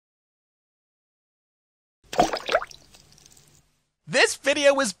This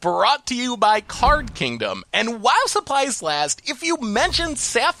video is brought to you by Card Kingdom, and while supplies last, if you mention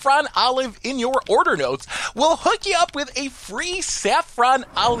Saffron Olive in your order notes, we'll hook you up with a free Saffron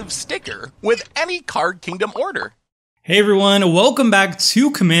Olive sticker with any Card Kingdom order. Hey everyone, welcome back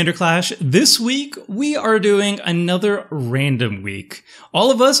to Commander Clash. This week, we are doing another random week.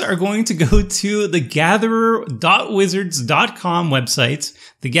 All of us are going to go to the gatherer.wizards.com website,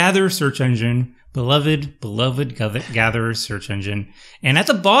 the Gatherer search engine, beloved Gatherer search engine. And at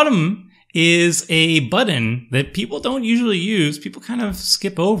the bottom is a button that people don't usually use. People kind of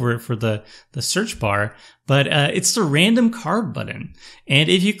skip over it for the search bar. But it's the random card button. And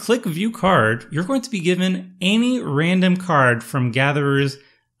if you click view card, you're going to be given any random card from Gatherer's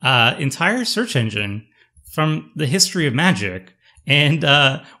entire search engine from the history of Magic. And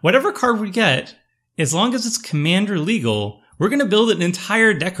whatever card we get, as long as it's Commander legal, we're going to build an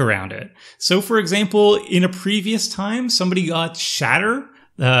entire deck around it. So, for example, in a previous time, somebody got Shatter,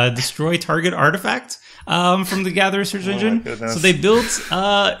 destroy target artifact, from the Gatherer search engine. So they built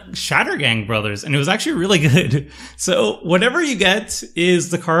Shatter Gang Brothers, and it was actually really good. So whatever you get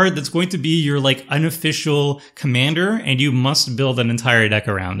is the card that's going to be your like unofficial commander, and you must build an entire deck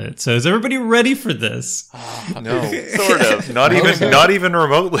around it. So is everybody ready for this? No, sort of. Not even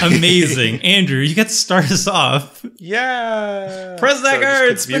remotely. Amazing. Andrew, you get to start us off. Yeah. Press that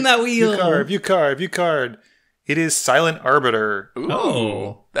card, spin that wheel. View card. It is Silent Arbiter. Ooh,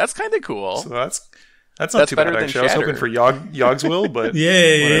 Oh. That's kind of cool. So that's not too bad, better than actually. I was hoping for Yogg's Will, but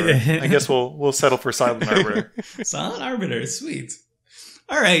Yeah. I guess we'll settle for Silent Arbiter. Silent Arbiter, sweet.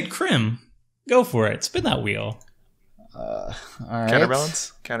 All right, Crim, go for it. Spin that wheel. All right.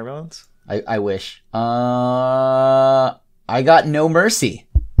 Counterbalance. I wish. I got No Mercy.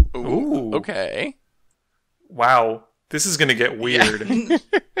 Ooh. Okay. Wow. This is going to get weird.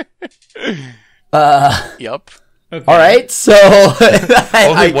 Yep. Okay. All right, so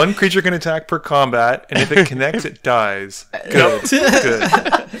Only one creature can attack per combat, and if it connects, it dies. Good. So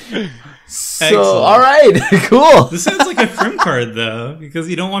Excellent. all right, cool. This sounds like a Crim card, though, because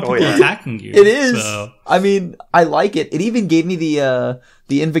you don't want people attacking you. It is. So. I mean, I like it. It even gave me the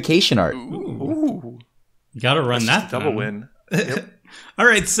invocation art. Ooh. You gotta run that Double then. win. Yep. All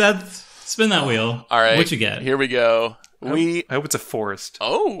right, Seth, spin that wheel. All right. What you get? Here we go. I hope it's a forest.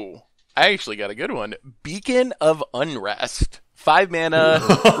 Oh, I actually got a good one. Beacon of Unrest. 5 mana,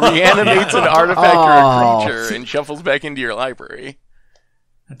 reanimates an artifact or a creature, and shuffles back into your library.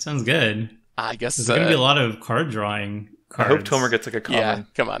 That sounds good. I guess There's going to be a lot of card drawing I cards. hope Tomer gets like a common. Yeah,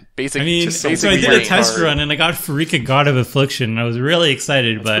 come on. Basic. I mean, just so I basic did a brain test card. run, and I got Farika, God of Affliction, and I was really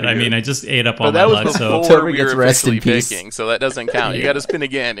excited, but I pretty mean, good. I just ate up all But that my was luck, so... before Tomer we gets were rest in officially peace. picking, so that doesn't count. You got to spin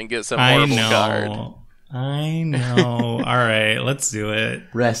again and get some I horrible card. know. All right, let's do it.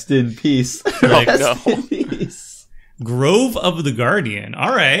 Rest in peace. Like, Rest in peace. Grove of the Guardian.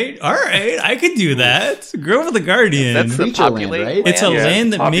 All right. I could do that. Grove of the Guardian. That's the Creature land, populate right? It's a Yeah,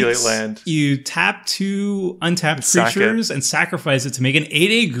 land that populate makes land. you tap 2 untapped Sack creatures and sacrifice it to make an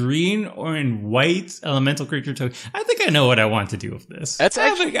 8/8 green or in white elemental creature token. I think I know what I want to do with this. That's I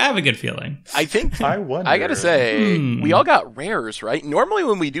have a good feeling. I think I wonder. I gotta say, we all got rares, right? Normally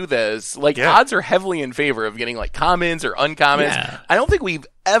when we do this, like odds are heavily in favor of getting like commons or uncommons. Yeah. I don't think we've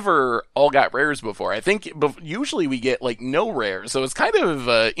ever all got rares before. I think usually we get like no rares, so it's kind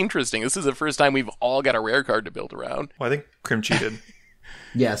of interesting. This is the first time we've all got a rare card to build around. Well, I think Crim cheated.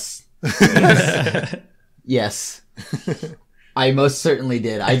 Yes. Yes. I most certainly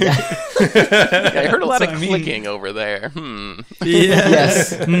did. I heard a lot That's of what I mean. clicking over there. Yeah.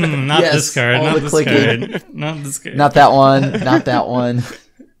 Yes. Not Yes, this card. all Not the this clicking. card. Not this card. Not that one. Not that one.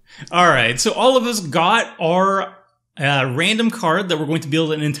 All right, so all of us got our random card that we're going to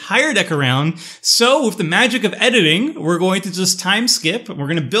build an entire deck around. So with the magic of editing, we're going to just time skip. We're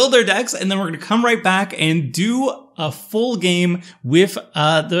going to build our decks, and then we're going to come right back and do a full game with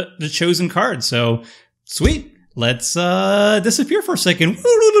the chosen card. So sweet. Let's disappear for a second.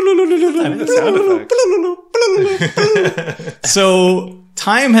 So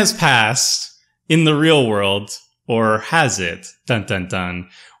time has passed in the real world, or has it? Dun dun dun.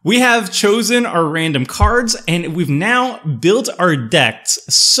 We have chosen our random cards, and we've now built our decks.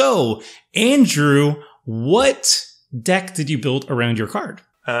 So, Andrew, what deck did you build around your card?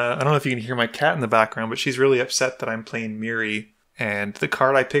 I don't know if you can hear my cat in the background, but she's really upset that I'm playing Mirri. And the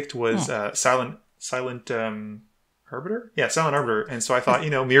card I picked was Silent Arbiter? Yeah, Silent Arbiter. And so I thought,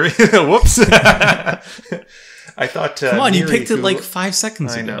 Mirri... Whoops! I thought... Come on, you Mirri, picked it who- like 5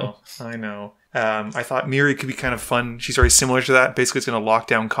 seconds ago. I know. I thought Mirri could be kind of fun. She's very similar to that. Basically, it's going to lock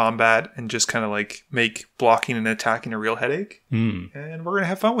down combat and just kind of like make blocking and attacking a real headache. And we're going to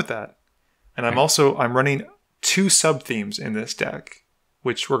have fun with that. And I'm running 2 sub-themes in this deck,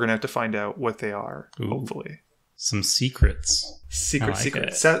 which we're going to have to find out what they are, Ooh. hopefully. Some secrets.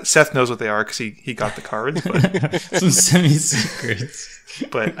 Secret. Seth knows what they are because he got the cards. But Some semi-secrets.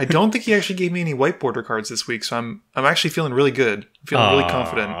 but I don't think he actually gave me any white border cards this week, so I'm actually feeling really good. I'm feeling really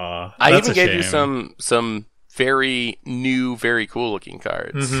confident. I even gave you some very new, very cool looking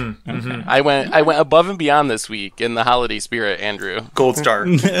cards. Okay. I went above and beyond this week in the holiday spirit, Andrew. Gold star.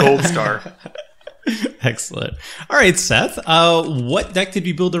 Gold star. Excellent. All right, Seth. What deck did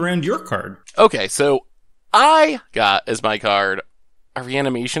you build around your card? Okay, so I got as my card a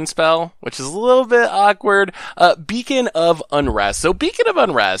reanimation spell, which is a little bit awkward. Beacon of Unrest. So Beacon of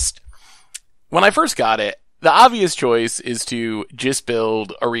Unrest, when I first got it, the obvious choice is to just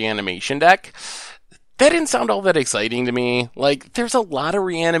build a reanimation deck. That didn't sound all that exciting to me. Like, there's a lot of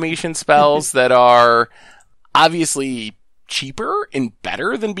reanimation spells that are obviously cheaper and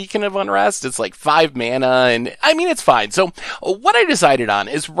better than Beacon of Unrest. It's like 5 mana, and I mean, it's fine. So what I decided on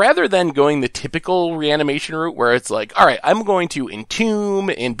is, rather than going the typical reanimation route where it's like, all right, I'm going to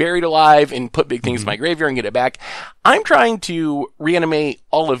entomb and buried alive and put big things in my graveyard and get it back, I'm trying to reanimate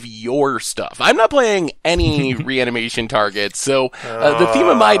all of your stuff. I'm not playing any reanimation targets. So the theme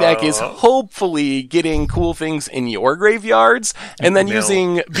of my deck is hopefully getting cool things in your graveyards and then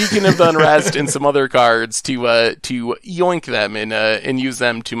using Beacon of Unrest and some other cards to yoink them and use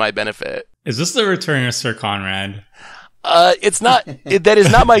them to my benefit. Is this the return of Sir Conrad? It's not. That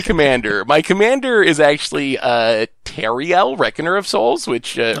is not my commander. My commander is actually Tariel, Reckoner of Souls,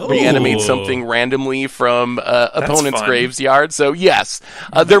 which reanimates something randomly from opponent's graveyard. So yes,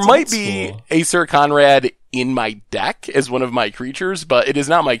 there might be a Sir Conrad in my deck as one of my creatures, but it is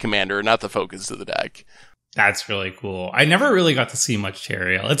not my commander, not the focus of the deck. That's really cool. I never really got to see much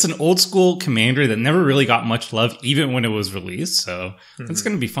Tariel. It's an old school commander that never really got much love, even when it was released. So it's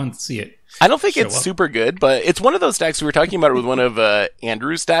going to be fun to see it. I don't think it's super good, but it's one of those decks. We were talking about it with one of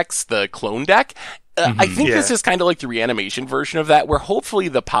Andrew's decks, the clone deck. I think this is kind of like the reanimation version of that, where hopefully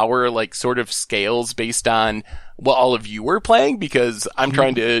the power like sort of scales based on what all of you are playing, because I'm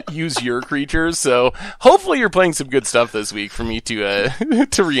trying to use your creatures. So hopefully you're playing some good stuff this week for me to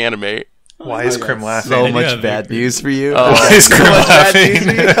to reanimate. Why is Crim laughing? So much bad news for you. Why is Crim laughing?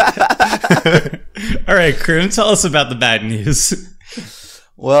 All right, Crim, tell us about the bad news.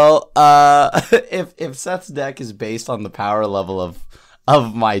 Well, if Seth's deck is based on the power level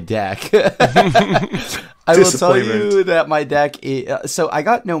of my deck, I will tell you that my deck is, so I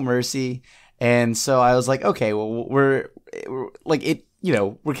got No Mercy, and so I was like, okay, well, we're like it,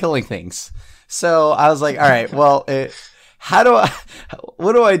 we're killing things. So I was like, all right, well,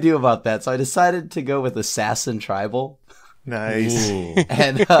 what do I do about that? So I decided to go with Assassin Tribal. Nice.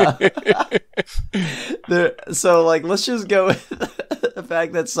 And so like, let's just go with the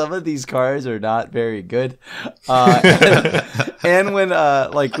fact that some of these cards are not very good. And when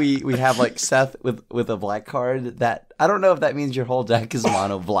like we have like Seth with a black card, that I don't know if that means your whole deck is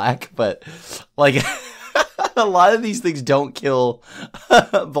mono black, but like a lot of these things don't kill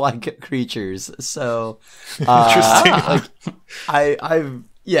black creatures. So interesting.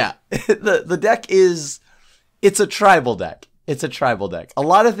 The deck is, it's a tribal deck. It's a tribal deck. A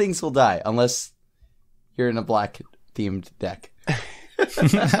lot of things will die unless you're in a black themed deck.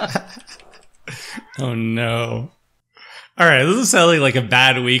 Oh no. All right, this is sounding like a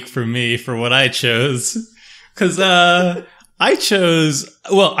bad week for me for what I chose. Because I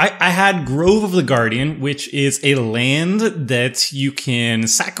had Grove of the Guardian, which is a land that you can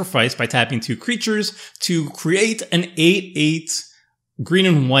sacrifice by tapping 2 creatures to create an 8/8 green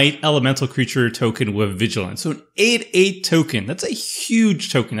and white elemental creature token with vigilance. So an 8/8 token. That's a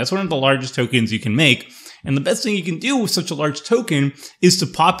huge token. That's one of the largest tokens you can make. And the best thing you can do with such a large token is to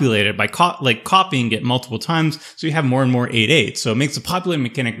populate it by copying it multiple times, so you have more and more 8/8. So it makes the populate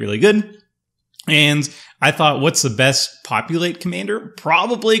mechanic really good. And I thought, what's the best populate commander?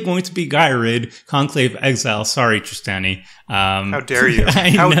 Probably going to be Ghired, Conclave Exile. Sorry, Tristani. How dare you?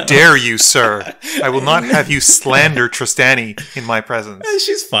 How dare you, sir? I will not have you slander Tristani in my presence.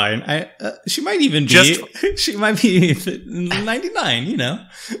 She's fine. She might even be. She might be 99.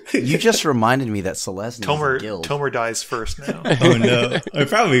 You just reminded me that Celeste needs a guild. Tomer dies first now. Oh no, I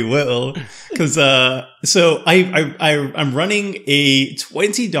probably will. Because so I'm running a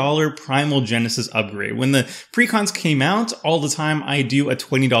 $20 Primal Genesis upgrade. When the precons came out, all the time I do a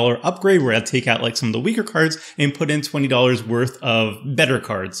 $20 upgrade where I take out like some of the weaker cards and put in $20 worth of better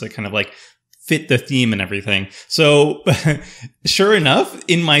cards that kind of like fit the theme and everything. So sure enough,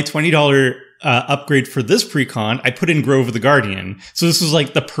 in my $20 upgrade for this precon, I put in Grove of the Guardian. So this was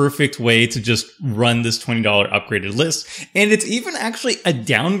like the perfect way to just run this $20 upgraded list. And it's even actually a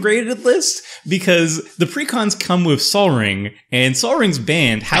downgraded list because the precons come with Sol Ring, and Sol Ring's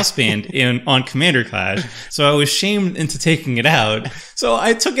banned, house banned on Commander Clash. So I was shamed into taking it out. So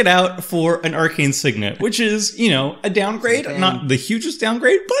I took it out for an Arcane Signet, which is, you know, a downgrade, not the hugest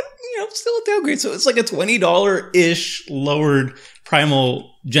downgrade, but, you know, still a downgrade. So it's like a $20-ish lowered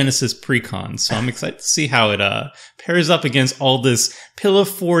Primal Genesis precon. So I'm excited to see how it pairs up against all this Pillar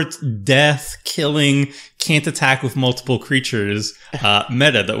Fort death killing, can't attack with multiple creatures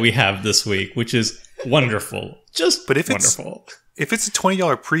meta that we have this week, which is wonderful. Just but if wonderful. If it's a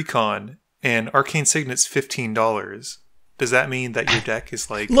 $20 precon and Arcane Signet's $15, does that mean that your deck is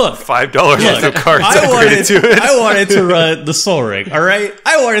like $5 worth of cards upgraded to it? I wanted to run the Sol Ring, all right?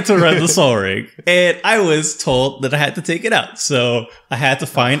 I wanted to run the Sol Ring, and I was told that I had to take it out. So I had to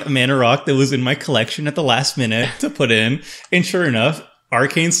find a mana rock that was in my collection at the last minute to put in. And sure enough,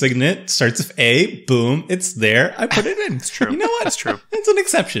 Arcane Signet starts with A, boom, it's there. I put it in. It's true. You know what? It's true. It's an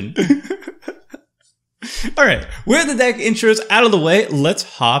exception. All right, with the deck intros out of the way, let's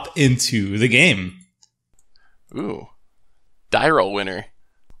hop into the game. Ooh. Tariel winner.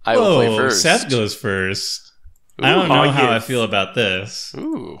 I will play first. Seth goes first. Ooh, I don't know how I feel about this.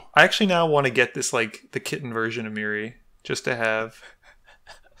 Ooh. I actually now want to get this, like, the kitten version of Mirri, just to have.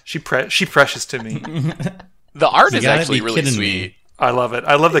 She precious to me. The art is actually really sweet. Me. I love it.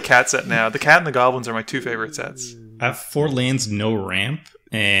 I love the cat set now. The cat and the goblins are my two favorite sets. I have 4 lands, no ramp,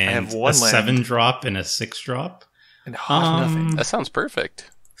 and I have 1 a 7-drop and a 6-drop. And nothing. That sounds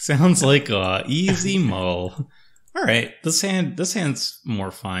perfect. Sounds like a easy mull. All right, this hand's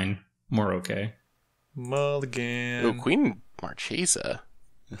more fine, more okay. Mulligan. Oh, Queen Marchesa.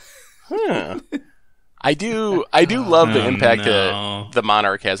 Huh. I do love the impact that the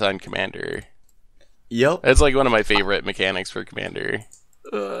Monarch has on Commander. Yep. It's like one of my favorite mechanics for Commander.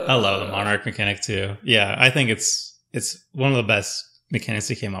 I love the Monarch mechanic too. Yeah, I think it's one of the best mechanics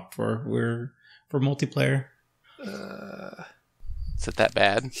they came up for multiplayer. Is it that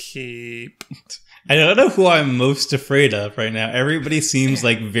bad? Keep. I don't know who I'm most afraid of right now. Everybody seems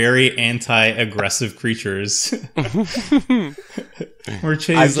like very anti-aggressive creatures.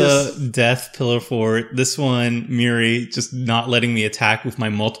 Marchesa, Death, Pillar Fort. This one, Mirri, just not letting me attack with my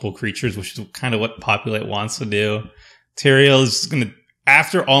multiple creatures, which is kind of what Populate wants to do. Tariel is just going to,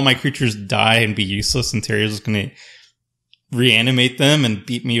 after all my creatures die and be useless, and Tariel is going to reanimate them and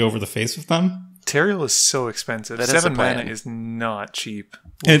beat me over the face with them. Tariel is so expensive. That 7 mana is not cheap.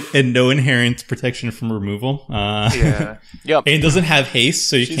 And no inherent protection from removal. Yeah. Yep. And it doesn't have haste,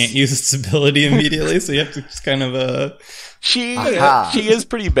 so you can't use its ability immediately, so you have to just kind of... She is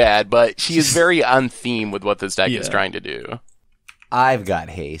pretty bad, but she is very on theme with what this deck is trying to do. I've got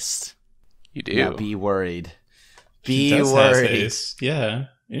haste. You do? Now be worried. Be worried. Yeah.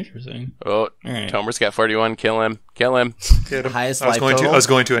 Interesting. Oh, right. Tomer's got 41. Kill him. Highest I was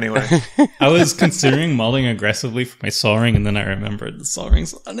going to anyway. I was considering mulling aggressively for my Sol Ring, and then I remembered the Sol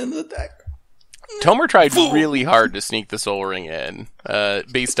Ring's not in the deck. Tomer tried really hard to sneak the Sol Ring in,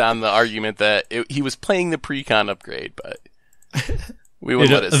 based on the argument that he was playing the precon upgrade, but we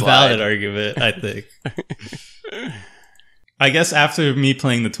wouldn't let it slide. A valid argument, I think. I guess after me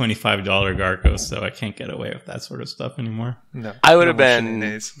playing the $25 Garkos, so I can't get away with that sort of stuff anymore. No, I would have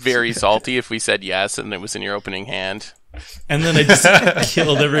been very salty if we said yes and it was in your opening hand. And then I just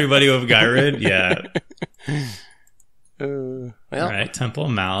killed everybody with Ghired. Yeah. Well, all right, Temple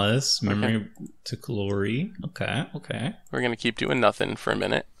of Malice, Memory to Glory. Okay. We're going to keep doing nothing for a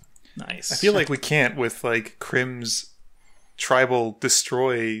minute. Nice. I feel like we can't with like Crim's Tribal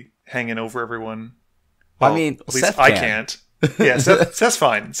Destroy hanging over everyone. Well, I mean, at least Seth I can't. Yeah, Seth's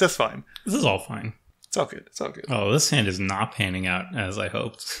fine. This is all fine. It's all good. Oh, this hand is not panning out as I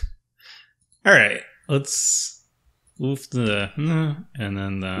hoped. All right, let's move the and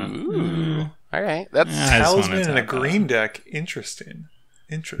then the. All right, that's Talisman in a green deck. Interesting.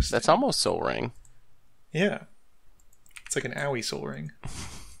 That's almost Sol Ring. Yeah, it's like an owie Sol Ring.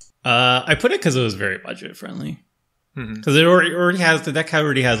 I put it because it was very budget friendly. Because it already has the deck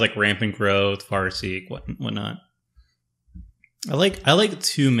already has like Rampant Growth, Farseek, whatnot. I like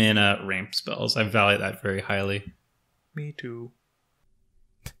 2 mana ramp spells. I value that very highly. Me too.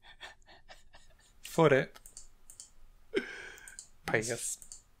 For it. Pious.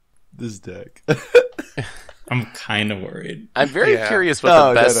 This deck. I'm kind of worried. I'm very curious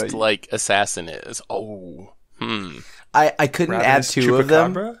what the best like assassin is. I couldn't add 2 of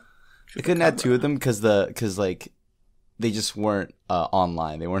them. I couldn't add 2 of them because like they just weren't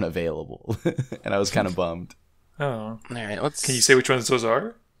online. They weren't available, and I was kind of bummed. Oh, all right. Can you say which ones those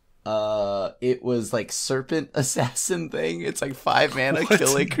are? It was like serpent assassin thing. It's like 5 mana,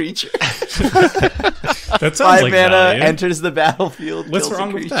 kill a creature. That sounds 5 like mana, value. enters the battlefield. What's kills a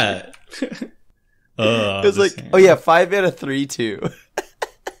wrong with creature. that? It was like, 5 mana, 3/2.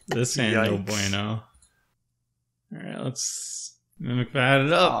 This ain't no bueno. Alright, let's mimic that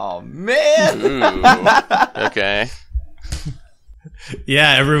it up. Oh man. Ooh. Okay.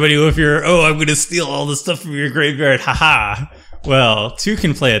 Yeah, everybody with your, I'm going to steal all the stuff from your graveyard. Haha. Well, 2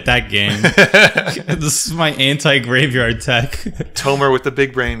 can play at that game. This is my anti-graveyard tech. Tomer with the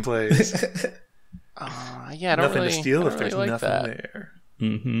big brain plays. Yeah, I don't Nothing really, to steal I if don't there's really like nothing that. there.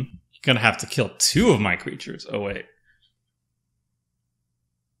 Mm-hmm. You're going to have to kill 2 of my creatures. Oh, wait.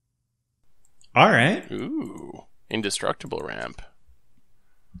 Alright. Ooh. Indestructible ramp.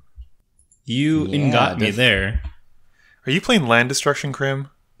 You got me there. Are you playing land destruction, Crim?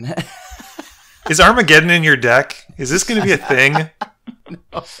 Is Armageddon in your deck? Is this going to be a thing?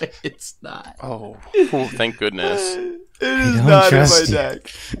 No, it's not. Oh, thank goodness. It is not in my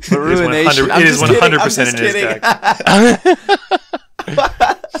deck. But Ruination. It is 100% in his deck.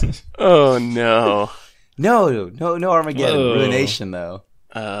 Oh, no. No Armageddon. Whoa. Ruination, though.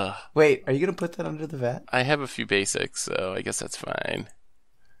 Uh, Wait, are you going to put that under the vat? I have a few basics, so I guess that's fine.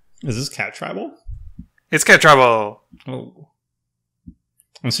 Is this cat tribal? It's cat trouble. Oh.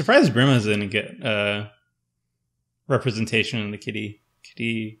 I'm surprised Brima's didn't get representation in the kitty.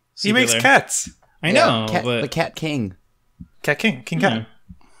 He makes singular. cats. I know, The Cat King. Cat King. King Cat.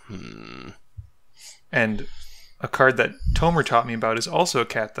 And a card that Tomer taught me about is also a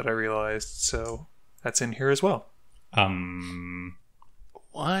cat that I realized, so that's in here as well.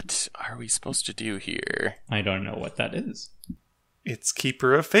 What are we supposed to do here? I don't know what that is. It's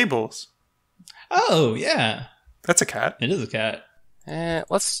Keeper of Fables. Oh, yeah. That's a cat. It is a cat.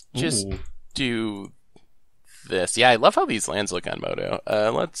 Let's just Ooh. do this. Yeah, I love how these lands look on Moto.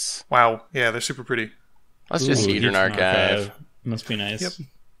 Let's Wow. Yeah, they're super pretty. just eat an Heathen archive. Must be nice. Yep.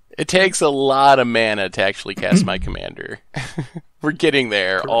 It takes a lot of mana to actually cast my commander. We're getting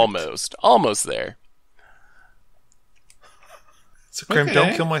there, Correct. almost there. So, Crim, Okay.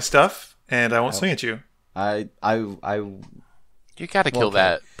 don't kill my stuff, and I won't swing at you. I You gotta kill Okay.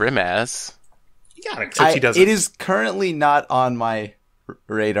 that Brimaz. You gotta Except he doesn't. it is currently not on my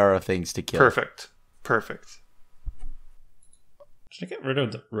radar of things to kill. Perfect. Should I get rid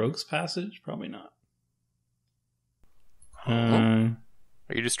of the Rogue's Passage? Probably not. Are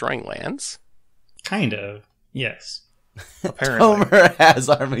you destroying lands? Kind of. Yes. Apparently. Homer has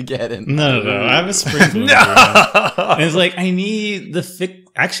Armageddon. No. I have a Spring Bloom. And it's like, I need the fix.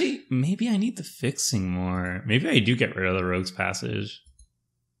 Actually, maybe I need the fixing more. Maybe I do get rid of the Rogue's Passage.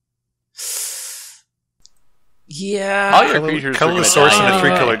 Yeah. All your creatures are Colorless gonna source in die a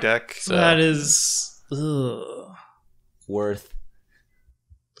 3-color anyway. deck. So That is. Ugh. Worth.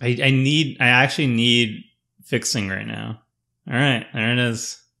 I actually need fixing right now. Alright, there it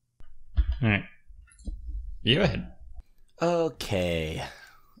is. Alright. You go ahead. Okay.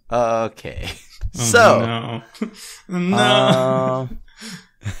 Oh, So. no.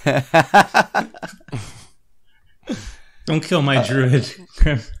 Don't kill my druid,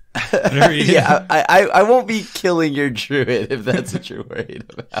 Crim. Whatever you do. Yeah, I won't be killing your druid if that's what you're worried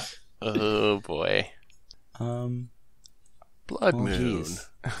about. Oh boy. Blood Moon. Geez.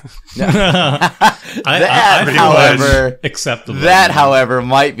 I however, acceptable. however,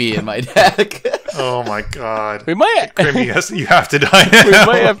 might be in my deck. Oh my god. We might Crim, you have to die we now.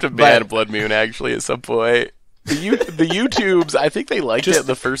 might have to ban Blood Moon actually at some point. The YouTubes, I think they liked it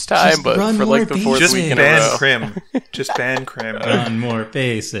the first time, but run for like more the fourth Just week in a ban row. Crim. Just ban Crim. On more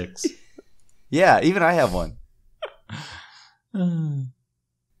basics. Yeah, even I have one.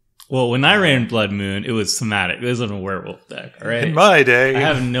 Well, when I ran Blood Moon, it was thematic. It was on a werewolf deck, all right? In my day. I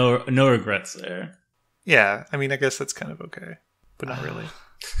have no regrets there. Yeah, I mean, I guess that's kind of okay. But not really.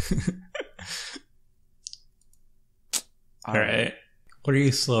 All right. What are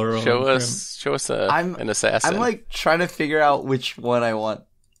you slow rolling? Show us an assassin. I'm like trying to figure out which one I want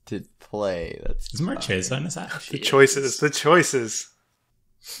to play. That's Is Marchesa an assassin? The choices.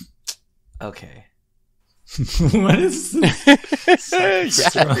 okay. What is this?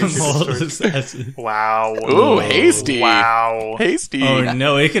 Stronghold assassin? Wow. Ooh, hasty. Wow. Hasty. Oh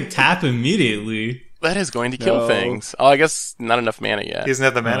no, it could tap immediately. That is going to kill No. things. Oh, I guess not enough mana yet. He doesn't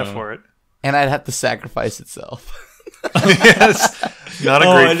have the mana for it. And I'd have to sacrifice itself. Yes. Not a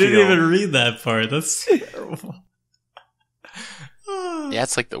great I didn't feel. even read that part. That's terrible. Yeah,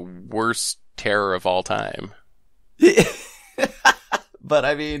 it's like the worst terror of all time. But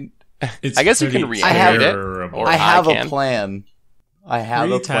I mean, It's I guess you can pretty reanimate it, terrible. or I have I a can. plan. I Who have are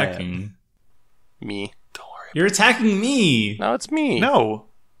you a plan. attacking? Me. You're attacking me. No, it's me. No.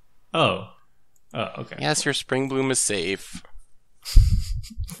 Oh. Oh, okay. Yes, your Spring Bloom is safe.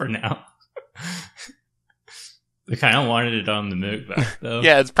 For now. I kind of wanted it on the Moog back, though.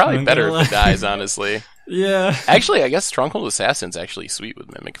 Yeah, it's probably better if it dies, honestly. Yeah. Actually, I guess Stronghold Assassin's actually sweet with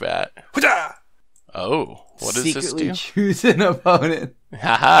Mimic Vat. Oh, what does this Secretly do? choose an opponent.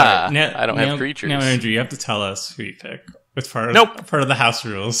 Haha, Right, now, I don't have creatures. Now, Andrew, you have to tell us who you pick. It's part of part of the house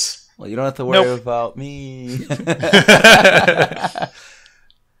rules. Well, you don't have to worry about me.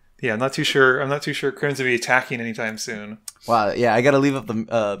 Yeah, I'm not too sure. I'm not too sure Crim's gonna be attacking anytime soon. Wow, yeah, I gotta leave up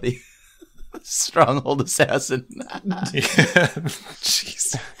the Stronghold Assassin. Yeah.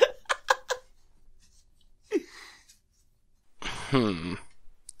 Jeez.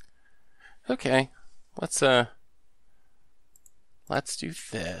 Okay, let's do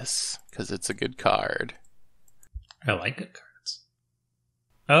this because it's a good card. I like good cards.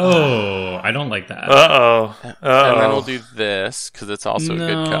 Oh, I don't like that. Uh-oh. And then we'll do this because it's also No. a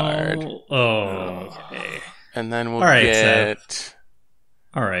good card. Oh, okay. And then we'll All right, get.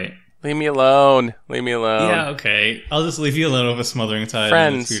 All right. Leave me alone. Leave me alone. Yeah, okay. I'll just leave you alone with a Smothering Tide.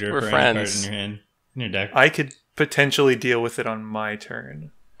 Friends. And a tutor We're for friends. any card in your hand, in your deck. I could potentially deal with it on my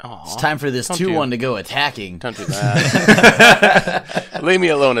turn. Aw, It's time for this Don't 2-1 to go attacking. don't do that. Leave me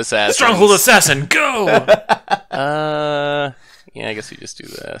alone, assassin. Stronghold Assassin, go! Yeah, I guess we just do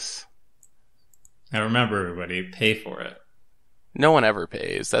this. Now remember, everybody, pay for it. No one ever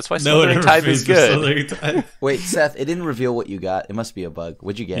pays. That's why No one Smothering ever Tithe pays is for good. Smothering Tithe. Wait, Seth, it didn't reveal what you got. It must be a bug.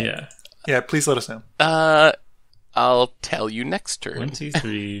 What'd you get? Yeah. Yeah, please let us know. I'll tell you next turn. 1, 2,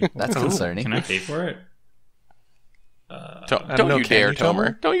 3. That's concerning. Can I pay for it? Don't know, you can dare, you,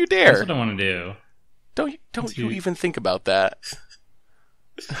 Tomer? Tomer. Don't you That's dare. what I want to do. Don't you Dude. even think about that.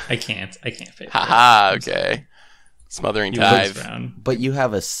 I can't pay for it. Haha, okay. Smothering You Tithe. lose round. But you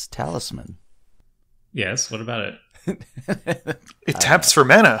have a talisman. Yes, what about it? It taps for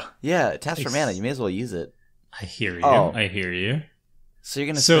mana. Yeah, it taps for mana. You may as well use it. I hear you. Oh. I hear you. So you're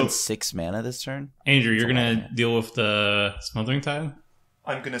going to So- spend 6 mana this turn? Andrew, you're That's a lot going of to deal with the Smothering Tide?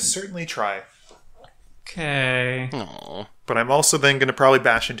 I'm going to certainly try. Okay. Aw. But I'm also then going to probably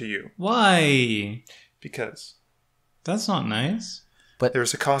bash into you. Why? Because That's not nice.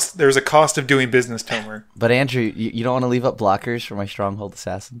 there's a cost of doing business, Tomer. But Andrew, you don't want to leave up blockers for my Stronghold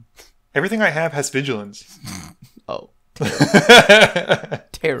Assassin? Everything I have has vigilance. Oh,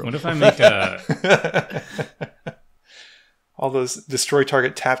 terrible. What if I make a... All those destroy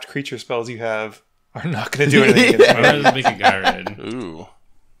target tapped creature spells you have are not going to do anything against Why me. don't I just make a Ghired? Ooh.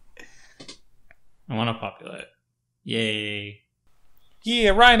 I want to populate. Yay. Yeah,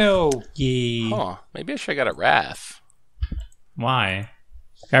 Rhino! Yay. Huh. Maybe I should have got a Wrath. Why?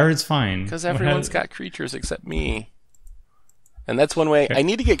 Ghired's fine. Because everyone's got creatures except me. And that's one way. I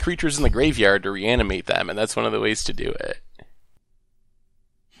need to get creatures in the graveyard to reanimate them, and that's one of the ways to do it.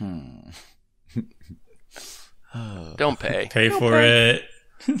 Don't pay. Pay for it.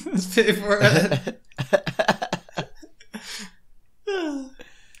 Pay for it.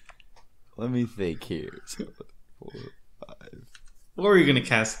 Let me think here. 7, 4, 5. What were you going to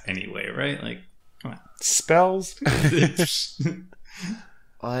cast anyway, right? Like, come Spells? on.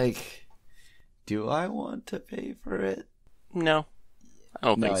 Like, do I want to pay for it? No. I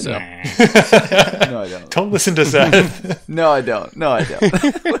don't No, think so. Nah. No, I don't. Don't listen to Seth. No, I don't. No, I don't.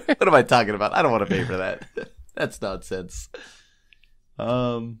 What am I talking about? I don't want to pay for that. That's nonsense.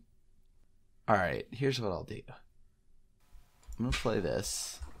 All right. Here's what I'll do. I'm gonna play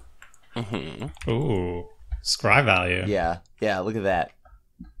this. Mm-hmm. Ooh. Scry value. Yeah. Look at that.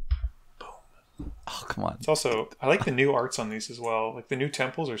 Oh, come on. It's also, I like the new arts on these as well. Like the new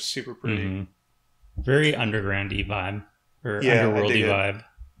temples are super pretty. Mhm. Very underground-y vibe. Or Yeah, I underworldy dig it. vibe.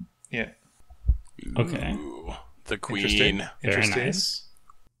 Yeah. Okay. Ooh, the queen. Interesting. Very Interesting. nice.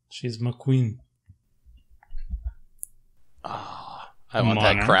 She's my queen. Oh, I want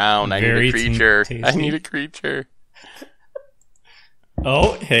Mana. that crown. I need Very a creature. tasty. I need a creature.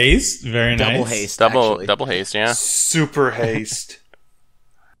 Oh, haste. Very nice. Double haste. Double actually. haste, yeah. Super haste.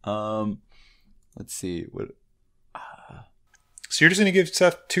 Let's see. What? So you're just going to give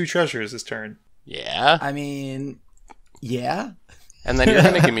Seth 2 treasures this turn. Yeah. I mean, yeah. And then you're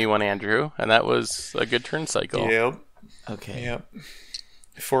going to give me one, Andrew. And that was a good turn cycle. Yep. Okay. Yep.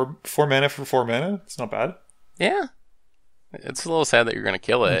 4 mana for 4 mana. It's not bad. Yeah. It's a little sad that you're going to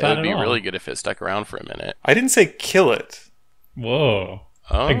kill it. Not It bad would be at all. really good if it stuck around for a minute. I didn't say kill it. Whoa.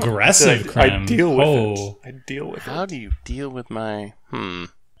 Oh. Aggressive I Crim. deal with Oh. it. I deal with How it. do you deal with my...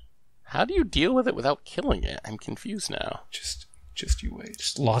 How do you deal with it without killing it? I'm confused now. Just you wait.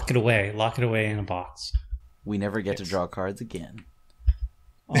 Just lock it away. Lock it away in a box. We never get to draw cards again.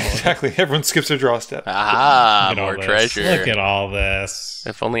 Oh, Exactly. Everyone skips their draw step. Ah, more treasure. Look at all this.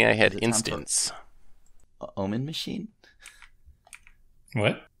 If only I had instants. Omen machine?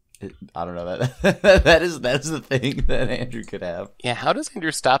 What? I don't know. That is the thing that Andrew could have. Yeah, how does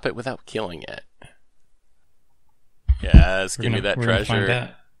Andrew stop it without killing it? Yes, give me that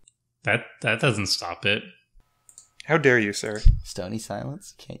treasure. That doesn't stop it. How dare you, sir? Stony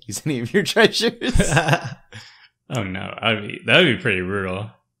silence? Can't use any of your treasures. Oh no, that'd be pretty brutal.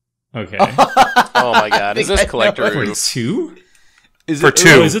 Okay. Oh my god, is this collector For oof? 2? For 2.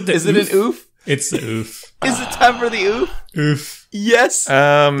 Oh, is it an oof? It's the oof. Is it time for the oof? Oof. Yes.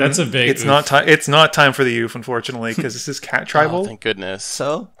 That's a big It's oof. not time. It's not time for the oof, unfortunately, because this is cat tribal. Oh, thank goodness.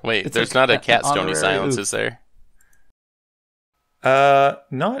 So wait, there's not a cat stony silence, oof. is there?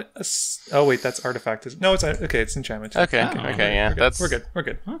 Not a. Oh wait, that's artifact. No, it's okay. It's enchantment. Okay, yeah, We're good.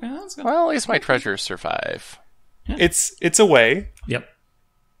 Okay, that's good. Well, at least my treasures survive. It's a way. Yep.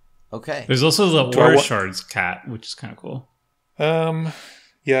 okay. There's also the Aura Shards cat, which is kind of cool.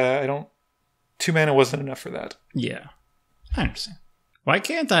 Yeah, I don't. 2 mana wasn't enough for that. Yeah, I understand. Why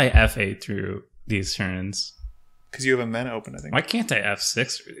can't I F8 through these turns? Because you have a mana open, I think. Why can't I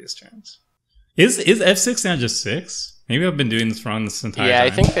F6 through these turns? Is F6 now just 6? Maybe I've been doing this wrong this entire time. Yeah, I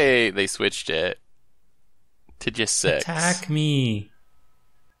think they switched it to just 6. Attack me!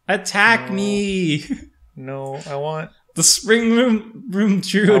 Attack me! No, I want. The Spring Room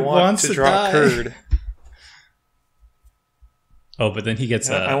Druid wants to draw die. Curd. Oh, but then he gets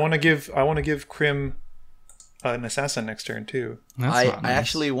I want to give Crim an assassin next turn too. I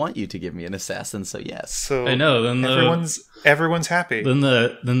actually want you to give me an assassin, so yes. So I know. Then everyone's happy. Then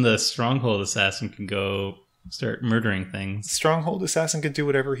the Stronghold assassin can go start murdering things. Stronghold assassin can do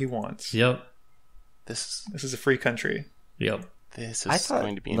whatever he wants. Yep. This is a free country. Yep. This I is thought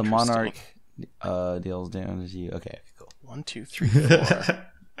going to be the interesting. Monarch deals damage to you. Okay, cool. 1, 2, 3, 4,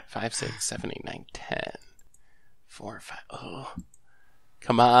 5, 6, 7, 8, 9, 10. 4, 5. Oh,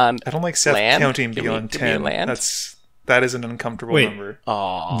 come on! I don't like Seth land? counting Give beyond me 10. Land. That is an uncomfortable number.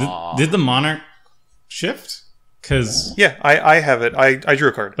 Oh, Did the Monarch shift? Because yeah, I have it. I drew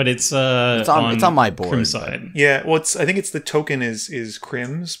a card. But it's on my board. Crim side. Yeah, well, I think it's the token is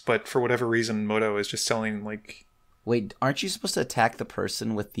Crim's, but for whatever reason, Moto is just selling like. Wait, aren't you supposed to attack the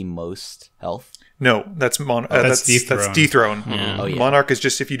person with the most health? No, that's Dethrone. That's Dethrone. Yeah. Oh, yeah. Monarch is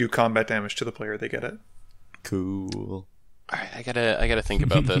just if you do combat damage to the player, they get it. Cool. all right. I gotta think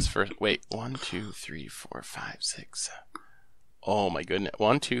about this first. Wait, 1, 2, 3, 4, 5, 6. Oh my goodness!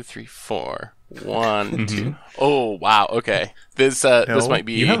 1, 2, 3, 4. 1, 2. Oh wow. Okay. This might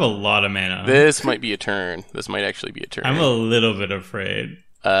be. You have a lot of mana. This might be a turn. This might actually be a turn. I'm a little bit afraid.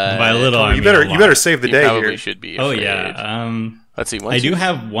 By a little, I you mean you better save the You day probably here. should be. Oh afraid. yeah. Let's see. I do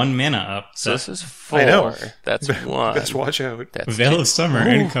have 1 mana up. So this is 4. I know. That's 1. Best watch out. That's Veil 2. of Summer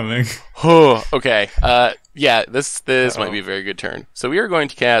incoming. Oh, okay. Yeah, this might be a very good turn. So we are going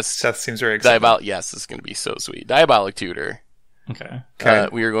to cast Seth seems very excited. Yes, this is going to be so sweet. Diabolic Tutor. Okay.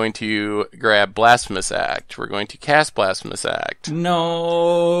 We are going to grab Blasphemous Act. We're going to cast Blasphemous Act. No.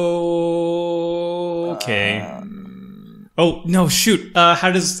 Okay. Oh no! Shoot. How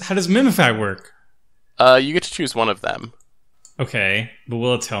does Mimify work? You get to choose one of them. Okay, but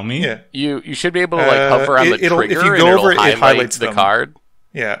will it tell me? Yeah. You should be able to hover on the trigger. If you go over it, highlight highlights the them. card.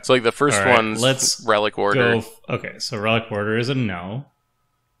 Yeah. So like the first All right, one's let's Relic Order. Okay, so Relic Order is a no.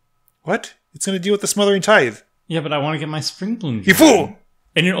 What? It's going to deal with the Smothering Tithe. Yeah, but I want to get my Spring Bloom. You fool!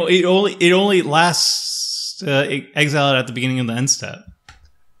 And it only lasts exile it at the beginning of the end step,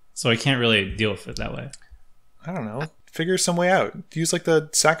 so I can't really deal with it that way. I don't know. Figure some way out. Use like the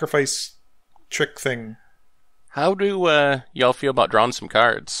sacrifice trick thing. How do y'all feel about drawing some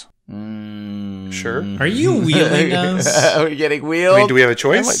cards? Sure. Are you wheeling us? Are we getting wheeled? I mean, do we have a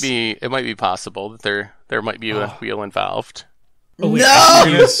choice? It might be possible that there might be a wheel involved. Oh, wait, No!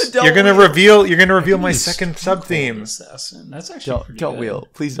 don't You're gonna reveal my second sub theme. Assassin. That's actually Don't wheel.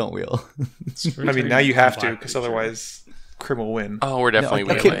 Please don't wheel. I mean, now you have to, because otherwise, Crim will win. Oh, we're definitely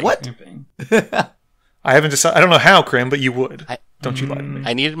okay, wheeling. what? I haven't decided. I don't know how, Crim, but you would. Don't you lie to me?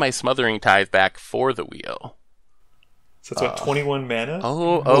 I needed my Smothering Tithe back for the wheel. So it's what, 21 mana?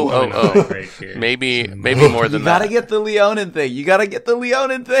 Oh. Right here. Maybe more than You gotta that. get the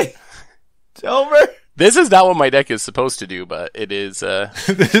Leonin thing. Over. This is not what my deck is supposed to do, but it is.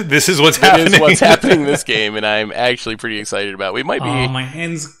 This is what's It happening. is what's happening this game, and I'm actually pretty excited about. We might be. Oh, my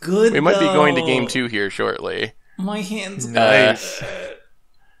hand's good. We might be going to game though. 2 here shortly. My hand's Nice.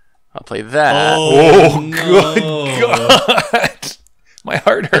 I'll play that. Oh, no. good God. My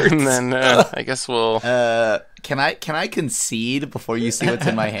heart hurts. And then I guess we'll. Can I concede before you see what's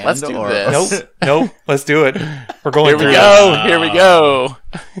in my hand? Let's do this. Nope. Let's do it. We're going Here we through go. Here we go.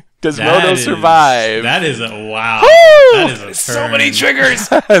 Does Mono survive? That is a wow. Woo! That is a So many triggers.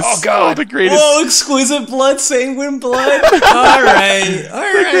 Oh god, the greatest. Whoa, exquisite blood, sanguine blood. All right.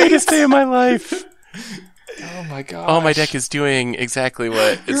 The greatest day of my life. Oh my god. Oh, my deck is doing exactly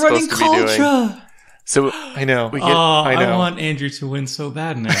what it's You're running supposed to be doing. Cultra. So I know. I want Andrew to win so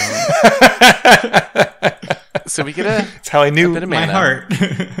bad now. So we get a. It's how I knew a bit of My mana. heart.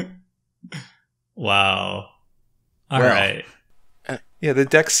 Wow. All right. Yeah, the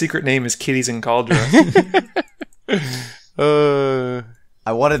deck's secret name is Kitties and Cauldron. I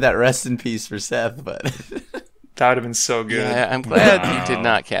wanted that rest in peace for Seth, but That would have been so good. Yeah, I'm glad you did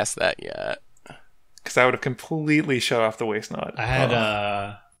not cast that yet. Because I would have completely shut off the Waste Knot. I had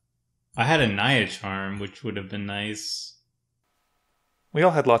a Naya Charm, which would have been nice. We all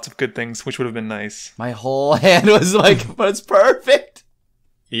had lots of good things, which would have been nice. my whole hand was like, but it's perfect.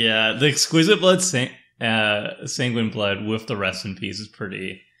 Yeah, the exquisite blood, sanguine blood with the rest in peace is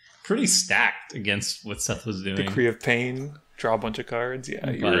pretty stacked against what Seth was doing. Decree of Pain, draw a bunch of cards. Yeah,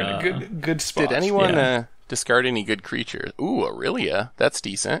 you were in a good spot. Did anyone discard any good creatures? Ooh, Aurelia. That's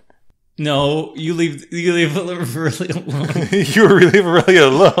decent. No, you leave really alone. You were really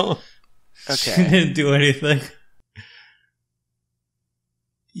alone. She Okay. didn't do anything.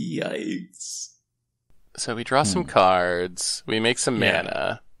 Yikes. So we draw some cards. We make some Yeah.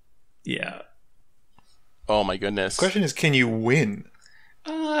 mana. Yeah. Oh my goodness. The question is, can you win?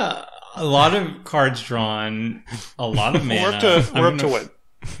 A lot of cards drawn, a lot of mana. We're up to what?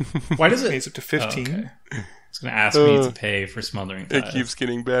 Why does It's it? up to 15. Oh, okay. It's going to ask me to pay for Smothering It Tithe. keeps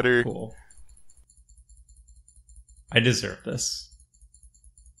getting better. Cool. I deserve this.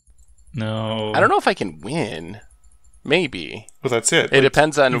 No. I don't know if I can win. Maybe. Well, that's it. It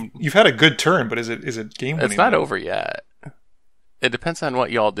depends on... You've had a good turn, but is it game winning? It's not over yet. It depends on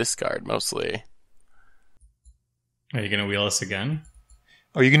what y'all discard, mostly. Are you going to wheel us again?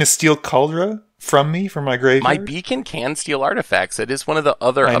 Are you going to steal Cauldra from me from my graveyard? My beacon can steal artifacts. It is one of the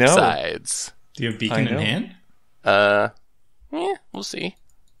other I know. upsides. Do you have Beacon in hand? We'll see.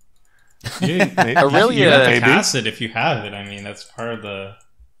 You Maybe. have Aurelia... to maybe. cast it if you have it. I mean, that's part of the...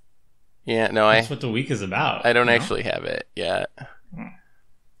 Yeah, no, That's what the week is about. I don't you know? actually have it yet.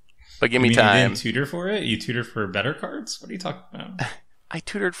 But give You me mean You time. didn't tutor for it? You tutor for better cards? What are you talking about? I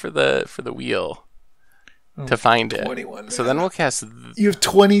tutored for the wheel to find it. 21 So then we'll cast... You have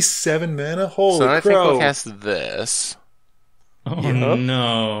 27 mana? Holy so then I think crow. we'll cast this. Oh, Yep.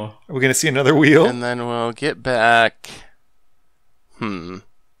 no. Are we going to see another wheel? And then we'll get back...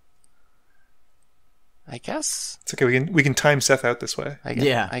 I guess... It's okay. We can time Seth out this way. I guess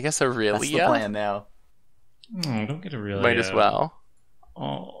Yeah. I guess That's Aurelia the plan now. Oh, don't get a real might as well.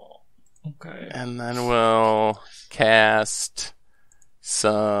 Oh, okay. And then we'll cast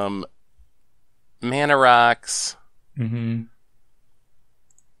some mana rocks Mm-hmm.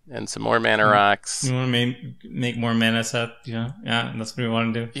 and some more mana rocks. You want to make more mana, Seth? Yeah, that's what we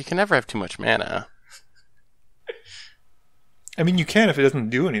want to do. You can never have too much mana. I mean, you can if it doesn't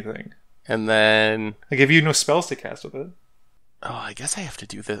do anything. And then... Like, if you have no spells to cast with it. Oh, I guess I have to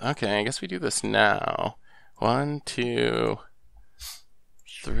do this. Okay, I guess we do this now. 1, 2,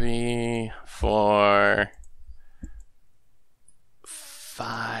 3, 4,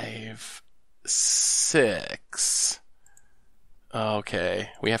 5, 6. Okay,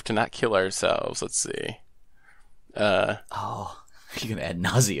 we have to not kill ourselves. Let's see. Oh, you can add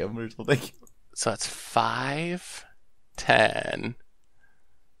nauseum or something. So that's 5, 10.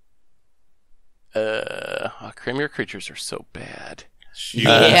 Crim, your creatures are so bad.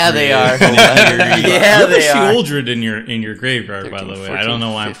 Yeah, they are. You Yeah, have a they are. Shieldred in your graveyard, by 13, the way. 14, I don't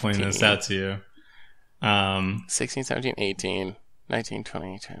know why I'm pointing this 15. out to you. 16, 17, 18, 19,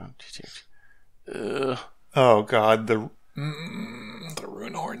 20, 22. Oh, God. The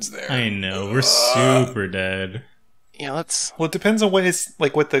Rune Horn's there. I know, we're super dead. Yeah, let's... Well, it depends on what his...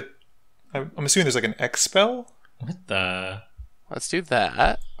 Like, what the... I'm assuming there's, like, an X spell? What the? Let's do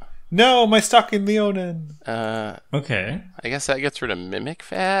that. No, my Stalking Leonin. Okay. I guess that gets rid of Mimic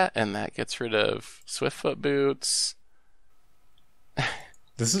Fat, and that gets rid of Swiftfoot Boots.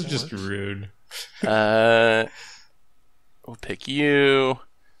 This is just rude. We'll pick you.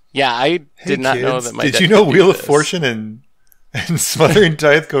 Yeah, I did not know that my Did deck you know could do Wheel of this. Fortune and Smothering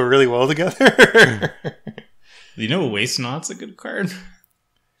Tithe go really well together? You know, Waste Not's a good card.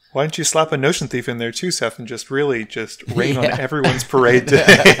 Why don't you slap a Notion Thief in there too, Seth, and just really just rain on Yeah. everyone's parade day?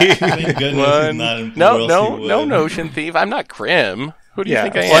 Thank goodness he's not in No, Royal no, Sea no Wood. Notion Thief. I'm not Crim. Who do you Yeah,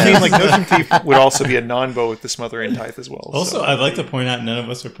 think I well, am? I mean, like Notion Thief would also be a non-bow with the Smothering Tithe as well. Also, so. I'd like to point out none of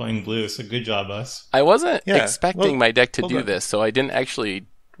us are playing blue, so good job, us. I wasn't Yeah, expecting well, my deck to well do done. this, so I didn't actually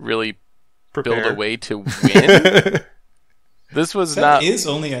really Prepare. build a way to win. This was Seth not. is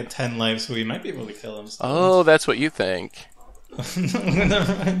only at 10 lives, so we might be able to kill him. Still. Oh, that's what you think.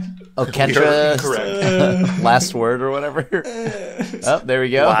 Never mind. Oh, Kentra, last word or whatever. Oh, there we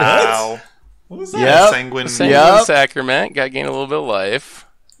go. Wow. What was that? Yep. Sanguine. Sanguine Sacrament. Got to gain a little bit of life.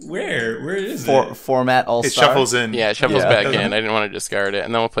 Where is it? Format all It star. shuffles in. Yeah, it shuffles Yeah. back in. I didn't want to discard it.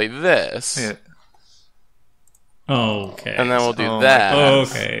 And then we'll play this. Yeah. Okay. And then we'll do Oh that.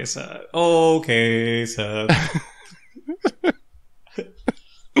 Okay, Seth. Okay, Seth.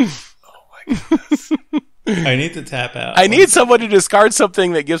 I need to tap out. I need someone to discard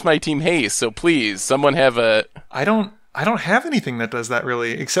something that gives my team haste. So please, someone have a. I don't have anything that does that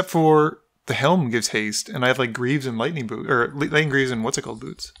really, except for the helm gives haste, and I have like Greaves and Lightning Boot, or Lightning Greaves and what's it called,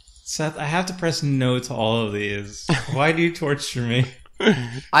 boots. Seth, I have to press no to all of these. Why do you torture me?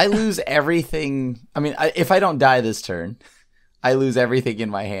 I lose everything. I mean, if I don't die this turn, I lose everything in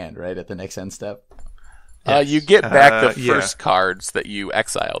my hand, right, at the next end step? You get back the yeah. first cards that you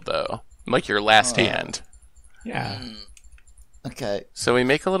exiled, though, like your last hand. Yeah. Okay. So we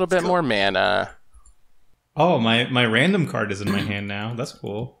make a little bit more mana. Oh, my random card is in my hand now. That's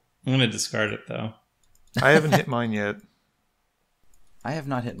cool. I'm going to discard it, though. I haven't hit mine yet. I have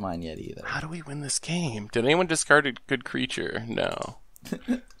not hit mine yet either. How do we win this game? Did anyone discard a good creature? No.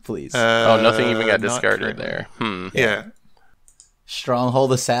 Please. Nothing even got not discarded currently. there. Yeah.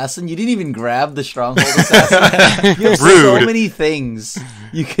 Stronghold Assassin? You didn't even grab the Stronghold Assassin? You have so Rude. many things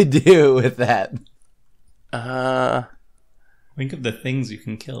you could do with that. Think of the things you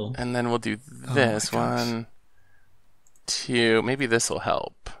can kill. And then we'll do this. 1, 2. Maybe this will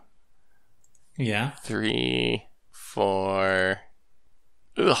help. Yeah. 3, 4.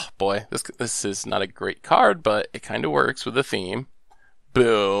 Ugh, boy. This is not a great card, but it kind of works with the theme.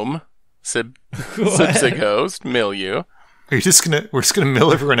 Boom. Host, mill you. We're just gonna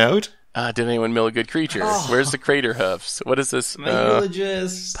mill everyone out? Did anyone mill a good creature? Where's the Crater Hoofs? What is this? My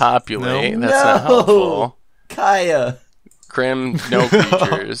eulogist. Populate. No. That's not helpful. Kaya. Crim, no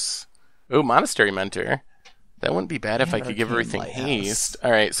creatures. Ooh, Monastery Mentor. That wouldn't be bad if I could give everything Lighthouse. haste.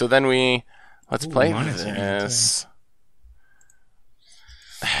 Alright, so then let's play Monastery this.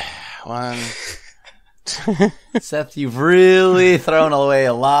 1, Seth, you've really thrown away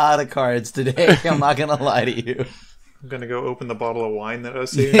a lot of cards today. I'm not going to lie to you. I'm gonna go open the bottle of wine that I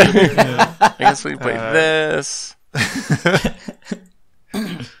was saving. I guess we play this.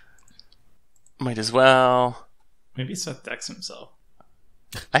 Might as well. Maybe Seth decks himself.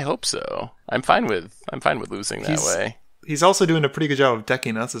 I hope so. I'm fine with losing that way. He's also doing a pretty good job of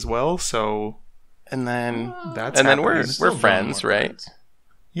decking us as well, so And then that's we're Still friends, drawing more right? cards.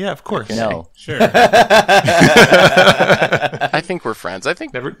 yeah, of course. No. Sure. I think we're friends. I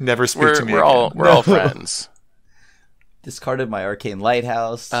think Never speak to me. we're all friends. Discarded my Arcane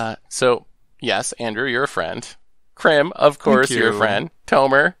Lighthouse. So yes, Andrew, you're a friend. Crim, of course, you're a you. friend.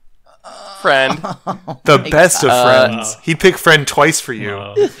 Tomer, friend. The best of friends. He'd pick friend twice for you.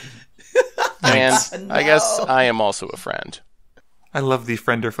 Wow. And I guess I am also a friend. I love the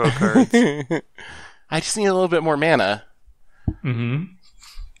friend or foe cards. I just need a little bit more mana. Mm-hmm.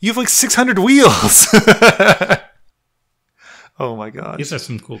 You have like 600 wheels. Oh my god. These are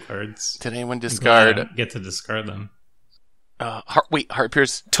some cool cards. Did anyone I'm glad discard? I get to discard them. Heart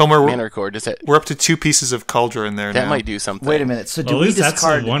Pierce Tomer, Mana Core. Does it? we're up to 2 pieces of Cauldron in there That now. might do something. Wait a minute. So do At we least that's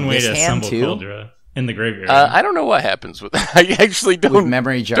discard one way this to hand assemble too? Cauldron in the graveyard. I don't know what happens with that. I actually With don't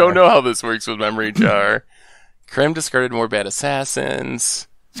Memory Jar. don't know how this works with Memory Jar. Crim discarded more bad assassins.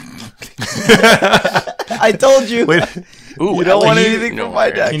 I told you. Wait, Ooh, You don't want LSU anything from my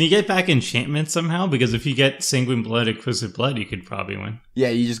nowhere. deck. Can you get back enchantment somehow? Because if you get Sanguine Blood, Acquisitive Blood, you could probably win. Yeah,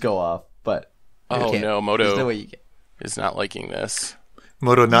 you just go off. But you Oh can't. no, There's Moto no way you can. is not liking this.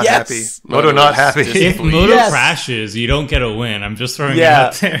 Moto not Yes! happy. Moto Moto not is happy. dis- If Please. Moto Yes. crashes, you don't get a win. I'm just throwing Yeah. it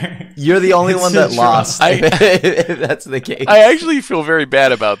out there. You're the only It's one a that draw. lost. If that's the case. I actually feel very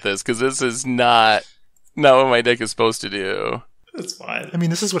bad about this because this is not what my deck is supposed to do. That's fine. I mean,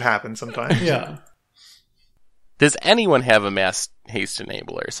 this is what happens sometimes. Yeah. Does anyone have a mass haste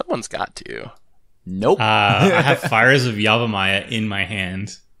enabler? Someone's got to. Nope. I have Fires of Yavimaya in my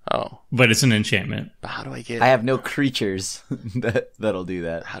hand, Oh, but it's an enchantment. but how do I get? I have no creatures that'll do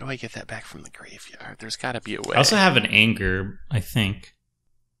that. How do I get that back from the graveyard? There's got to be a way. I also have an Anger, I think.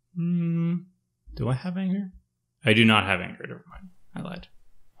 Do I have Anger? I do not have Anger. Never mind. I lied.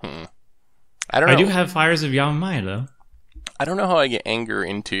 I don't know. I do have Fires of Yavimaya, though. I don't know how I get anger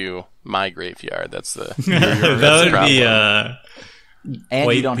into my graveyard. That's the That would be And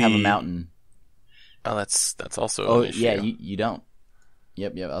Quite you don't have a the- mountain. oh, that's also Oh, an issue. yeah, you don't.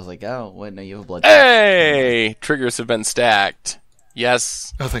 Yep. I was like, oh, wait, no, you have a blood. Hey, triggers have been stacked.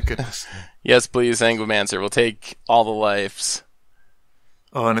 Yes. Oh, thank goodness. Yes, please, Anglomancer. We'll take all the lives.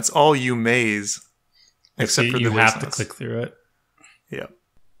 Oh, and it's all you maze. Except for the you have to Wastelands. click through it. Yeah.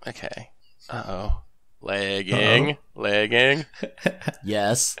 Okay. Uh-oh. Lagging. Lagging.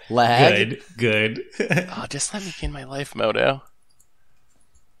 Yes. Lag. Good. Oh, just let me gain my life, Moto.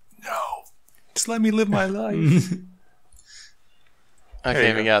 No. Just let me live my life. Okay,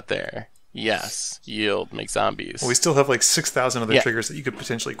 you we go. got there. Yes. Yield. Make zombies. Well, we still have like 6,000 other triggers that you could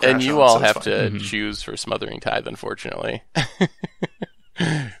potentially crash And you on, all so it's have fine. to choose for Smothering Tithe, unfortunately.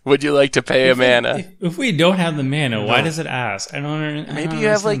 Would you like to pay a mana? If we don't have the mana, why does it ask? I don't. Maybe you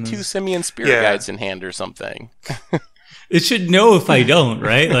have like 2 Simian Spirit Guides in hand or something. It should know if I don't,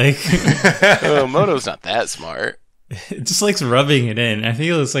 right? Like, Oh, Moto's not that smart. it just likes rubbing it in. I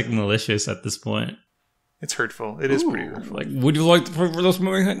feel it's like malicious at this point. It's hurtful. It is pretty hurtful. Like, would you like to pay for this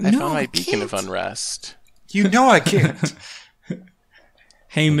movie? I found my Beacon of Unrest. You know I can't.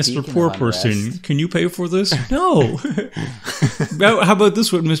 Hey, Mr. Beacon Poor of Person, Unrest. can you pay for this? No. How about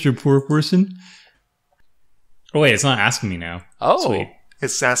this one, Mr. Poor Person? Oh, wait, it's not asking me now. Oh. Sweet.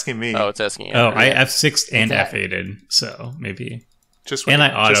 It's asking me. Oh, it's asking you. Oh, I F6 and that? F8'd, so maybe. Just And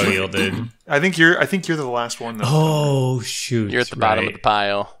wait. I Just wait. auto-yielded. I think you're the last one though. Oh, shoot. You're at the bottom of the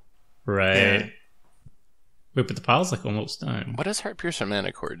pile. Right. Yeah. Wait, but the pile's like almost done. What does Heart Piercer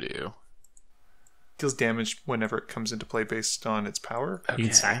Mana Core do? Deals damage whenever it comes into play based on its power. You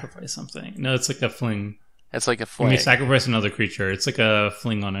can sacrifice something. No, it's like a fling. It's like a When fling. you sacrifice another creature, it's like a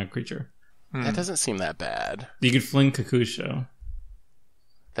fling on a creature. That doesn't seem that bad. You could fling Kakusho.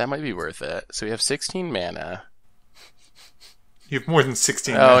 That might be worth it. So we have 16 mana. You have more than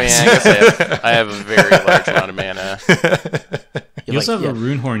 16. Oh, max. yeah, I guess I have a very large amount of mana. You also have a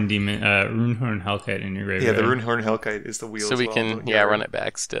Runehorn demon, Runehorn Hellkite in your graveyard. Yeah, the Runehorn Hellkite is the wheel. So as we well, can, but run it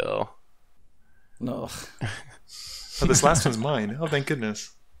back still. No. Oh, this last one's mine. Oh, thank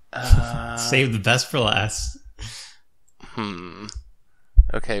goodness. Save the best for last.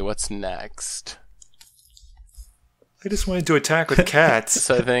 Okay, what's next? I just wanted to attack with cats.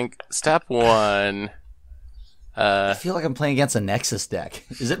 So I think step 1. I feel like I'm playing against a Nexus deck.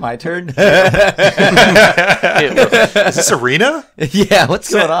 Is it my turn? Is this Arena? Yeah,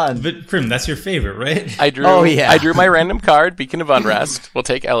 what's going on? But Crim, that's your favorite, right? I drew. Oh, yeah. I drew my random card, Beacon of Unrest. We'll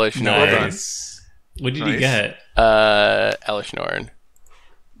take Elish Norn. Nice. What did you get? Elish Norn.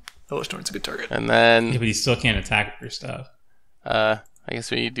 Elishnorn's a good target. And then Yeah, but you still can't attack with your stuff. I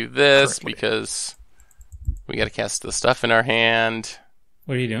guess we do this Correctly. because we got to cast the stuff in our hand.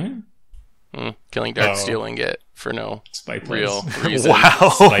 What are you doing? Killing Dark Oh. Stealing it for no Spite plays. real reason.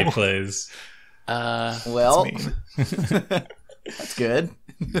 Wow. Spite plays. Well, Mean. that's good.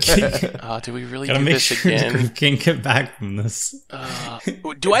 Do we really Gotta do make this sure again? you can't get back from this.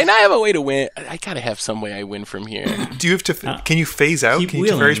 Do I not have a way to win? I gotta have some way I win from here. Do you have to? Can you phase out? keep Can you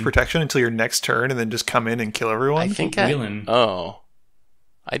do Teferi's wheeling. Protection until your next turn, and then just come in and kill everyone? I think wheeling.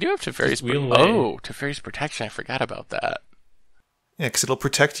 I do have Teferi's. Just wheel away. Teferi's Protection. I forgot about that. Yeah, because it'll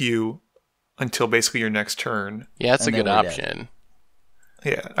protect you until basically your next turn. Yeah, that's a And good then we're dead. option.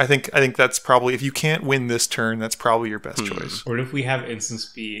 Yeah, I think that's probably, if you can't win this turn, that's probably your best choice. What if we have instant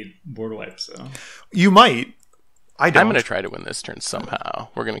speed board wipes, though? You might. I don't. I'm gonna try to win this turn somehow.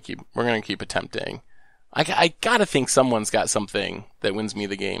 We're gonna keep attempting. I gotta think someone's got something that wins me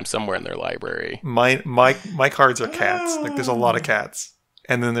the game somewhere in their library. My cards are cats. Like there's a lot of cats,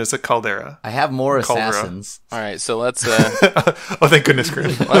 and then there's a Caldera. I have more Caldera. assassins. All right, so let's Oh, thank goodness,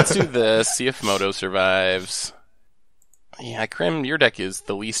 Crim. let's do this. See if Moto survives. Yeah, Crim, your deck is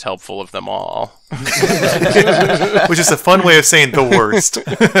the least helpful of them all. Which is a fun way of saying the worst.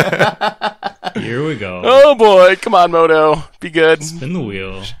 Here we go. Oh boy, come on, Moto, be good. Spin the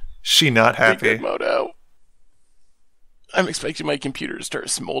wheel. She not Be happy. good, Moto. I'm expecting my computer to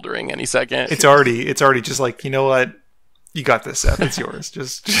start smoldering any second. It's already just like, you know what? You got this, Seth. It's yours.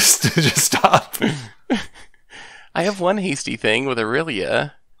 Just stop. I have one hasty thing with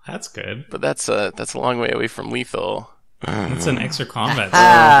Aurelia, That's good. but that's a long way away from lethal. That's an extra combat.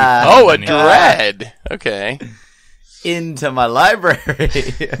 Oh, a dread. Okay. Into my library.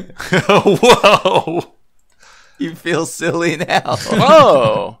 Whoa. You feel silly now.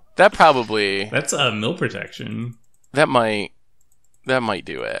 Oh, that probably That's a mill protection. that might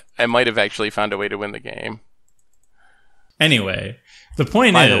do it. I might have actually found a way to win the game. Anyway, the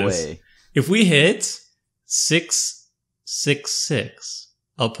point By is, the way, if we hit 666,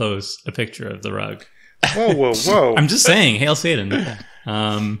 I'll post a picture of the rug. Whoa. I'm just saying, hail Satan. Okay.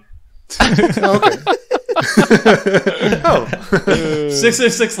 Oh.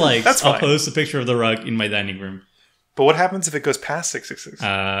 666 likes. That's I'll fine. post a picture of the rug in my dining room. But what happens if it goes past 666?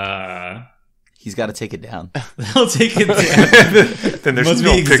 He's got to take it down. I'll take it down. Then there's Must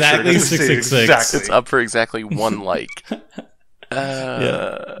no be exactly picture. 666. Exactly. It's up for exactly 1 like. Yeah,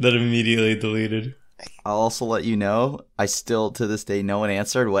 that immediately deleted. I'll also let you know, I still, to this day, no one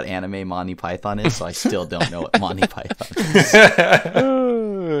answered what anime Monty Python is, so I still don't know what Monty Python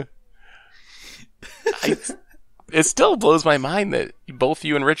is. It still blows my mind that both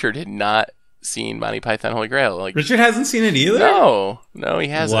you and Richard had not seen Monty Python Holy Grail. Like, Richard hasn't seen it either? No, he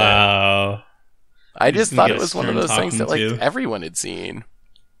hasn't. Wow. I just thought it was Stern one of those things that like talking to. everyone had seen.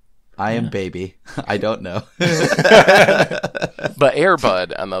 I am baby. I don't know. But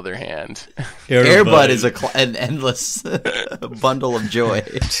Airbud, on the other hand, Airbud is an endless bundle of joy.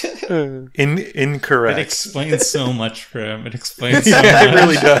 Incorrect. It explains so much for him. It explains so Yeah, it much.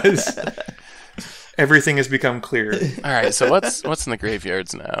 really does. Everything has become clear. all right. So what's in the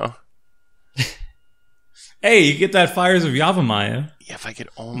graveyards now? Hey, you get that Fires of Yavimaya. Yeah, if I could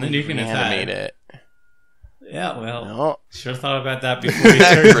Then only you can reanimate attack. it. Yeah, well, No, should have thought about that before we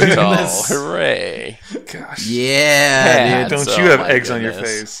started doing Brutal. this. Hooray! Gosh. Yeah, dude. Don't So, you have my eggs on your goodness.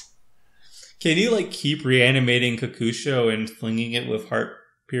 face? Can you like keep reanimating Kakusho and flinging it with Heart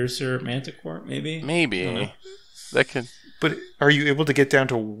Piercer Manticore? Maybe. I don't know. Maybe that could. But are you able to get down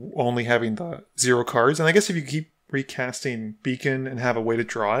to only having the 0 cards? And I guess if you keep recasting Beacon and have a way to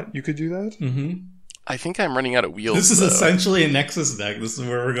draw it, you could do that. Mm-hmm. I think I'm running out of wheels. This is though. essentially a Nexus deck. This is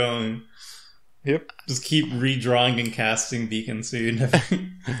where we're going. Yep. Just keep redrawing and casting Beacon so you never.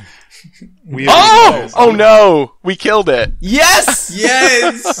 Oh no! We killed it. Yes!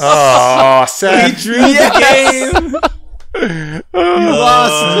 Yes! Oh, We Seth. drew the game!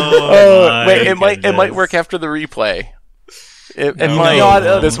 Oh, wait, it might goodness. work after the replay. It No, might.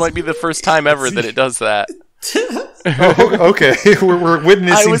 no. This might be the first time ever that it does that. Oh, okay. We're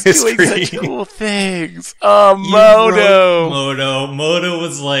witnessing I was history. doing such cool things. Moto. Moto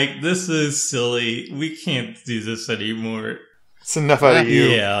was like, this is silly. We can't do this anymore. It's enough out of you.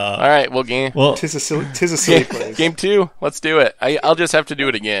 Yeah. All right, well, game. Well, Tis a silly place. Game 2. Let's do it. I'll just have to do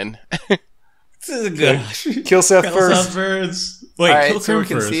it again. gosh. Kill Seth Kill first. Seth first. Wait, All right, kill so we're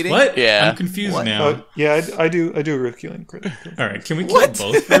Crim first. conceding? What? Yeah. I'm confused What? now. Yeah, I do agree with killing Crit. All right, can we kill What?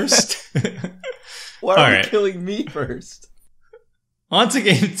 both first? Why All are you right. killing me first? On to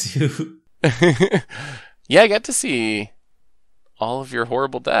game 2. Yeah, I got to see all of your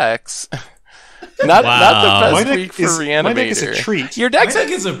horrible decks. Not Wow. the My best deck week for is- Reanimator. my deck is a treat. Your My deck's deck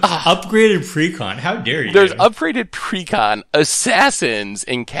is an upgraded precon. How dare you? There's upgraded precon, assassins,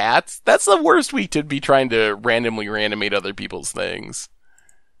 and cats. That's the worst week to be trying to randomly reanimate other people's things.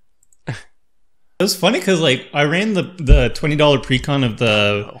 It was funny because like I ran the $20 precon of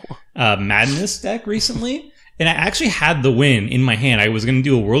the Madness deck recently, and I actually had the win in my hand. I was going to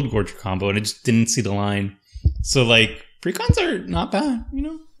do a World Gorger combo, and I just didn't see the line. So like precons are not bad, you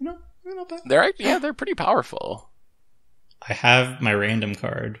know, they're not bad. They're pretty powerful. I have my random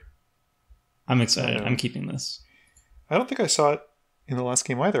card. I'm excited. Oh, no. I'm keeping this. I don't think I saw it in the last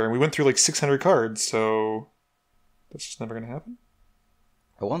game either. And we went through like 600 cards, so that's just never going to happen.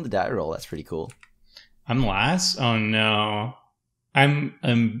 I won the die roll. That's pretty cool. I'm last. Oh no,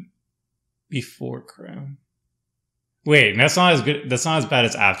 I'm before Crim. Wait, that's not as good. That's not as bad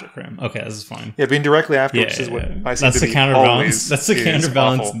as after Crim. Okay, this is fine. Yeah, being directly afterwards Yeah, is what yeah. I seem That's to the be counterbalance. always That's the is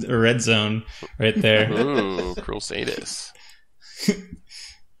counterbalance awful. red zone right there. Ooh, cruel sadist.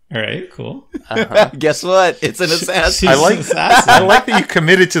 All right, cool. Uh-huh. Guess what? It's an assassin. I like assassin. I like that you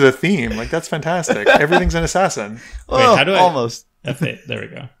committed to the theme. Like, that's fantastic. Everything's an assassin. Wait, how do I- Almost. F8. There we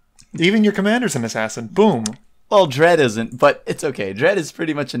go. Even your commander's an assassin. Boom. Well, Dread isn't, but it's okay. Dread is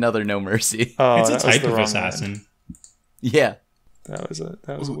pretty much another No Mercy. Oh, It's a that was type the of wrong assassin. line. Yeah. That was a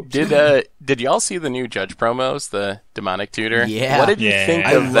whoops. Did y'all see the new Judge promos, the Demonic Tutor? Yeah. What did you Yeah. think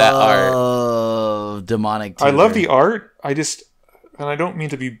I of that art? love Demonic I love Tutor. the art. And I don't mean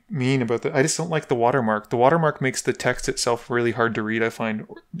to be mean about that. I just don't like the watermark. The watermark makes the text itself really hard to read, I find,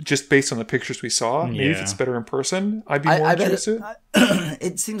 just based on the pictures we saw. Maybe if Yeah. it's better in person, I'd be more I bet interested.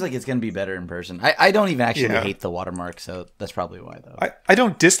 it seems like it's going to be better in person. I don't even actually Yeah. hate the watermark, so that's probably why, though. I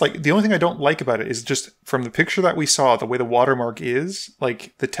don't dislike. The only thing I don't like about it is just from the picture that we saw, the way the watermark is,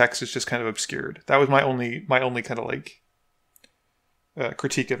 like the text is just kind of obscured. That was my only kind of like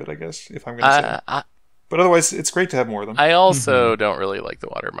critique of it, I guess, if I'm going to say. But otherwise, it's great to have more of them. I also don't really like the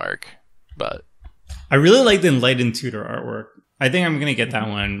watermark, but I really like the Enlightened Tutor artwork. I think I'm gonna get that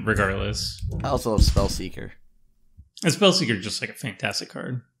one regardless. I also love Spellseeker. And Spellseeker is just like a fantastic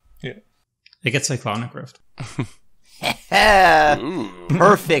card. Yeah. It gets Cyclonic Rift. ooh.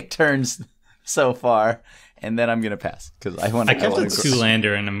 Perfect turns so far, and then I'm going to pass because I want I to. kept a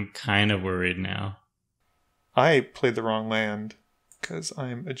 2-lander and I'm kind of worried now. I played the wrong land because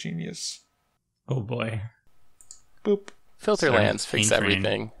I'm a genius. Oh boy. Boop. Filter Sorry, lands fix pain train.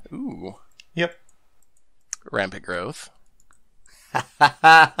 everything. Ooh. Yep. Rampant growth.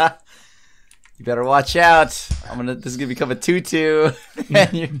 You better watch out. This is gonna become a 2/2,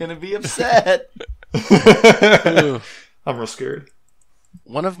 and you're gonna be upset. I'm real scared.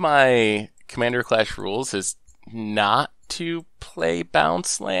 One of my Commander Clash rules is not to play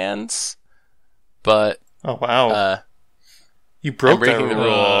bounce lands, but Oh wow. You I'm broke that breaking the rule.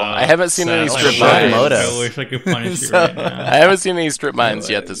 rule. I haven't seen any Seth, strip Shut mines. Moto. I wish I could punish you So- right now. I haven't seen any strip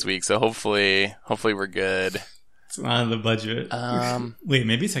mines yet this week, so hopefully we're good. It's not in the budget. Wait,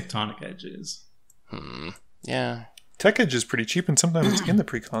 maybe Tectonic Edges. Yeah. Tech Edge is pretty cheap, and sometimes it's in the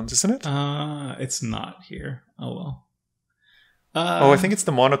precons, isn't it? It's not here. Oh well. I think it's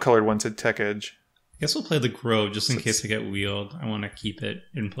the monocolored ones at Tech Edge. I guess we'll play the Grove just in case I get wheeled. I want to keep it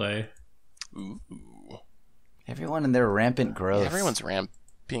in play. Ooh. Everyone in their rampant growth. Everyone's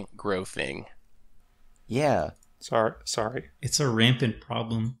rampant growthing. Yeah, Sorry. It's a rampant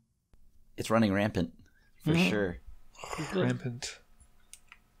problem. it's running rampant for sure. Rampant.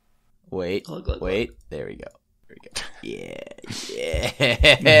 Wait, Look, look, wait. There we go. Yeah.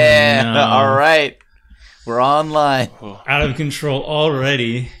 No. All right, we're online. Out of control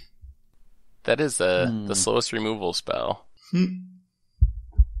already. That is the slowest removal spell. Hmm.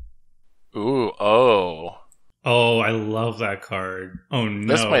 Ooh, oh. Oh, I love that card. Oh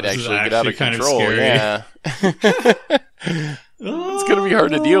no, This might is actually get out of kind control, scary. yeah. Oh, It's gonna be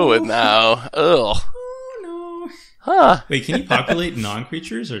hard to deal with now. Ugh. Oh no. Huh. Wait, can you populate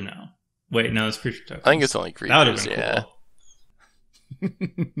non-creatures or no? Wait, no, it's creature tokens. I think it's only That would have creatures, been yeah.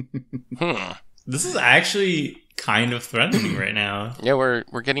 cool. This is actually kind of threatening right now. Yeah, we're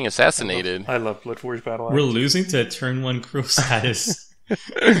getting assassinated. I love Blood Forge Battle Axe. We're losing to turn 1 cruel status.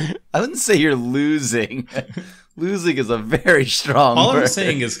 I wouldn't say you're losing. Losing is a very strong All I'm word.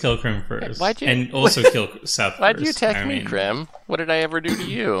 saying is kill Crim first. Why'd you- and also kill Seth Why'd you first. attack I me, mean, Crim? What did I ever do to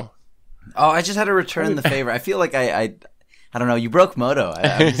you? Oh, I just had to return the favor. I feel like I don't know. You broke Moto.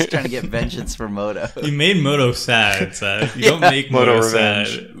 I'm just trying to get vengeance for Moto. You made Moto sad, Seth. You don't Yeah. make Moto Moto revenge.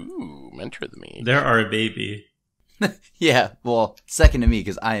 sad. Ooh, mentor the me. There are a baby. Yeah, well, second to me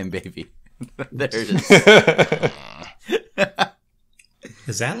because I am baby. There it is.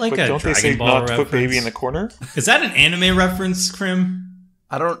 Is that like But a don't they say Dragon Ball not to reference? put baby in the corner? Is that an anime reference, Crim?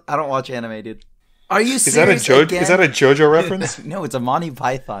 I don't watch anime, dude. Are you Is that a serious again? Is that a JoJo reference? No, it's a Monty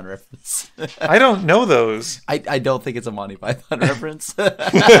Python reference. I don't know those. I don't think it's a Monty Python reference.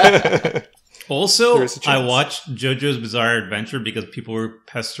 Also, There is a I chance. watched JoJo's Bizarre Adventure because people were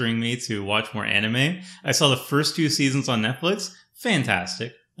pestering me to watch more anime. I saw the first 2 seasons on Netflix.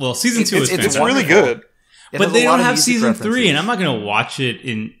 Fantastic. Well, season 2 is it's It's fantastic. really wonderful. good. It But has they a lot don't of have music season references. 3, and I'm not going to watch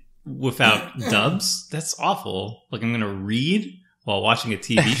it without dubs. That's awful. Like, I'm going to read while watching a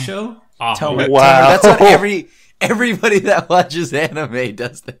TV show. Awful. Tomer, Wow. that's what everybody that watches anime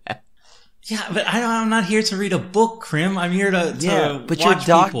does that. Yeah, but I'm not here to read a book, Crim. I'm here to But you're watch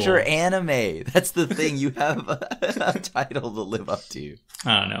Dr. people. Anime. That's the thing. You have a title to live up to.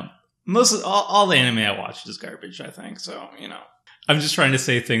 I don't know. Most of all the anime I watch is garbage, I think. So, I'm just trying to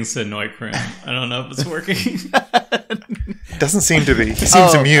say things to annoy Crim. I don't know if it's working. Doesn't seem to be. He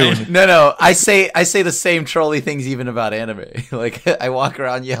seems immune. No. I say the same trolly things even about anime. Like I walk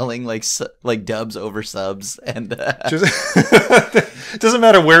around yelling like dubs over subs and Just, doesn't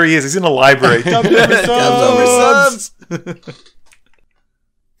matter where he is. He's in a library. Dubs over dubs over subs.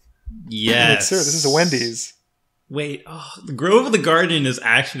 Yes. Sir, this is a Wendy's. Wait, the Grove of the Garden is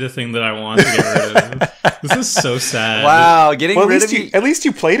actually the thing that I want to get rid of. This is so sad. Wow, getting Well, rid of you. at least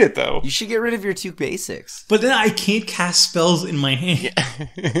you played it though. You should get rid of your 2 basics. But then I can't cast spells in my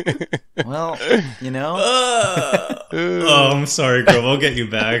hand. Well, Oh, I'm sorry, Grove. I'll get you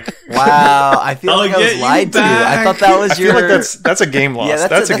back. Wow, I feel I'll like I was get you lied to. I back. thought that was I feel like that's a game loss. yeah,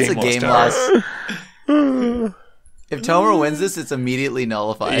 that's a a game loss. Tower. If Tomer wins this, it's immediately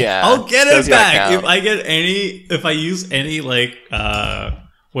nullified. Yeah. I'll get Does it not back count. if I use any like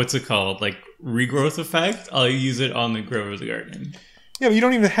what's it called, like regrowth effect. I'll use it on the Grove of the Garden. Yeah, but you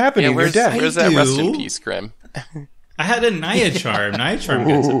don't even have any Yeah, in your where's deck. that rest in do. peace, Crim? I had a Naya Charm. Naya Charm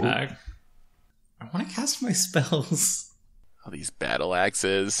gets Ooh. it back. I want to cast my spells. Oh, these battle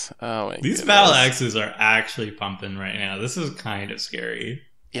axes. Oh my These goodness. battle axes are actually pumping right now. This is kind of scary.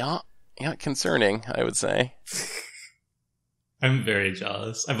 Yeah, concerning, I would say. I'm very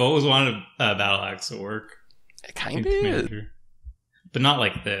jealous. I've always wanted a battle axe to work It kind in of is. Commander. But not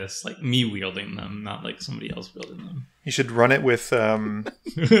like this. Like me wielding them, not like somebody else wielding them. You should run it with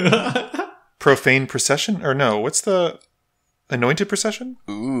Profane Procession, or no? What's the Anointed Procession?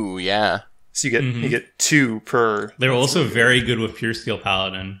 Ooh, yeah. So you get 2 per. They're also very good with Pure Steel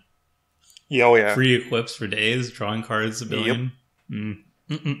Paladin. Yeah, oh yeah. Free equips for days, drawing cards a billion.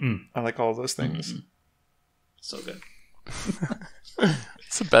 I like all of those things. So good.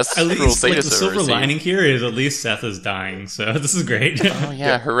 It's the best At Cruel least, like, the Sadist I've silver ever seen. lining here is at least Seth is dying, so this is great. Oh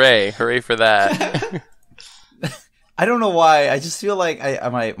yeah, hooray for that. I don't know why. I just feel like I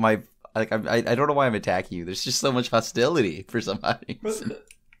don't know why I'm attacking you. There's just so much hostility for some reason.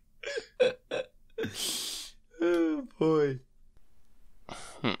 Oh boy. All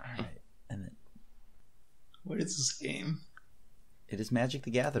right, and then What is this game? it is Magic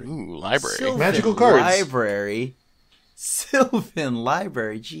the Gathering. Ooh, library. Sylvan Magical cards. Library. Sylvan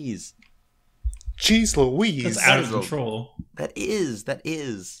Library. Jeez. Jeez Louise. That's out of control. That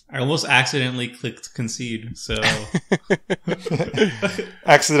is. I almost accidentally clicked concede, so...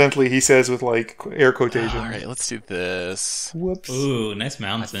 Accidentally, he says with like air quotation. All right, let's do this. Whoops. Ooh, nice I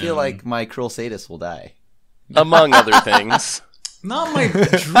mountain. feel like my Cruel Sadist will die. Among other things. Not my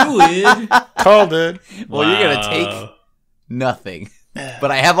druid! Called it. Well, you're going to take nothing. But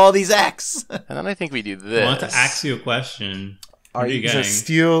I have all these acts. And then I think we do I this. want to ask you a question. What are you Is getting? it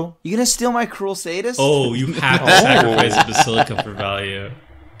steal? You going to steal my Cruel Sadist? Oh, you have to sacrifice a Basilica for value.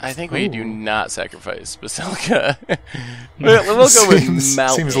 I think we do not sacrifice Basilica. we'll go with Seems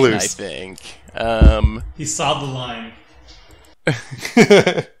Mountain, loose. I think. He saw the line.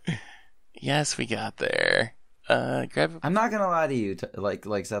 Yes, we got there. Grab. I'm not gonna lie to you,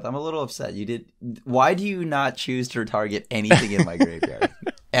 like Seth. I'm a little upset. You did. Why do you not choose to target anything in my graveyard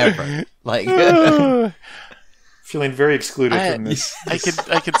ever? Like, Feeling very excluded from this I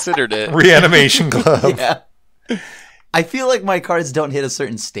considered it. reanimation club. yeah. I feel like my cards don't hit a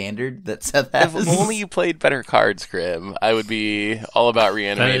certain standard that Seth has. If only you played better cards, Crim, I would be all about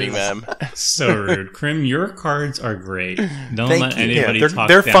reanimating them. So rude. Crim, your cards are great. Don't Thank let you. anybody Yeah, talk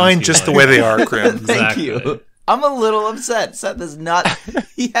they're down fine to you just the like way they are, Crim. Thank Exactly. you. I'm a little upset. Seth does not.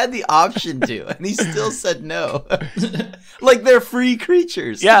 He had the option to, and he still said no. Like they're free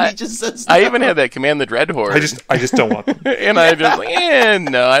creatures. Yeah, he just says no. I even had that Command the Dreadhorde. I just don't want them. and I just like,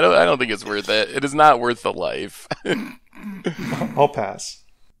 no, I don't think it's worth it. It is not worth the life. I'll pass.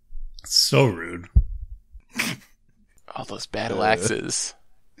 So rude. All those battle axes.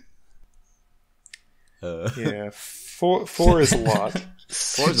 Yeah, four is a lot.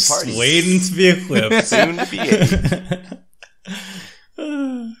 4 is a party. Waiting to be equipped. Soon to be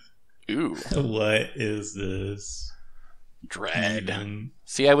 8. Ooh, What is this? dread. Even?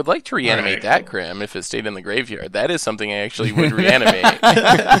 See, I would like to reanimate Alright, that Crim if it stayed in the graveyard. That is something I actually would reanimate.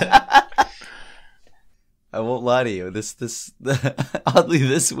 I won't lie to you. Oddly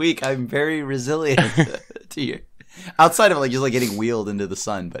this week I'm very resilient to you. Outside of like just like getting wheeled into the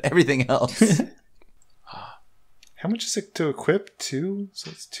sun, but everything else. How much is it to equip? 2?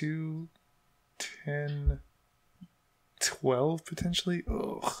 So it's 2, 10, 12 potentially?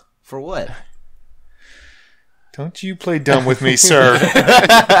 Ugh. For what? Don't you play dumb with me, sir.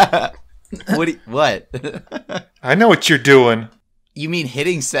 What? I know what you're doing. You mean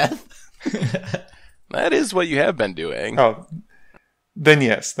hitting Seth? That is what you have been doing. Oh, then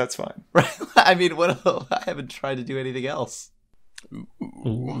yes, that's fine. Right? I mean, I haven't tried to do anything else.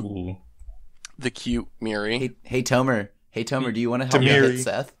 Ooh. The cute Mirri. Hey Tomer. Hey Tomer, do you want to help me Mirri. hit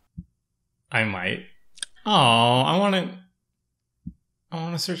Seth? I might. Oh, I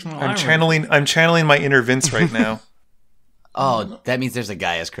want to search my I'm library. channeling my inner Vince right now. Oh, that means there's a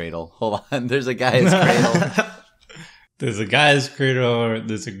Gaia's Cradle. Hold on, there's a Gaia's Cradle. There's a Guy's Cradle.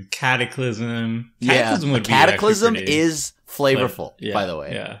 There's a Cataclysm. Yeah, Cataclysm would be Cataclysm actually pretty- is flavorful, yeah, by the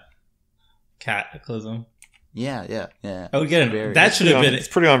way. Yeah. Cataclysm. Yeah. I would get Very- it. That should have been. It's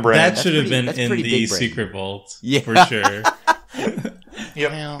pretty on brand. That should have been that's in pretty the big brain. secret vault. Yeah. For sure.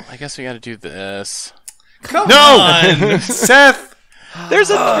 Yep. Well, I guess we got to do this. Come No! on! Seth! There's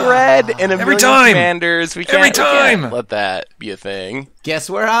a dread and a Every million time! commanders. We Every can't time! let that be a thing. Guess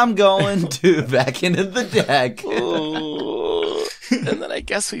where I'm going to back into the deck. Ooh. And then I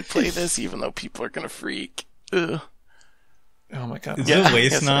guess we play this even though people are going to freak. Ugh. Oh my god. Is Yeah, it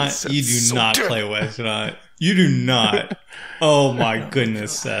Waste yes, Not? it's You do so not good. play Waste Not. You do not. Oh my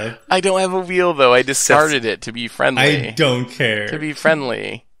goodness, Seth. I don't have a wheel though. I discarded it to be friendly. I don't care. To be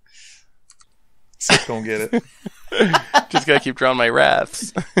friendly. Seth don't get it. Just gotta keep drawing my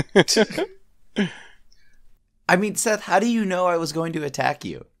wraths. I mean, Seth, how do you know I was going to attack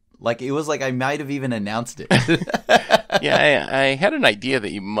you? Like, it was like I might have even announced it. Yeah, I had an idea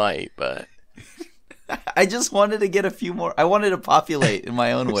that you might, but I just wanted to get a few more. I wanted to populate in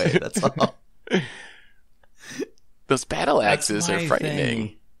my own way. That's all. those battle That's axes my are frightening.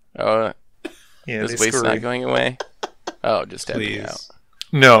 thing. Oh, Yeah, this they waste scurry. not going away. Oh, just tapping Please. out.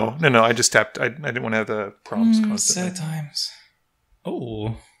 No. I just tapped. I didn't want to have the prompts constant. Sad times.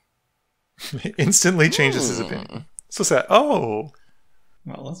 Oh. Instantly changes his opinion. So sad. Oh.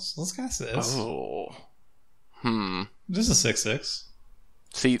 Well, let's cast this. Oh. Just a 6/6.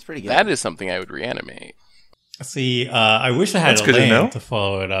 See, pretty good. that is something I would reanimate. See, I wish I had That's a good to know. land to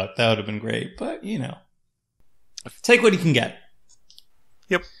follow it up. That would have been great. But, take what you can get.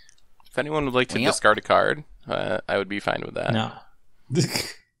 Yep. If anyone would like to Yep. discard a card, I would be fine with that. No.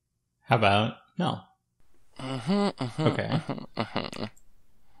 How about no? Okay.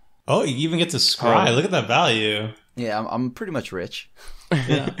 Oh, you even get to scry. Oh. Look at that value. Yeah, I'm pretty much rich.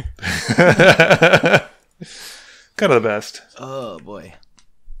 Yeah. Kind of the best. Oh boy.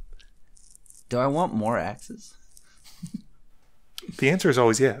 Do I want more axes? The answer is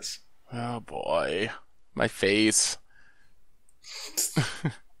always yes. Oh boy, my face.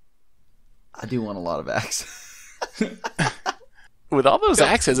 I do want a lot of axes. With all those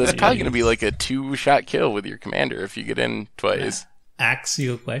axes, it's probably going to be like a 2-shot kill with your commander if you get in twice.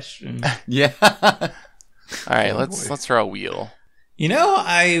 Axial question. Yeah. All right, let's throw a wheel.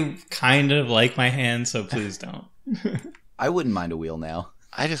 I kind of like my hand, so please don't. I wouldn't mind a wheel now.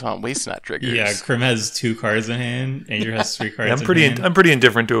 I just want waste not triggers. Yeah, Crim has 2 cards in hand, Andrew has 3 cards Yeah, in hand. I'm pretty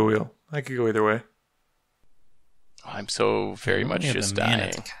indifferent to a wheel. I could go either way. Oh, I'm so very much You have just the mana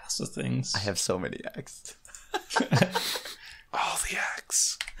dying. to cast the things. I have so many axes. Oh, the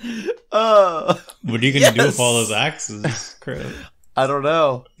axe. Oh, What are you going to do with Yes! all those axes, Crim? I don't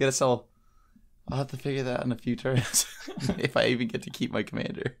know. Gotta sell. I'll have to figure that out in a few turns. If I even get to keep my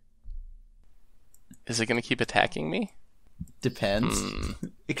commander. Is it going to keep attacking me? Depends.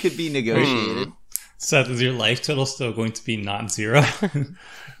 It could be negotiated. Seth, is your life total still going to be not 0?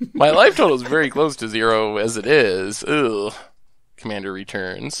 My life total is very close to 0 as it is. Ugh. Commander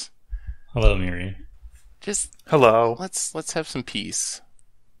returns. Hello, Mirri. Just Hello. let's have some peace.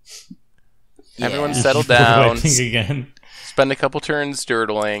 Yeah. Everyone settle down. Wiping again. Spend a couple turns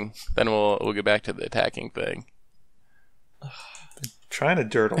dirtling, then we'll get back to the attacking thing. Trying to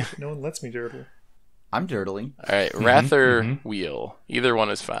dirtle. No one lets me dirtle. I'm dirtling. All right, Wrath or Wheel. Either one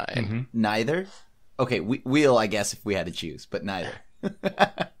is fine. Neither. Okay, wheel. I guess if we had to choose, but neither.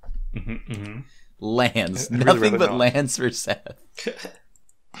 Lands. I'd really Nothing rather but not. lands for Seth.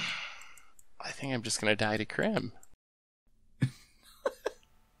 I think I'm just gonna die to Crim.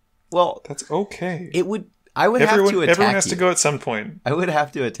 Well, That's okay. it would. I would have to attack everyone has you. to go at some point. I would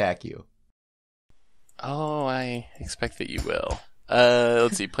have to attack you. Oh, I expect that you will.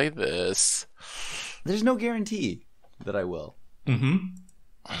 Let's see. Play this. There's no guarantee that I will.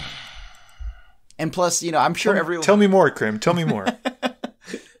 Mm-hmm. And plus, I'm sure everyone. Tell me more, Crim. Tell me more.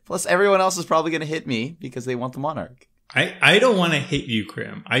 Plus, everyone else is probably going to hit me because they want the Monarch. I don't want to hit you,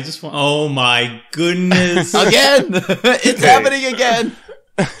 Crim. I just want... Oh, my goodness. Again! It's happening again!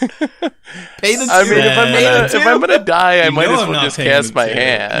 Pay the two. I mean, Seth. if I'm gonna die, I You might know as I'm well not just paying cast my the two.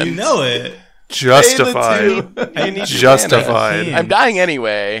 hand. You know it. Justified. I need your Justified. mana. I'm dying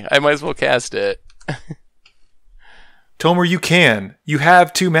anyway. I might as well cast it. Tomer, you can. You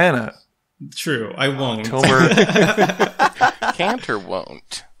have 2 mana. True, I won't. Tomer. Can't or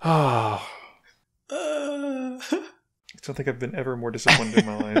won't. Oh. I don't think I've been ever more disappointed in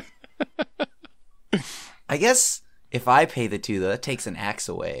my life. I guess if I pay the 2, though, that takes an axe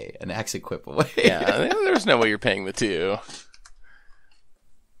away, an axe equip away. Yeah, there's no way you're paying the 2.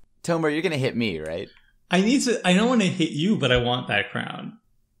 Tomer, you're going to hit me, right? I don't want to hit you, but I want that crown.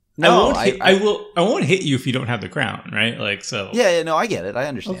 No, I won't hit you if you don't have the crown, right? Like, so. Yeah, no, I get it. I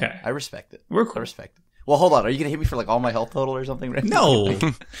understand. Okay. I respect it. We're cool. I respect it. Well, hold on. Are you going to hit me for like all my health total or something? Right? No, Yes,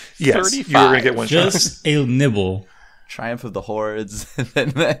 you were 35. going to get one shot. just a nibble. Triumph of the Hordes.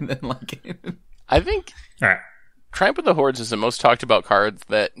 and then like... I think All right. Triumph of the Hordes is the most talked about card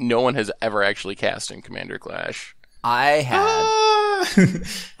that no one has ever actually cast in Commander Clash. I had...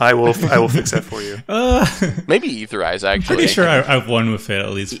 I will fix that for you. Maybe Ether Eyes, actually. Pretty sure I've won with it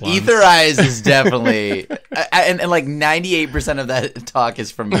at least once. Ether Eyes is definitely... and like 98% of that talk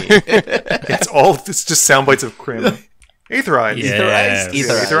is from me. It's just sound bites of Crim. Aether Eyes. Yes.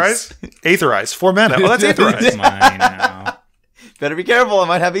 Ether Eyes. Aether Eyes. 4 mana. Oh, that's Aether Eyes. It's mine now. Better be careful. I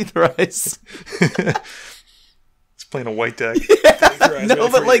might have Ether Eyes. It's playing a white deck. Aether Eyes No,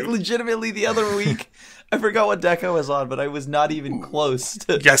 ready but for like you. legitimately the other week, I forgot what deck I was on, but I was not even close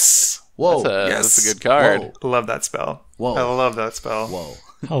to... Yes. Whoa. That's a good card. Whoa. I love that spell. Whoa. I love that spell. Whoa.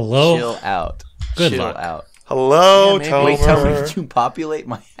 Hello. Chill out. Good Chill luck. out. Hello, Yeah, maybe. Wait, tell me Tomer. to populate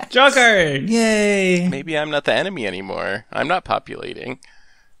my ass. Draw card. Yay. Maybe I'm not the enemy anymore. I'm not populating.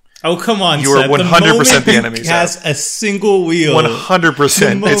 Oh, come on, You are Seth. 100% the enemy, You cast Seth. a single wheel. 100%.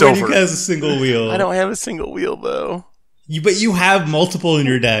 The moment It's over. you cast a single wheel. I don't have a single wheel, though. But you have multiple in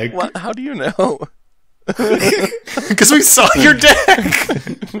your deck. What? How do you know? Because we saw your deck.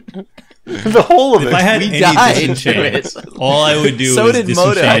 The whole of it. If I had We any died to disenchant, it. all I would do So is did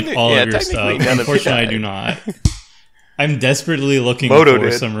Moto. disenchant all Yeah, of your technically stuff. none of it Unfortunately, I died. do not. I'm desperately looking Moto for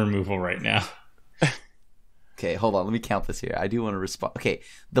did. some removal right now. Okay, hold on. Let me count this here. I do want to respond. Okay,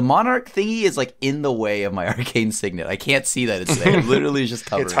 the Monarch thingy is like in the way of my Arcane Signet. I can't see that it's there. It literally is just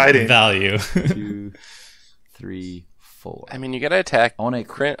covering. It's hiding. Value. 2, 3, 4. I mean, you gotta attack I want to.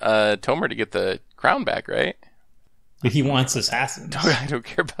 Tomer to get the crown back, right? But he wants assassins. I don't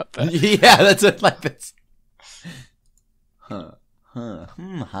care about that. Yeah, that's it. Like this. Huh.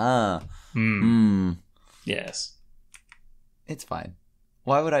 Yes. It's fine.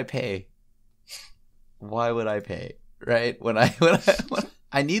 Why would I pay? Why would I pay? Right? When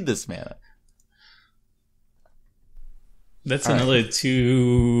I need this mana. That's All right. another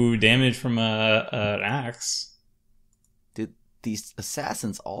 2 damage from an axe. Dude, these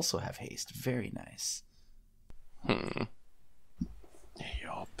assassins also have haste. Very nice.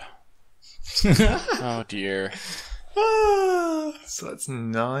 Yup. Oh dear. So that's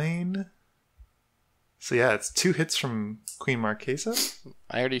 9. So yeah, it's 2 hits from Queen Marchesa.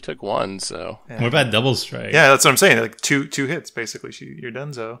 I already took one, so What about double strike? Yeah, that's what I'm saying. Like two hits, basically. You're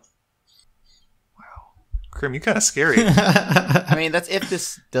donezo. Wow, Crim, you kind of scary. I mean, that's if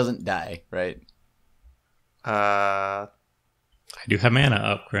this doesn't die, right? I do have mana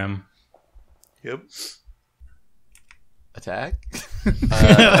up, Crim. Yep. Attack?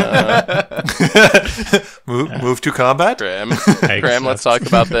 Move to combat. Graham, let's talk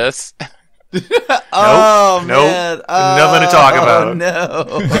about this. Oh, Nope. man. Nothing to talk about. Oh,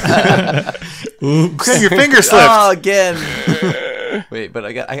 no. Oops. Crim, your finger slipped. Oh, again. Wait, but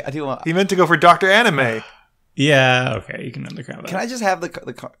I do want... He meant to go for Dr. Anime. Yeah, okay, you can end the crown back. Can I just have the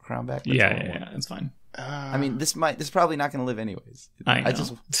crown back? Yeah, it's fine. I mean, this is probably not going to live anyways. I know.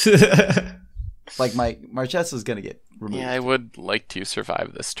 just like my Marchesa's going to get removed. Yeah, I would like to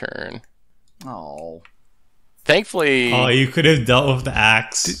survive this turn. Oh. Thankfully, Oh, you could have dealt with the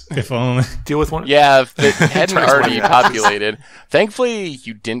axe, if only. Deal with one. yeah, if it hadn't Twice already more. populated. Thankfully,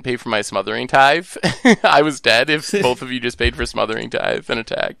 you didn't pay for my Smothering Tithe. I was dead if both of you just paid for Smothering Tithe and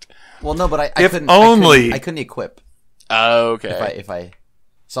attacked. Well, no, but I If couldn't. only- I couldn't equip Oh, okay. if I.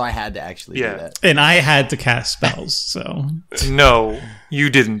 So I had to actually do Yeah. that. And I had to cast spells, so. No, you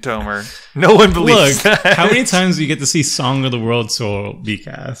didn't, Tomer. No one Look, believes that. how many times do you get to see Song of the World Soul be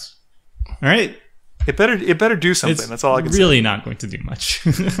cast? Alright? It better do something. It's That's all I can really say. not going to do much.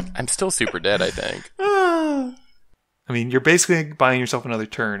 I'm still super dead, I think. I mean, you're basically buying yourself another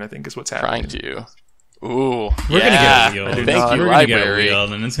turn, I think, is what's happening. Trying to. Ooh. We're yeah. gonna get wheeled. Thank you, We're gonna get library.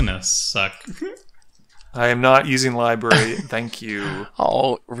 wheeled, and it's gonna suck. I am not using library. Thank you.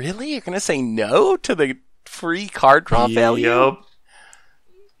 Oh, really? You're going to say no to the free card draw value?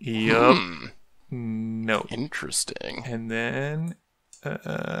 Yup. No. Interesting. And then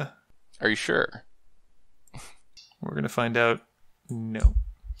Are you sure? we're gonna find out. No.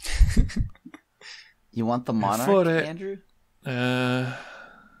 You want the Monarch, thought it- Andrew?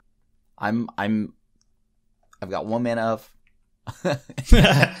 I've got 1 mana of.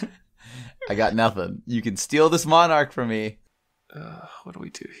 I got nothing. You can steal this Monarch from me. What do we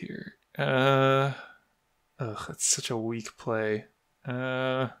do here? That's such a weak play. All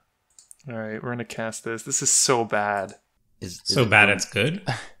right, we're gonna cast this. This is so bad. Is So it bad ruined? it's good?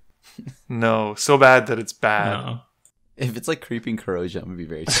 No, so bad that it's bad. No. If it's like creeping corrosion, I'm gonna be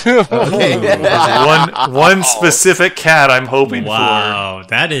very sad. Okay. There's one specific cat I'm hoping Wow,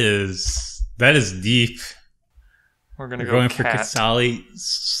 that is deep. for. We're gonna We're go going for cat. Katsali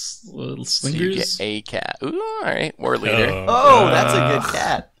So slingers. you get a cat. Ooh, all right. War leader. Oh, that's a good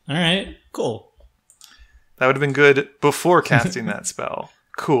cat. All right, cool. That would have been good before casting that spell.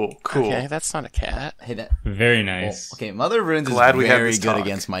 Cool. Okay, that's not a cat. Hey, that. Very Well, nice. okay, Mother of Runes Glad is we had very this good talk.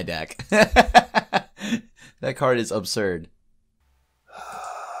 against my deck. That card is absurd.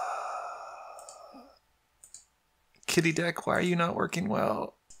 Kitty deck, why are you not working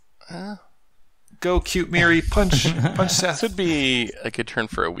well? Go, cute Mirri. Punch Seth. This would be a good turn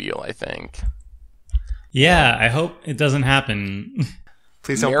for a wheel, I think. Yeah, I hope it doesn't happen.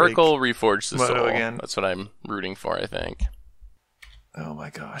 Please don't Miracle Reforge the Moto Soul. again. That's what I'm rooting for, I think. break. Oh my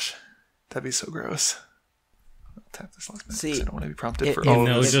gosh, that'd be so gross. I'll tap this last minute See, 'cause I don't want to be prompted It- for it- all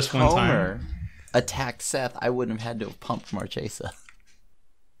no, of this. just one time. Homer attacked Seth, I wouldn't have had to have pumped Marchesa.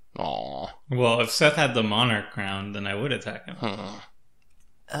 Aw. Well, if Seth had the Monarch crown, then I would attack him.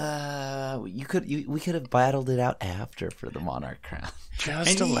 We could have battled it out after for the Monarch crown.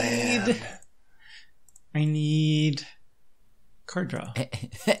 Just a land. I need card draw.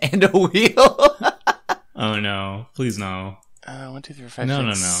 And a wheel. Oh no! Please no! 1, 2, 3, 4, 5,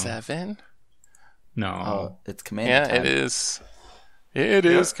 No, 6, no, no. 7. No! Oh, it's command Yeah, time. it is. It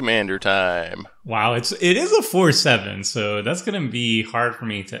is commander time. Wow, it is a 4/7, so that's gonna be hard for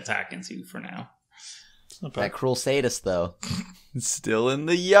me to attack into for now. That cruel sadist, though, is still in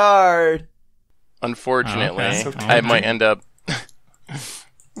the yard. Unfortunately, Okay. I might end up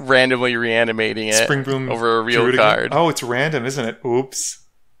randomly reanimating it Spring Boom over a real Druid card. again? Oh, it's random, isn't it? Oops.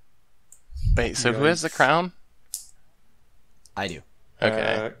 Wait, so who has the crown? I do.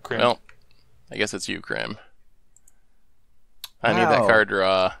 Okay. Crim. Well, I guess it's you, Crim. I need that Wow. card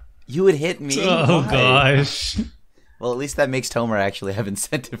draw. You would hit me. Oh Why? gosh. Well, at least that makes Tomer actually have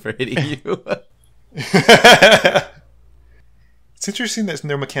incentive for hitting you. It's interesting that there's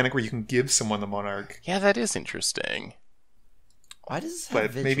no mechanic where you can give someone the Monarch. Yeah, that is interesting. Why does this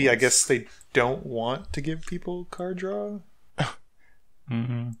have But maybe I vigilance? guess they don't want to give people card draw.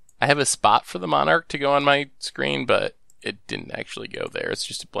 Mm-hmm. I have a spot for the Monarch to go on my screen, but it didn't actually go there. It's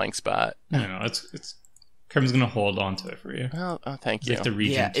just a blank spot. No, it's Crim's gonna hold on to it for you. Oh, thank It's you. like the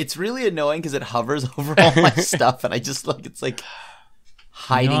regent. Yeah, it's really annoying because it hovers over all my stuff, and I just it's like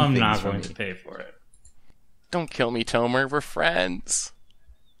hiding no, I'm things not from going me. to pay for it. Don't kill me, Tomer. We're friends.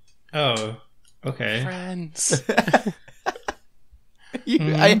 Oh, okay. Friends.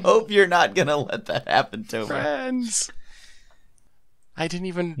 I hope you're not gonna let that happen, Tomer. Friends. I didn't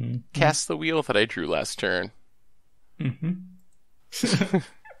even cast the wheel that I drew last turn. Mm-hmm.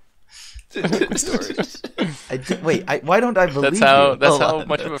 Why don't I believe That's how you? that's Hold how on.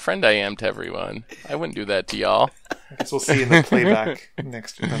 much of a friend I am to everyone. I wouldn't do that to y'all. I guess we'll see in the playback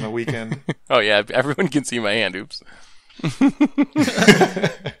next on the weekend. Oh yeah, everyone can see my hand. Oops.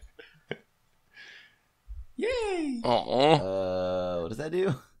 Yay! Oh. What does that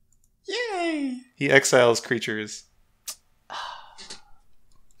do? Yay! He exiles creatures.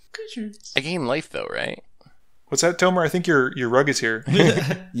 Creatures. I gain life though, right? What's that, Tomer? I think your rug is here.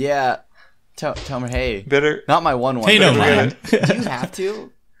 Yeah, Tomer. Hey, Better. not my 1/1. Pay no but mind. do you have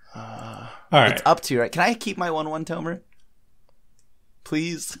to? All right. It's up to you, right? Can I keep my 1/1, Tomer?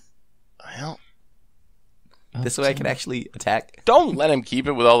 Please. Well, This way I can actually attack. don't let him keep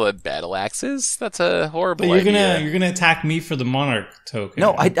it with all the battle axes. That's a horrible But idea. you're gonna attack me for the monarch token.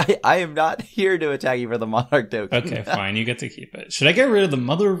 No, I am not here to attack you for the Monarch token. Okay, fine. You get to keep it. Should I get rid of the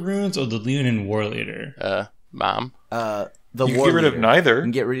Mother of Runes or the Leonin War Leader? Mom. The You can war get rid of leader. neither. You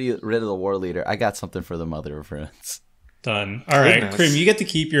can get rid of the war leader. I got something for the Mother of Runes. Done. All right, Goodness. Crim, you get to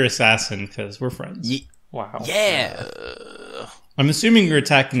keep your assassin because we're friends. Wow. Yeah. I'm assuming you're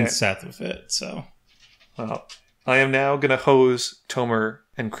attacking Okay. Seth with it. So Well, I am now going to hose Tomer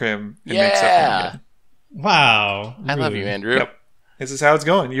and Crim and make stuff Yeah. again. wow, I love rude. you, Andrew. Yep. This is how it's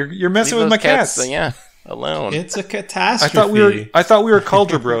going. You're messing Leave with my those cats, cats. yeah, alone. It's a I catastrophe. thought we were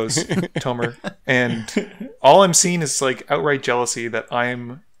Cauldron Bros, Tomer, and all I'm seeing is like outright jealousy that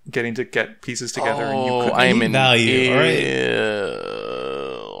I'm getting to get pieces together and you couldn't. I am need in value,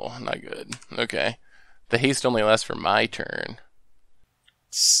 Not good. Okay. The haste only lasts for my turn.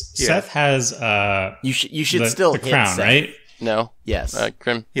 Seth has You should the, still the hit crown, Seth. right? No. Yes.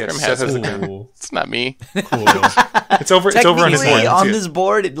 Crim Yes, has Seth has it. the crown. Ooh, It's not me. cool. It's over. It's over on his Technically, board. on See it. this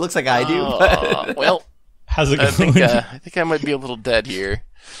board, it looks like I do. But Well, How's it I going? think I might be a little dead here.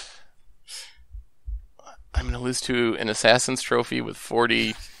 I'm going to lose to an assassin's trophy with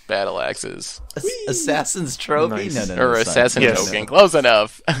 40 battle axes. Assassin's Trophy? Nice. No. Or it's not. assassin Yes. token. Close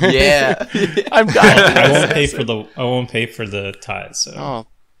enough. Yeah. I'm done. I won't pay for the tithes. So Oh,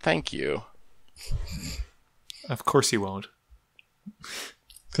 thank you. Of course you won't.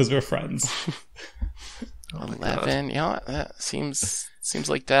 because we're friends. 11. Yeah, that seems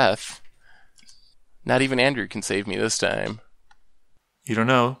like death. Not even Andrew can save me this time. You don't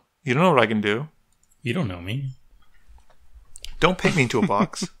know. You don't know what I can do. You don't know me. Don't paint me into a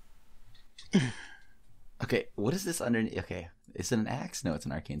box. Okay, what is this underneath? Okay, is it an axe? No, it's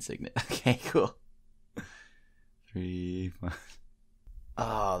an arcane signet. Okay, cool. 3, 5.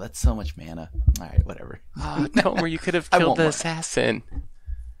 Oh, that's so much mana. All right, whatever. Oh, Tomer, you could have I killed want the more. assassin.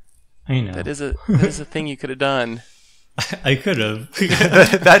 I know. That is a thing you could have done. I could have.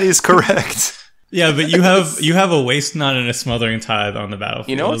 That is correct. Yeah, but you have a waste knot and a smothering tithe on the battlefield.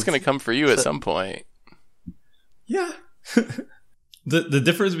 You know what's going to come for you at some point. Yeah. The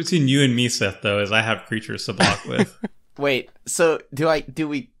difference between you and me, Seth, though, is I have creatures to block with. Wait, so do I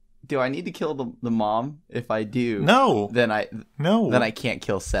need to kill the mom? If I do, No. then I can't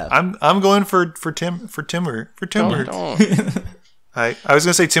kill Seth. I'm going for Timur. Don't. I was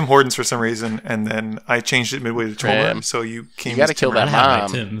gonna say Tim Hortons for some reason, and then I changed it midway to Tomer, Crim. so you came. You got to as kill Timur. that have my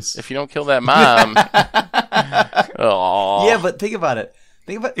mom. Tims. If you don't kill that mom, oh Yeah, but think about it.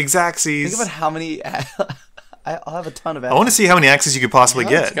 Think about Exactsies. how many. I'll have a ton of. I want to see how many axes you could possibly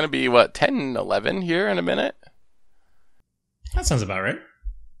it's get. going to be what 10, 11 here in a minute. That sounds about right.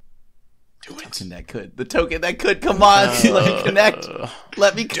 Do it. Token that could. The token that could. Come on. Let me connect.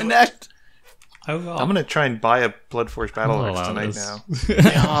 Let me connect. I'm gonna try and buy a Bloodforge Battle Axe tonight now.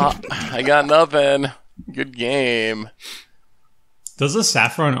 Yeah, I got nothing. Good game. Does the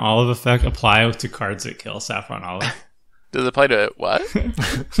Saffron Olive effect apply to cards that kill Saffron Olive? Does it apply to what?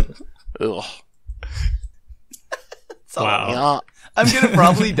 Ugh. Wow. Yeah. I'm gonna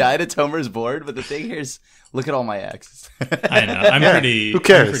probably die to Tomer's board, but the thing here is, look at all my axes. I know. I'm pretty. Who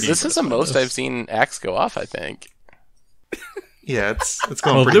cares? I'm pretty This is the impressed most with I've seen Axe go off, I think. Yeah, it's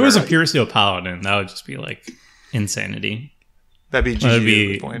going. Well, if pretty there was a hard. Pure Steel Paladin, that would just be like insanity. That'd be GG That would at be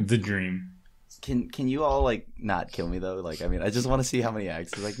the point. the dream. Can you all like not kill me though? Like, I mean, I just want to see how many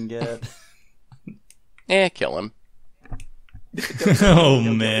axes I can get. Kill him. Oh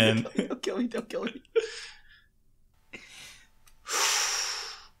man. Don't kill me! Don't kill me!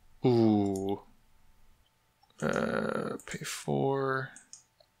 Ooh. Pay 4.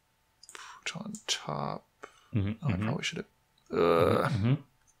 Put on top. I probably should have.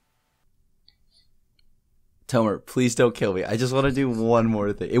 Tomer, please don't kill me. I just want to do one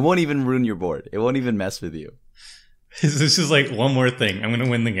more thing. It won't even ruin your board. It won't even mess with you. This is like one more thing. I'm gonna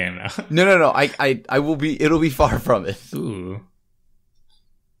win the game now. No. I will be. It'll be far from it. Ooh.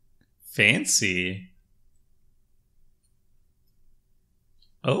 Fancy.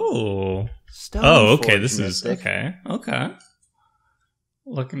 Oh. Okay. This is Mystic. okay. Okay.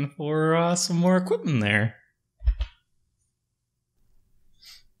 Looking for some more equipment there.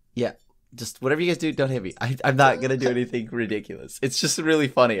 Yeah. Just whatever you guys do, don't hit me. I'm not gonna do anything ridiculous. It's just really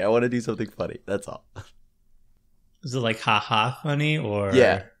funny. I want to do something funny. That's all. Is it like haha funny or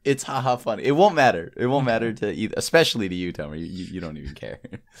Yeah, it's haha funny. It won't matter. It won't matter to either, especially to you, Tomer. You don't even care.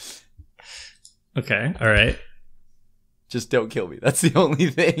 Okay. All right. Just don't kill me. That's the only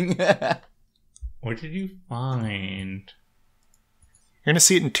thing. What did you find? You're gonna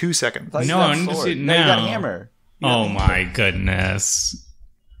see it in 2 seconds. No, You got I need to sword. see it No, you got now. hammer. You got Oh hammer. my goodness.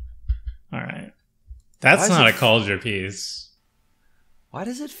 All right. That's Why is not it- a Cauldron piece. Why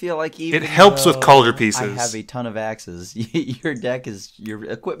does it feel like even It helps with though Cauldron pieces. I have a ton of axes. Your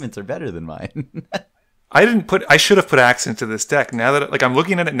equipments are better than mine. I should have put axe into this deck. Now that like I'm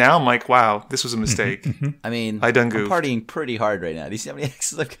looking at it now, I'm like, wow, this was a mistake. I mean, I done I'm goofed. partying pretty hard right now. Do you see how many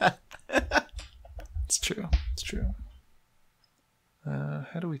axes I've got? It's true. It's true.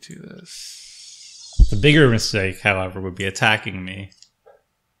 How do we do this? The bigger mistake, however, would be attacking me.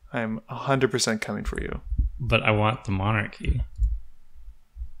 I'm 100% coming for you. But I want the monarchy.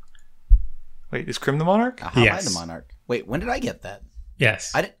 Wait, is Crim the Monarch? How am I Yes. the monarch? Wait, when did I get that?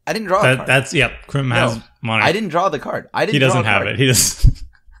 Yes. I didn't draw a card. That's yep. Crim has No, monarch. I didn't draw the card. He doesn't have it. He doesn't.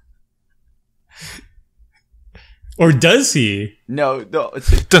 Or does he? No.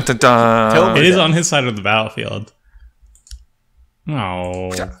 It's, Dun dun dun. Tell me. It is on his side of the battlefield.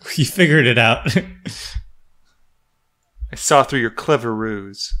 Oh, he figured it out. I saw through your clever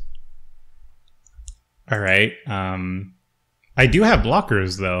ruse. All right. I do have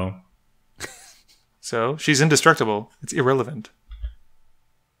blockers though. So she's indestructible. It's irrelevant.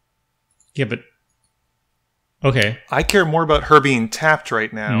 Yeah, but okay. I care more about her being tapped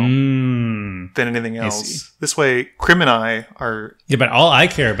right now Mm. than anything I else. see. This way, Crim and I are. Yeah, but all I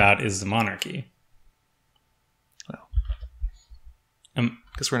care about is the monarchy.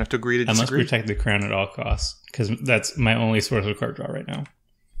 Guess we're gonna have to agree to I must disagree. protect the crown at all costs because that's my only source of card draw right now.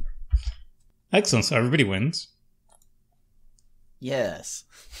 Excellent. So everybody wins. yes.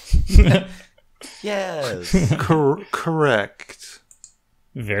 Yes. Correct.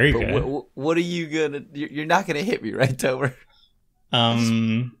 Very But good. what are you gonna? You're not gonna hit me, right, Tomer?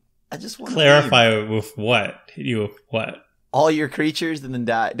 I just want Clarify with what? Hit you with what? all your creatures and then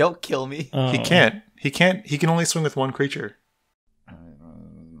die. Don't kill me. Oh. He can't. He can't. He can only swing with one creature.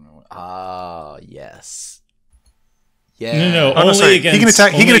 Ah, yes. Yeah. No. Oh, no, Only sorry. against. He can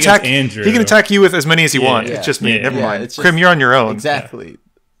attack. He only can attack. against Andrew. He can attack you with as many as he Yeah, wants. yeah. It's just me. Yeah. Never Yeah, mind. it's just- Crim, you're on your own. Exactly.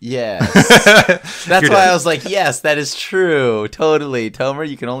 Yes. That's You're why dead. I was like, yes, that is true. Totally. Tomer,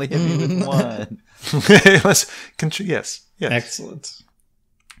 you can only hit me with one. Yes. Yes. Excellent.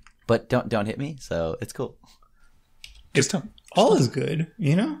 But don't hit me, so it's cool. Just don't. All is good,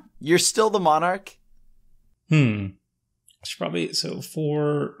 you know? You're still the monarch? It's probably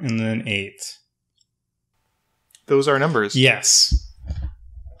 4 and then 8. Those are numbers. Yes.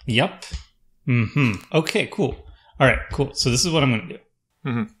 Yep. Okay, cool. All right, cool. So this is what I'm going to do.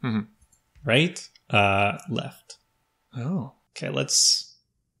 Right? Left. Oh. Okay, let's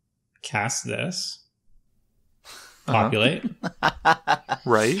cast this. Populate.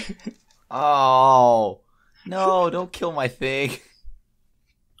 Right. Oh. No, don't kill my thing.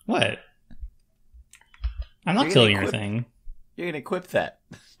 What? I'm not You're killing gonna your equip- thing. You're gonna equip that.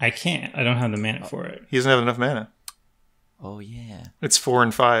 I can't. I don't have the mana for it. He doesn't have enough mana. Oh yeah. It's 4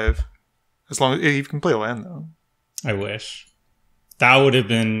 and 5. As long as you can play a land, though. I wish. That would have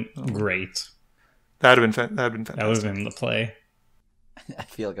been great. That'd have been fantastic. That would have been the play. I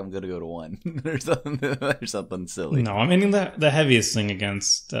feel like I'm gonna go to 1 or something silly. No, I'm hitting the heaviest thing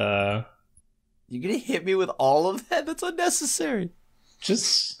against. You're gonna hit me with all of that? That's unnecessary.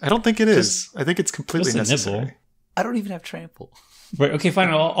 Just. I don't think it is. I think it's completely just a necessary. nibble. I don't even have trample. Right, okay, fine.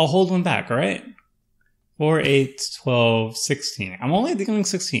 I'll hold one back, all right? 4, 8, 12, 16. I'm only doing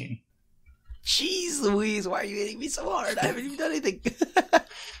 16. Jeez Louise, why are you hitting me so hard? I haven't even done anything.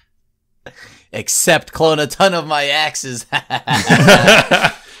 Except clone a ton of my axes. Okay,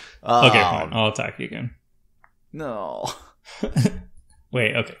 fine. I'll attack you again. No.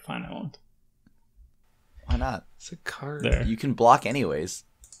 Wait, okay, fine. I won't. Why not? It's a card. There. You can block anyways.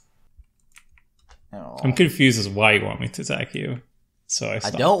 Oh. I'm confused as why you want me to attack you. So I I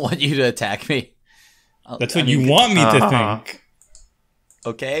stopped. don't want you to attack me. That's what you want me to think.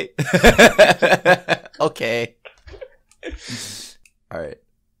 Okay. Okay. All right.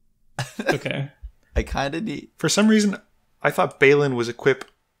 Okay. I kind of need. For some reason, I thought Balin was equip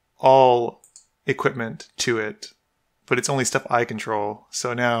all equipment to it, but it's only stuff I control.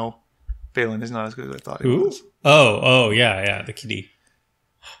 So now Balin is not as good as I thought it Who? was. Oh, yeah, the kitty.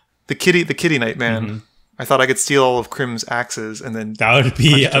 The kitty knight man. Mm-hmm. I thought I could steal all of Crim's axes and then That would be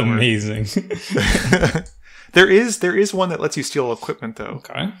punch it over. amazing. there is one that lets you steal equipment though.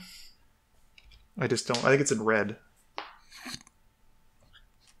 Okay. I just don't. I think it's in red.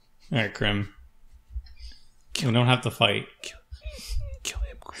 All right, Crim. We don't have to fight. Kill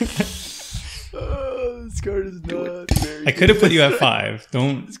him. This card is not very I could have put you at 5.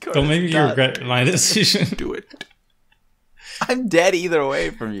 Don't make me not regret my decision. Do it. I'm dead either way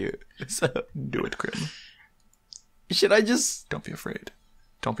from you. So Do it, Crim. should I just Don't be afraid.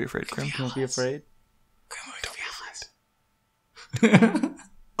 Don't be afraid, Crim. don't be afraid? Don't be afraid.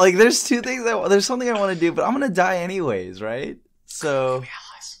 Like there's two things there's something I want to do, but I'm gonna die anyways, right? So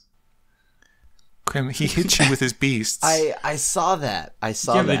Crim, he hit you with his beasts. I saw that. I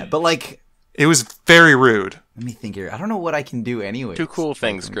saw Yeah, that. But like It was very rude. let me think here. I don't know what I can do anyway. Two cool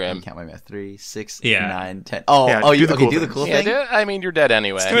things, Grim. Count my math. 3, 6, Yeah. 9, 10. Oh, Yeah, you do the okay? cool Do the things. cool Yeah, thing. I mean, you're dead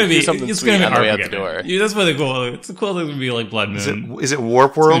anyway. It's gonna be Do something it's sweet gonna on be the way out the Armageddon. door. Yeah, that's what the cool. It's the cool thing would be like Blood Moon. Is it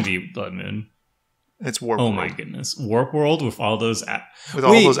Warp It's gonna World? be Blood Moon. It's Warp Oh World. my goodness, Warp World with all those With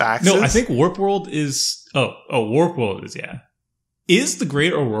all those axes? No, I think Warp World is. Oh, Warp World is Is the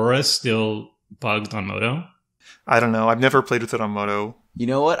Great Aurora still bugged on Moto? I don't know. I've never played with it on Moto. You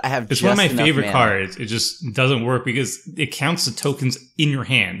know what? I have It's just one of my enough favorite mana. cards. It just doesn't work because it counts the tokens in your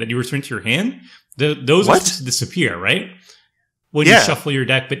hand that you return to your hand. Those are What? supposed to disappear, right? When Yeah. you shuffle your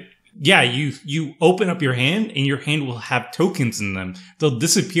deck, but yeah, you open up your hand and your hand will have tokens in them. They'll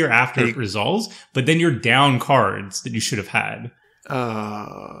disappear after it resolves, but then you're down cards that you should have had.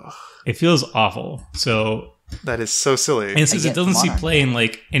 It feels awful. So, That is so silly. and since I it get doesn't see Monarch. play in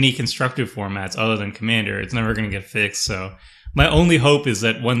like any constructive formats other than Commander, it's never going to get fixed. So, my only hope is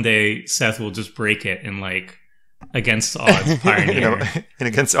that one day Seth will just break it in like against odds Pioneer. In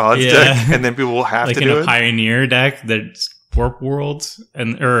against odds Yeah. deck, and then people will have Like to in do a it. Pioneer deck that's Warp World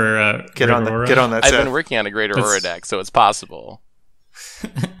and Get on that. I've Seth. been working on a Great Aurora deck, so it's possible.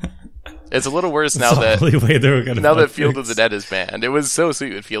 It's a little worse now That's the that only way they were gonna now that bug Field fix. of the Dead is banned. It was so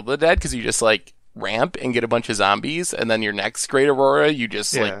sweet with Field of the Dead because you just like ramp and get a bunch of zombies, and then your next Great Aurora, you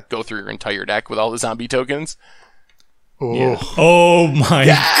just Yeah. like go through your entire deck with all the zombie tokens. Oh. Yeah. Oh my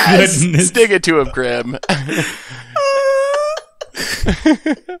goodness! Stick it to him, Grim.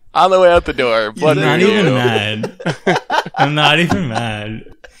 On the way out the door. I'm Blood not review. even mad. I'm not even mad.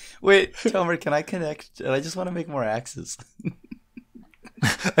 Wait, Tomer, can I connect? I just want to make more axes.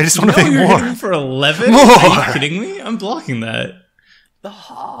 I just want to No, make you're more. hitting for 11? More. Are you kidding me? I'm blocking that.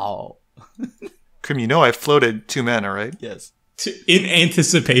 Oh, Crim, you know I floated 2 mana, right? yes. In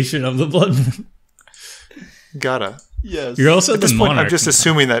anticipation of the Blood Moon. Gotta. Yes. You're also At the this point, Monarch. I'm just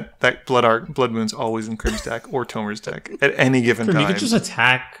assuming that Blood Moon's always in Crim's deck or Tomer's deck at any given You time. could just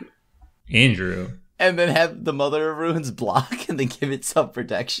attack Andrew. And then have the Mother of Ruins block and then give it some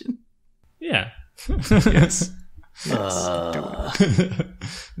protection. Yeah. Yes. Do That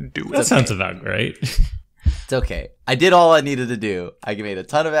it. sounds about right. It's okay. I did all I needed to do. I made a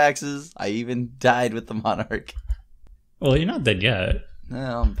ton of axes. I even died with the Monarch. Well, you're not dead yet.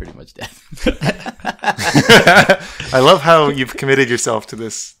 No, I'm pretty much dead. I love how you've committed yourself to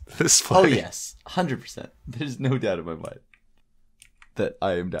this play. Oh, yes. 100%. There's no doubt in my mind that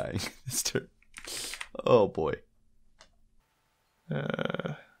I am dying this turn. Oh, boy.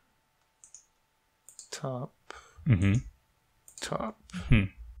 Top. Mm-hmm. top.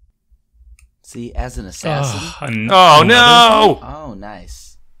 See, as an assassin. Oh no! Oh,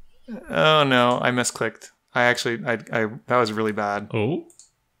 nice. Oh no! I misclicked. I that was really bad. Oh,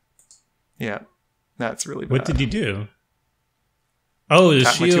 yeah, that's really bad. what did you do? Oh, the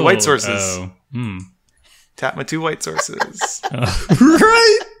Tap my shield. 2 white sources. Oh. Tap my 2 white sources.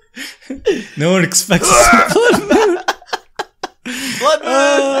 Right. No one expects blood moon. Blood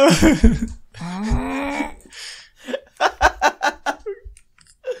moon!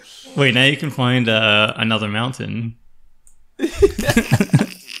 Wait, now you can find another mountain.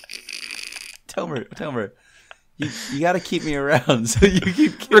 Tomer, you got to keep me around so you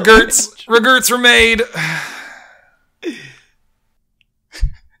keep Regerts were made.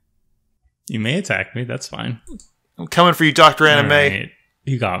 You may attack me. That's fine. I'm coming for you, Dr. Anime. Right.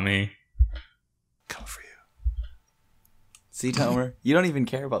 You got me. Coming for you. See, Tomer, you don't even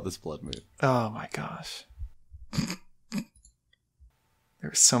care about this blood moon. Oh my gosh. There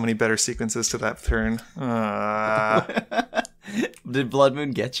were so many better sequences to that turn. Did blood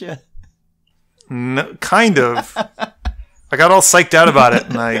moon get you? No, kind of. I got all psyched out about it,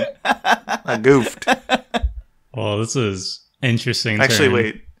 and I goofed. Well, this is interesting. Actually, turn.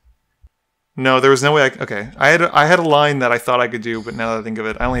 wait. No, there was no way. I had a line that I thought I could do, but now that I think of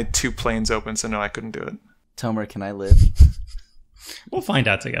it, I only had 2 planes open, so no, I couldn't do it. Tomer, can I live? We'll find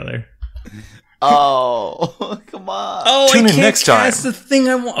out together. Oh, come on. Oh, Tune I in can't next time. cast the thing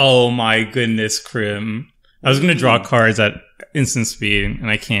I want. Oh my goodness, Crim. I was going to draw cards at instant speed, and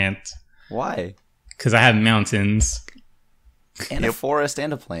I can't. Why? Because I have mountains. And a forest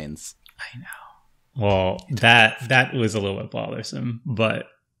and a plains. I know. Well, that was a little bit bothersome, but...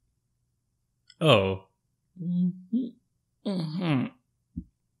 Oh. Mm-hmm. Mm-hmm.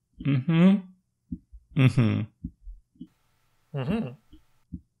 Mm-hmm. Mm-hmm. Mm-hmm.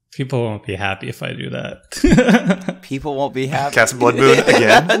 People won't be happy if I do that. People won't be happy. Cast Blood Moon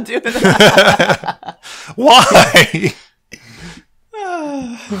again? Dude. Why?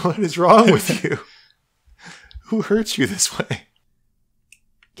 What is wrong with you? Who hurts you this way?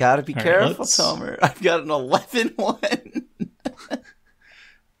 Gotta be All right, careful, let's- Tomer. I've got an 11-1.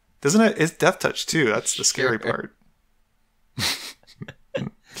 Doesn't it? It's Death Touch too. That's the scary part.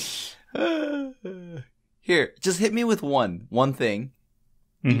 Here, just hit me with one thing.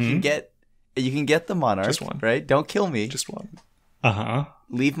 Mm-hmm. You can get the monarch. Just one. Right? Don't kill me. Just one. Uh-huh.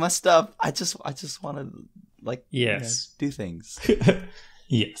 Leave my stuff. I just want to Yes. do things.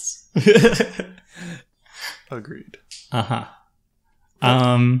 Yes. Agreed. Uh-huh.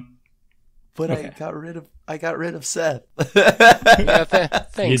 But Okay. I got rid of Seth. Yeah,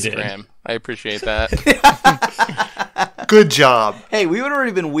 thanks, You did. Crim. I appreciate that. Good job. Hey, we would have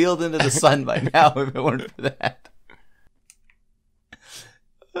already been wheeled into the sun by now if it weren't for that.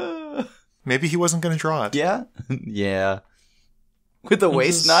 Maybe he wasn't going to draw it. Yeah? Yeah. With the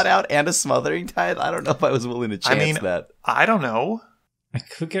waist knot out and a smothering tide, I don't know if I was willing to chance that. I don't know. I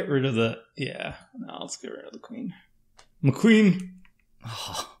could get rid of the... Yeah. No, let's get rid of the queen. McQueen.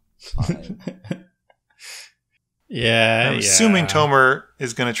 Oh, fine. Yeah, I'm assuming Tomer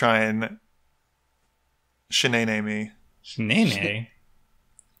is going to try and shenane me. Shenane?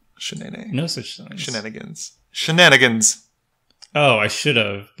 Shenane. No such thing. Shenanigans. Oh, I should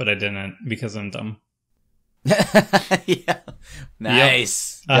have, but I didn't because I'm dumb. Yeah.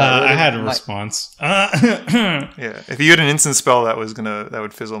 Nice. I had a response. Yeah. If you had an instant spell, that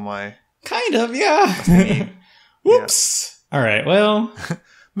would fizzle my Kind of, yeah. Whoops. All right, well...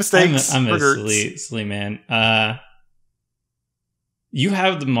 mistakes. I'm a Regerts. silly man. You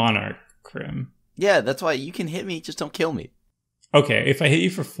have the monarch, Crim. Yeah, that's why you can hit me, just don't kill me. Okay, if I hit you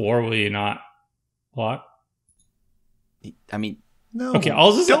for 4, will you not block? I mean, No. Okay,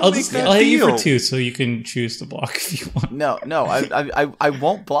 I'll make that hit you for deal. 2, so you can choose to block if you want. no, I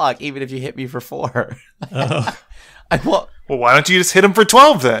won't block even if you hit me for 4. Oh. I won't. Well, why don't you just hit him for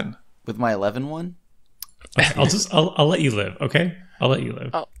 12 then? With my 11-1? Okay, I'll let you live. Okay, I'll let you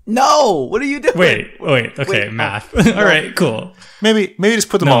live. No! What are you doing? Wait. Okay, Wait, math. All right, cool. Maybe just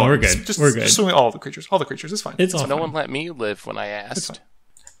put them No, all. we're good. Just, We're good. Just swing all the creatures. All the creatures. It's fine. It's all No fine. one let me live when I asked.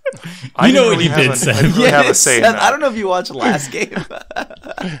 I know didn't what you have did, an- Seth. I didn't really have a say in Seth, that. I don't know if you watched last game.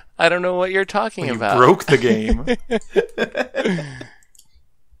 I don't know what you're talking You about. broke the game.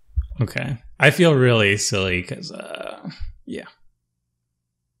 Okay, I feel really silly because, yeah.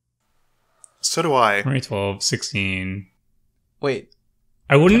 So do I. 2012, 16. Wait,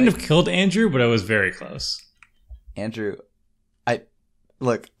 I wouldn't have killed Andrew, but I was very close. Andrew, I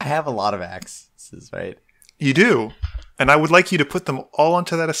have a lot of axes, right? You do. And I would like you to put them all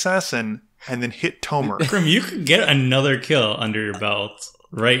onto that assassin and then hit Tomer. Grim, you could get another kill under your belt.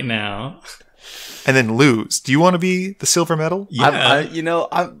 right now. And then lose. Do you want to be the silver medal? Yeah.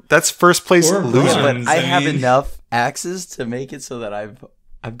 That's first place Or loser. bronze. I have mean- enough axes to make it so that I've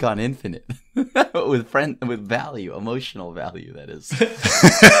gone infinite with value, emotional value. That is.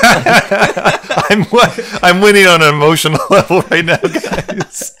 I'm winning on an emotional level right now,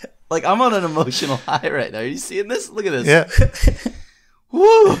 guys. Like, I'm on an emotional high right now. Are you seeing this? Look at this. Yeah.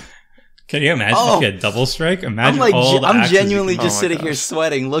 Woo! Can you imagine if you had double strike? Imagine I'm axes genuinely you can- just my sitting gosh. here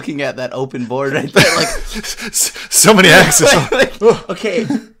sweating, looking at that open board right there. Like, So many axes. okay,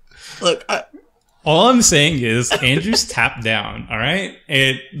 look. All I'm saying is Andrew's tapped down, all right?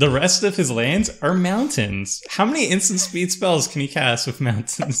 And the rest of his lands are mountains. How many instant speed spells can he cast with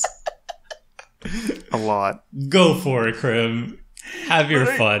mountains? A lot. Go for it, Crim. Have your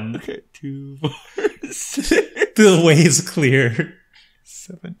fun. Okay, 2, 4, 6. The way is clear.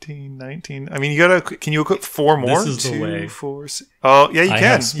 17, 19. I mean, can you equip 4 more? This is the 2, way. 4, 6. Oh, yeah, you I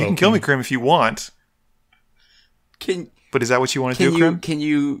can. have You can kill me, spoken. Crim, if you want. But is that what you want to do, Crim? Can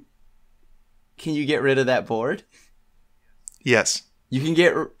you get rid of that board? Yes. You can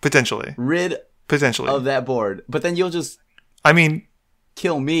get Potentially. rid Potentially. of that board, but then you'll just I mean,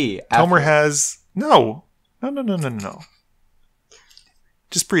 kill me. Tomer after. has... No. No.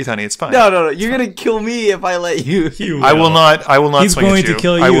 Just breathe, honey. It's fine. No. You're gonna kill me if I let you. I will not He's swing going at you. to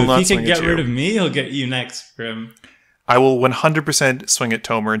kill I will you. not If he swing can at get you. rid of me, he'll get you next, Crim. I will 100% swing at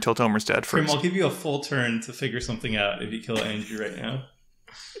Tomer until Tomer's dead Crim, first. I'll give you a full turn to figure something out if you kill Andrew right now.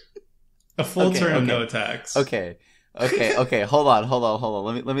 A full turn of no attacks. Okay. Hold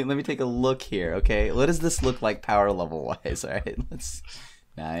on. Let me take a look here. Okay, what does this look like power level wise? All right,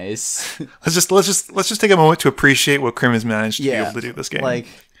 nice. Let's just take a moment to appreciate what Crim has managed to be able to do this game. Like,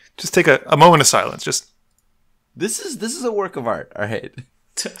 just take a moment of silence. Just this is a work of art. All right.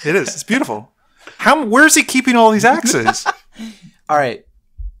 it is. It's beautiful. Where's he keeping all these axes? All right.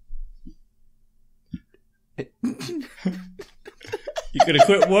 You could have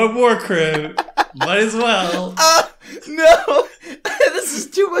quit one more, Crim. Might as well. No, this is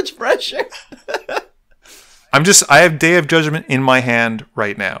too much pressure. I have Day of Judgment in my hand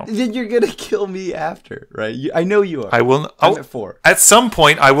right now. Then you're gonna kill me after, right? I know you are. I will. I'm at 4. At some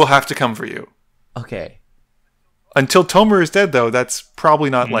point, I will have to come for you. Okay. Until Tomer is dead, though, that's probably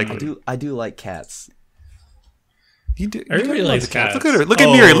not likely. I do like cats. Everybody likes cats. Look at her. Look at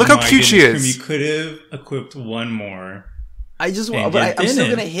Mirri. Look how my cute she goodness, is. Crim, you could have equipped one more. I just And want, but I'm still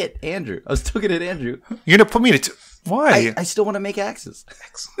didn't. gonna hit Andrew. I'm still gonna hit Andrew. You're gonna put me to why? I still want to make axes.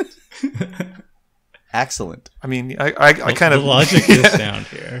 Excellent. I mean, I kind The of logic is sound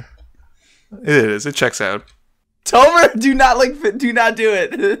here. It is. It checks out. Tomer, do not do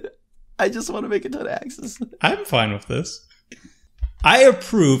it. I just want to make a ton of axes. I'm fine with this. I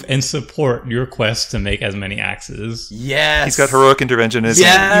approve and support your quest to make as many axes. Yes. He's got heroic intervention.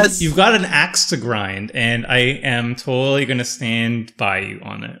 Yes. You've got an axe to grind, and I am totally going to stand by you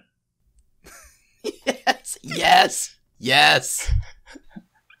on it. Yes.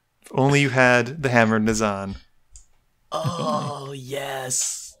 If only you had the hammer Nazan. Oh,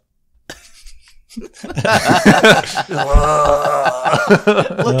 yes. Look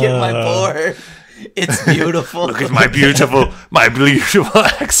at my board. It's beautiful. Look at my beautiful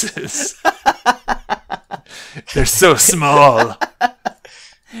axes. They're so small.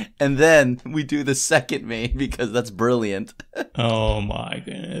 And then we do the second main because that's brilliant. Oh my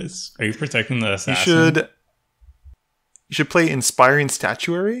goodness. Are you protecting the assassin? You should play Inspiring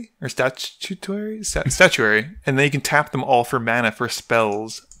Statuary or Statuary, and then you can tap them all for mana for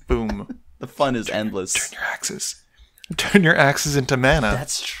spells. Boom. The fun is endless. Turn your axes into mana.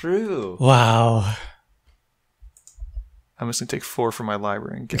 That's true. Wow. I'm just gonna take 4 from my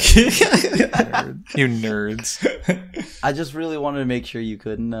library and get you nerds. I just really wanted to make sure you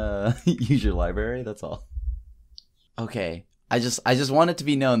couldn't use your library. That's all. Okay. I just want it to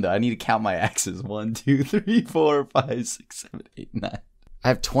be known though. I need to count my axes. 1, 2, 3, 4, 5, 6, 7, 8, 9. I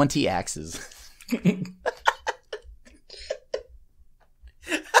have 20 axes.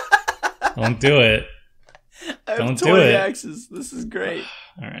 Don't do it. I have Don't 20 do it. axes. This is great.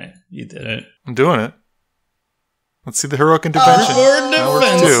 All right, you did it. I'm doing it. Let's see the heroic intervention. That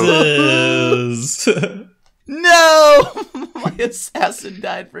works too. Defenses. No! My assassin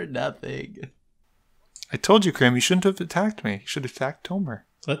died for nothing. I told you, Crim, you shouldn't have attacked me. You should have attacked Tomer.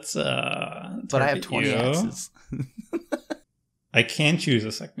 Let's But I have target 20 you. axes. I can choose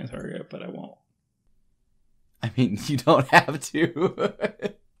a second target, but I won't. I mean, you don't have to.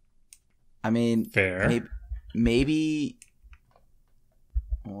 I mean, Fair. Maybe.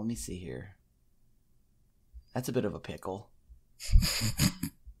 Well, let me see here. That's a bit of a pickle.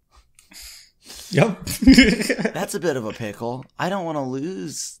 Yep. That's a bit of a pickle. I don't want to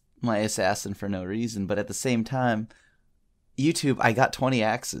lose my assassin for no reason, but at the same time, YouTube, I got 20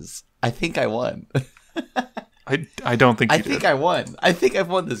 axes. I think I won. I don't think you I think did. I won. I think I've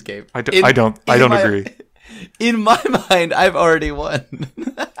won this game. I don't agree. In my mind, I've already won.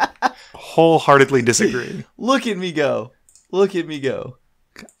 Wholeheartedly disagree. Look at me go. Look at me go.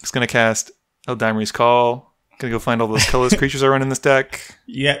 Just gonna cast Eldamri's Call. Gonna go find all those colorless creatures I run in this deck.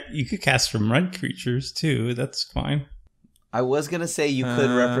 Yeah, you could cast from red creatures too. That's fine. I was going to say you could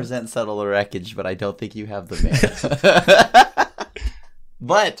represent Subtle Wreckage, but I don't think you have the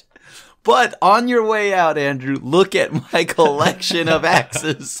mana. But on your way out, Andrew, look at my collection of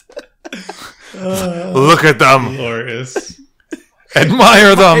axes. Look at them. Glorious.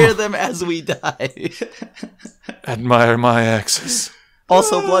 Admire them. Admire them as we die. Admire my axes.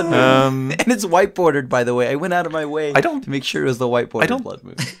 Also, Blood Moon. And it's white bordered, by the way. I went out of my way to make sure it was the white bordered Blood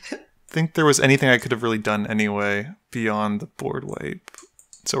Moon. Think there was anything I could have really done anyway beyond the board wipe.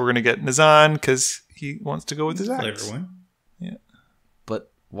 So we're gonna get Nazan because he wants to go with his axe. Flavor one. Yeah.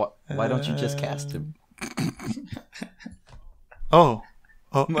 But why don't you just cast him? Oh.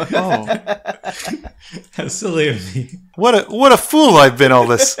 How silly of me. What a fool I've been all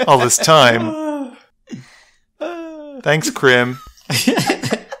this time. Thanks, Crim.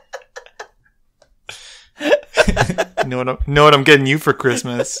 Know what I'm getting you for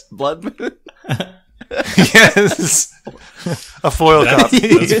Christmas? Blood Moon? Yes. A foil copy.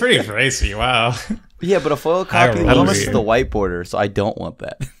 That's pretty pricey. Wow. Yeah, but a foil copy limits the white border, so I don't want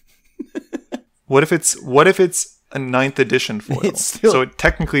that. What if it's a 9th edition foil? It's still... So it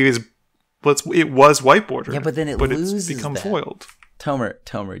technically is. Well, it was white border. Yeah, but then it loses. It's become that. foiled.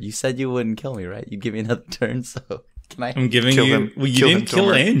 Tomer, you said you wouldn't kill me, right? You'd give me another turn, so can I? I'm giving kill you. him. Well, you Kill didn't him, kill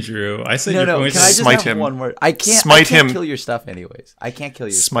Tomer. Andrew. I said No. you're going Can to I just smite have him. one word? I can't kill your stuff anyways. I can't kill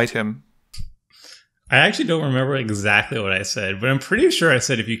your stuff. Smite him. I actually don't remember exactly what I said, but I'm pretty sure I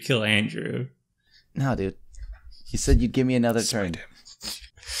said if you kill Andrew. No, dude. You said you'd give me another turn.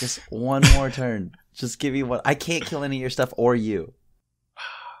 Just one more turn. Just give me one. I can't kill any of your stuff or you.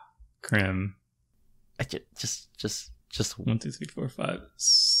 Crim. Just 1, 2, 3, 4, 5,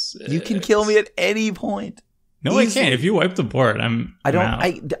 6. You can kill me at any point. No, Easily. I can't. If you wipe the board, I'm I don't. out.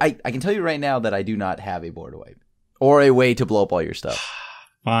 I can tell you right now that I do not have a board wipe or a way to blow up all your stuff.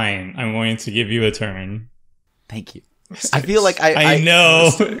 Fine. I'm going to give you a turn. Thank you. I feel like I know.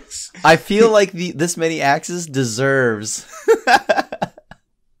 I feel like this many axes deserves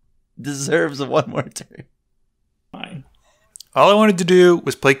one more turn. Fine. All I wanted to do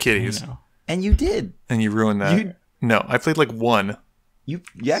was play kitties, No. And you did. and you ruined that. No, I played like one. You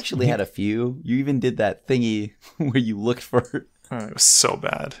actually had a few. You even did that thingy where you looked for. It was so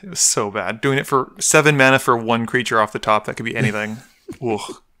bad. It was so bad. Doing it for 7 mana for one creature off the top that could be anything. Ugh.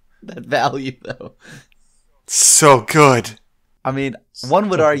 That value, though. So good. I mean, one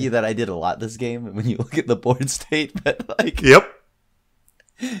would argue that I did a lot this game when you look at the board state, but like, Yep.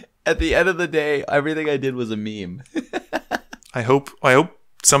 at the end of the day, everything I did was a meme. I hope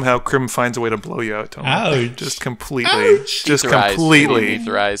somehow Crim finds a way to blow you out, Tony. Ouch. Just completely. Just Etherize. completely.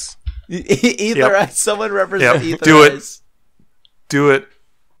 Etherize. Etherize. Someone represent Yep. Etherize. Do it. Do it.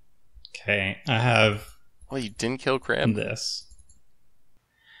 Okay, I have Well, you didn't kill Crim. this.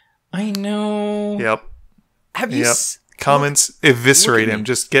 I know. Yep. Have you? Yep. Comments eviscerate look at him. me.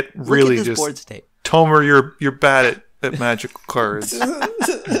 Just get Look really at this just board state. Tomer, you're bad at magical cards.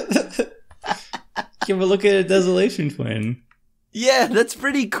 Give a look at a Desolation Twin. Yeah, that's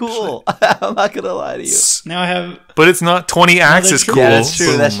pretty cool. I'm not gonna lie to you. Now I have. But it's not 20 axes true. cool. Yeah, that's true.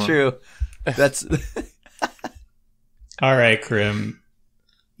 Boom. That's true. That's All right, Crim.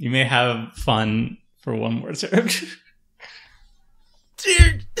 You may have fun for one more turn.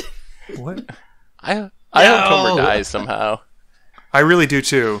 dude. What? I hope Tomer dies somehow. I really do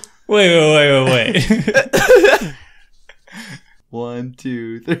too. Wait. 1,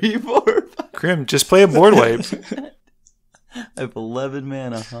 2, 3, 4, 5. Crim, just play a board wipe. I have 11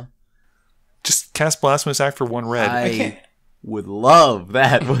 mana, huh? Just cast Blasphemous Act for 1 red. I would love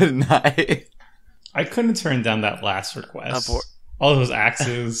that, wouldn't I? I couldn't turn down that last request. Abort. All those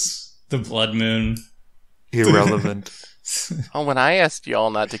axes, the Blood Moon. Irrelevant. Oh, when I asked y'all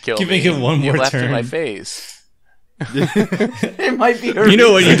not to kill Keep me, making one you more laughed in turn. my face. It might be her. You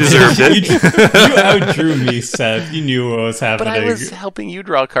know what you deserved it. You outdrew me, Seth. You knew what was But happening. I was helping you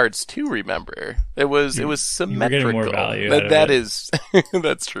draw cards too, remember? It was You were symmetrical. getting more value out of That it. is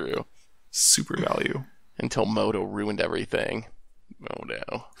that's true. Super value. Until Moto ruined everything. Oh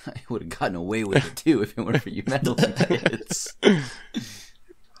no. I would have gotten away with it too if it weren't for you meddling kids.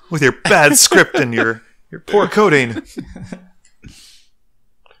 With your bad script and your poor coding.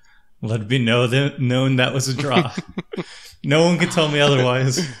 Let it be known that was a draw. No one can tell me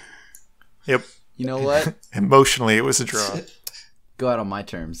otherwise. Yep. You know what? Emotionally, it was a draw. Go out on my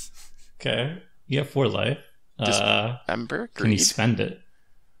terms. Okay. You have 4 life. Dismember? Can you Greed? spend it?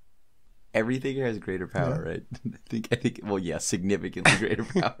 Everything has greater power, right? I think. Well, yeah, significantly greater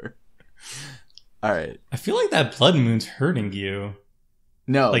power. All right. I feel like that blood moon's hurting you.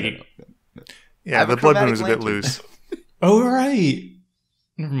 No. Like, no. Yeah, the blood moon was a bit loose. Oh, right.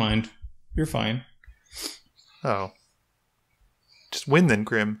 Never mind. You're fine. Oh. Just win then,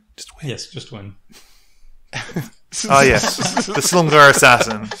 Crim. Just win. Yes, just win. Ah, yes. The Slumgar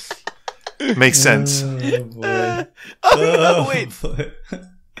Assassin. Makes sense. Oh, boy. No, wait. Boy.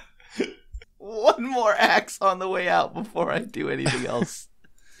 One more axe on the way out before I do anything else.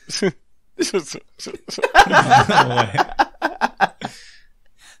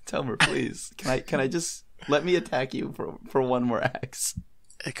 Tomer, please. Can I just let me attack you for one more axe?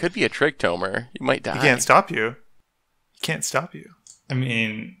 It could be a trick, Tomer. You might die. He can't stop you. He can't stop you. I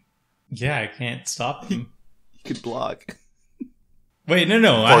mean, yeah, I can't stop him. You could block. Wait, no.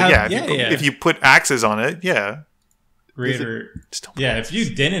 Well, I have, if you put axes on it, yeah. Greater. Just don't put Yeah, axes. if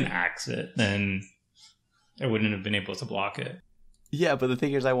you didn't axe it, then I wouldn't have been able to block it. Yeah, but the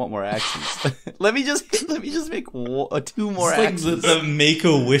thing is, I want more axes. let me just make 2 more It's axes. like the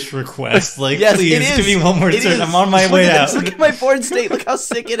Make-A-Wish request. Like, Yes, please, it is. give me one more It turn. is. I'm on my Look way at out. this. Look at my board state. Look how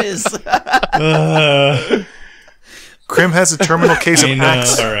sick it is. Crim has a terminal case of I know.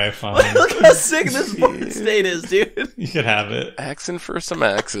 axe. All right, fine. Look how sick this board state is, dude. You could have it. Axing for some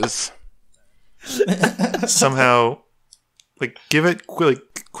axes. Somehow, like, give it Oh,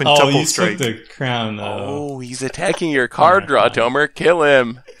 quintuple you strike. took the crown, though. Oh, he's attacking your card draw, fine. Tomer. Kill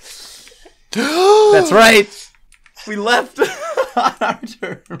him. That's right. We left on our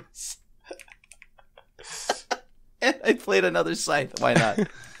terms. And I played another scythe. Why not?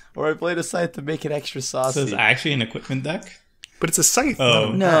 Or I played a scythe to make it extra So saucy. it's actually an equipment deck? But it's a scythe.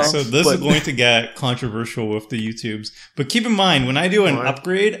 Oh, No, So this but- is going to get controversial with the YouTubes. But keep in mind, when I do an What?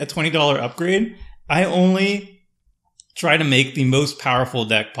 upgrade, a $20 upgrade, I only try to make the most powerful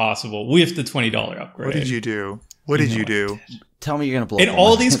deck possible with the $20 upgrade. What did you do? What did you do? Tell me you're going to blow And up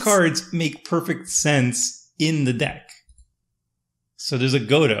all my these hands. cards make perfect sense in the deck. So there's a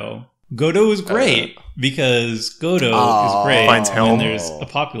Godo. Godo is great because Godo is great Finds Helm. when there's a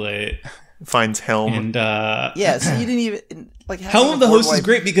populate. Finds Helm. And Yeah, so you didn't even... like having Helm a of the board Host is wipe-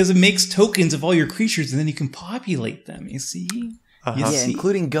 great because it makes tokens of all your creatures and then you can populate them, you see? Uh-huh. You Yeah, see?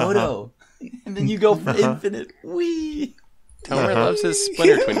 including Godo. And then you go for infinite. Whee! Tomer Uh-huh. loves his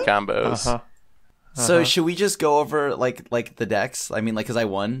Splinter Twin combos. Uh-huh. So should we just go over like the decks? I mean, like, because I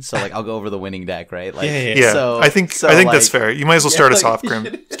won, so like I'll go over the winning deck, right? Like, Yeah. Yeah, So- I think so, that's like- fair. You might as well Yeah, start us like- off,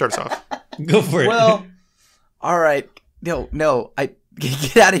 Crim. Start us off. Go for it. Well, all right. No, I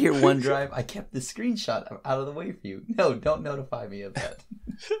get out of here. OneDrive. I kept the screenshot out of the way for you. No, don't notify me of that.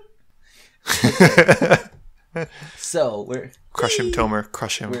 So Crush him, Tomer.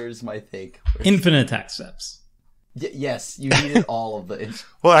 Crush him. Where's my take? Infinite attack steps. Yes, you needed all of the.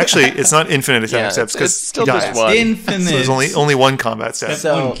 Well, actually, it's not infinite attack Yeah, steps it's because still he just dies. one. Infinite. So there's only one combat step.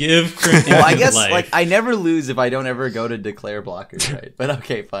 So- Give Crim Well, I infinite guess life. like I never lose if I don't ever go to declare blockers, right? But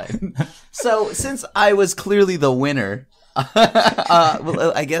okay, fine. So since I was clearly the winner,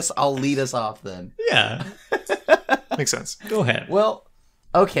 well, I guess I'll lead us off then. Yeah. Makes sense. Go ahead. Well,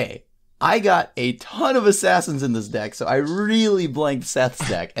 okay. I got a ton of assassins in this deck, so I really blanked Seth's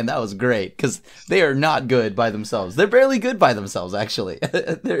deck, and that was great because they are not good by themselves. They're barely good by themselves, actually.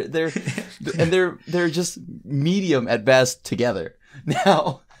 they're just medium at best together.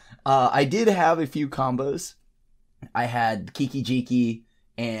 Now, I did have a few combos. I had Kiki Jiki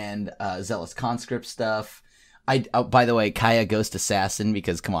and Zealous Conscript stuff. By the way, Kaya Ghost Assassin,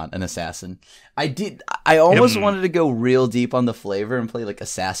 because come on, an assassin. I almost wanted to go real deep on the flavor and play like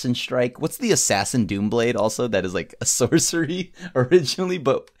Assassin Strike. What's the Assassin Doomblade also? That is like a sorcery originally,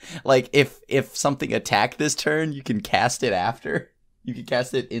 but like if something attacked this turn, you can cast it after. You can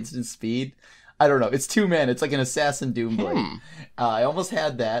cast it instant speed. I don't know. It's 2 men. It's like an Assassin Doomblade. I almost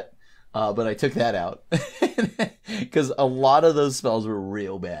had that, but I took that out because a lot of those spells were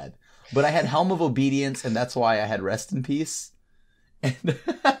real bad. But I had Helm of Obedience, and that's why I had Rest in Peace. And,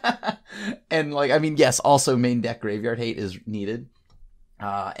 and like, I mean, yes, also main deck Graveyard Hate is needed.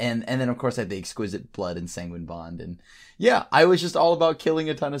 And then, of course, I had the Exquisite Blood and Sanguine Bond. And yeah, I was just all about killing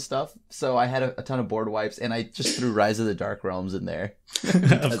a ton of stuff. So I had a ton of board wipes, and I just threw Rise of the Dark Realms in there.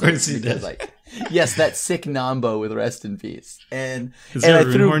 Of course you did. Like, yes, that sick Nambo with Rest in Peace. And Is and there I a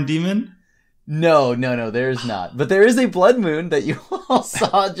threw... Runehorn Demon? No, there's not. But there is a Blood Moon that you all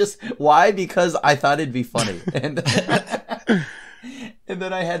saw. Just why? Because I thought it'd be funny. And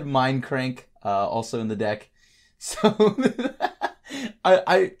then I had Mind Crank also in the deck. So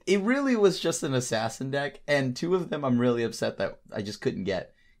it really was just an assassin deck, and 2 of them I'm really upset that I just couldn't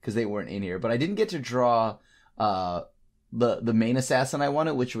get because they weren't in here. But I didn't get to draw the main assassin I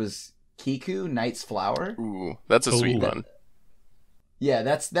wanted, which was Kiku, Knight's Flower. Ooh, that's a sweet one. Yeah,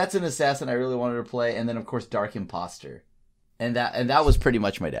 that's an assassin I really wanted to play, and then of course Dark Imposter. And that was pretty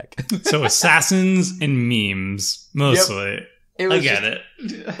much my deck. So assassins and memes mostly. Yep. I get it.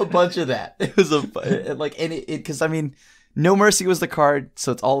 A bunch of that. It was because I mean, No Mercy was the card,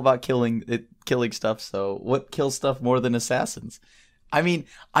 so it's all about killing stuff. So what kills stuff more than assassins? I mean,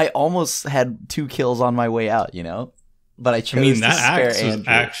 I almost had 2 kills on my way out, but I chose. I mean, that to spare axe was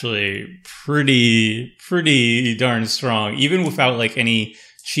Andrew. actually pretty darn strong, even without like any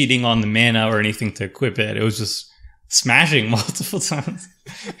cheating on the mana or anything to equip it. It was just smashing multiple times.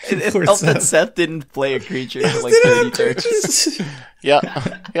 It helped that Seth didn't play a creature for like 30 turns. Yeah.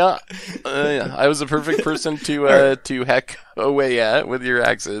 I was a perfect person to heck away at with your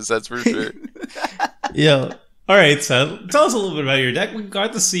axes. That's for sure. Yeah. All right, Seth. Tell us a little bit about your deck. We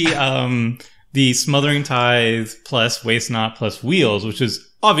got to see the Smothering Tithe plus Waste Not plus Wheels, which is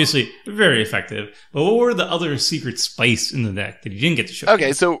obviously very effective. But what were the other secret spice in the deck that you didn't get to show?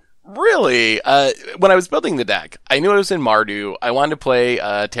 Okay, so really, when I was building the deck, I knew I was in Mardu. I wanted to play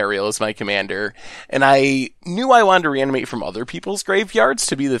Tariel as my commander, and I knew I wanted to reanimate from other people's graveyards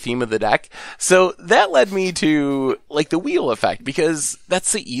to be the theme of the deck. So that led me to like the wheel effect, because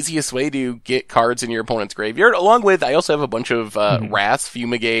that's the easiest way to get cards in your opponent's graveyard. Along with, I also have a bunch of Wrath,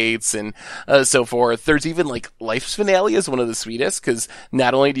 Fumigates, and so forth. There's even like Life's Finale is one of the sweetest, because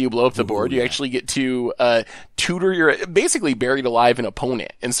not only do you blow up the board, you actually get to tutor your basically buried alive an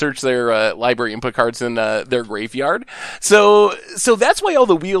opponent and search their library input cards in their graveyard. So that's why all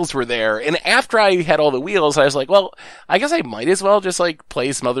the wheels were there. And after I had all the wheels, I was like, well, I guess I might as well just like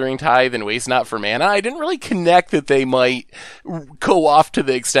play Smothering Tithe and Waste Not for mana. I didn't really connect that they might go off to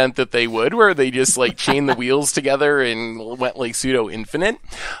the extent that they would, where they just like chain the wheels together and went like pseudo infinite.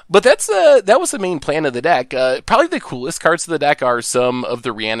 But that was the main plan of the deck. Probably the coolest cards of the deck are some of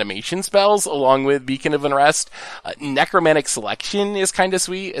the reanimation spells, along with Beacon of Unrest. Necromantic Selection is kind of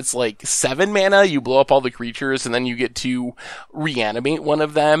sweet. It's like 7 mana, you blow up all the creatures, and then you get to reanimate one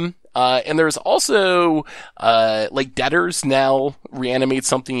of them. And there's also, like Debtor's Knell, reanimate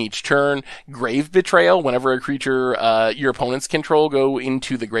something each turn. Grave Betrayal, whenever a creature, your opponents control go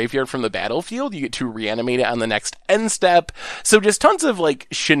into the graveyard from the battlefield, you get to reanimate it on the next end step. So just tons of like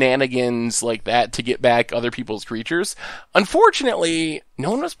shenanigans like that to get back other people's creatures. Unfortunately,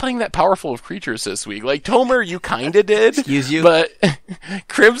 no one was playing that powerful of creatures this week. Like Tomer, you kinda did. Excuse you? But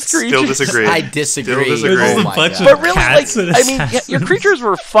Crim's creatures. Still disagree. I disagree. Still disagree. It was Oh a my bunch God. of But really, cats like, and I mean, yeah, your assassins. creatures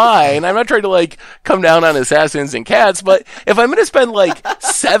were fine. I'm not trying to, like, come down on assassins and cats, but if I'm going to spend, like,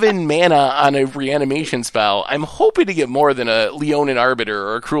 7 mana on a reanimation spell, I'm hoping to get more than a Leonin Arbiter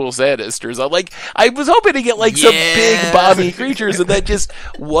or a Cruel Sadist or something. Like, I was hoping to get, like, some big bomby creatures, and that just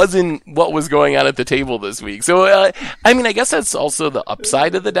wasn't what was going on at the table this week. So, I mean, I guess that's also the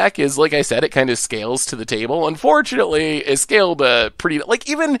upside of the deck is, like I said, it kind of scales to the table. Unfortunately, it scaled pretty, like,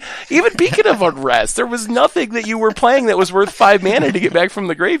 even Beacon of Unrest, there was nothing that you were playing that was worth 5 mana to get back from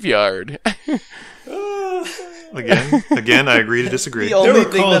the graveyard. Again, I agree to disagree. The only There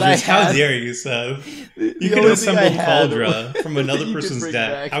were thing that I Cauldrons. How had, dare you, Seth? You the could only have thing I assembled had Cauldra from another you could person's bring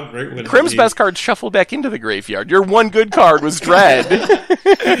deck. back. How great would it Crim's be? best card shuffled back into the graveyard. Your one good card was Dread. And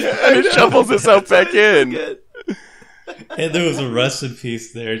it shuffles itself back in. And there was a rest in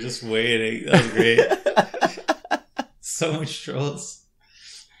peace there, just waiting. That was great. So much trolls.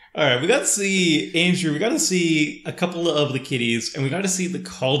 All right, we got to see Andrew. We got to see a couple of the kitties, and we got to see the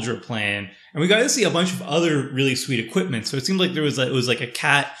Cauldra plan, and we got to see a bunch of other really sweet equipment. So it seemed like it was like a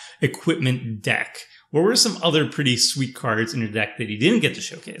cat equipment deck. What were some other pretty sweet cards in your deck that you didn't get to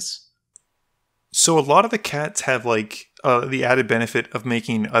showcase? So a lot of the cats have like the added benefit of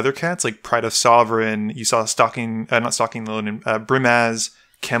making other cats, like Pride of Sovereign. You saw not Stalking the Leonin, Brimaz,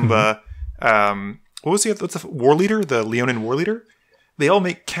 Kemba. What was what's the War Leader? The Leonin War Leader. They all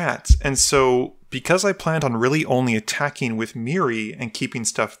make cats, and so because I planned on really only attacking with Mirri and keeping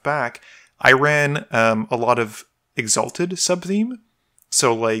stuff back, I ran a lot of Exalted sub-theme.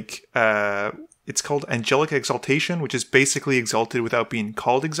 So like it's called Angelic Exaltation, which is basically Exalted without being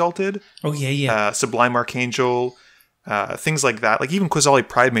called Exalted. Oh yeah. Sublime Archangel, things like that. Like even Quasali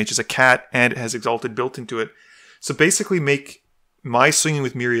Pride Mage is a cat and it has Exalted built into it. So basically make my swinging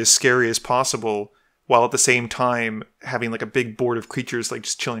with Mirri as scary as possible, while at the same time having like a big board of creatures like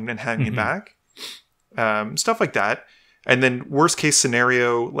just chilling and hanging back. Stuff like that. And then worst case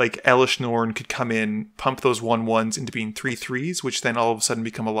scenario, like Elish Norn could come in, pump those 1/1s into being 3/3s, which then all of a sudden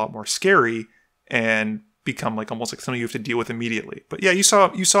become a lot more scary and become like almost like something you have to deal with immediately. But yeah, you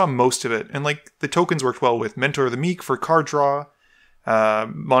saw most of it. And like the tokens worked well with Mentor of the Meek for card draw.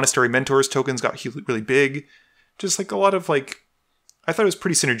 Monastery Mentors tokens got really big. Just like a lot of like, I thought it was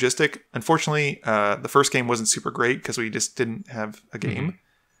pretty synergistic. Unfortunately, the first game wasn't super great because we just didn't have a game. Mm-hmm.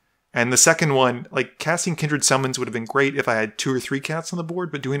 And the second one, like casting Kindred Summons would have been great if I had 2 or 3 cats on the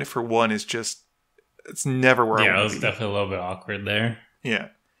board, but doing it for 1 is just, it's never where I want to be. Yeah, it was definitely a little bit awkward there. Yeah.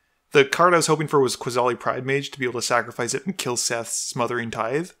 The card I was hoping for was Quasali Pride Mage to be able to sacrifice it and kill Seth's Smothering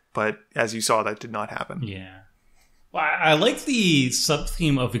Tithe, but as you saw, that did not happen. Yeah. Well, I like the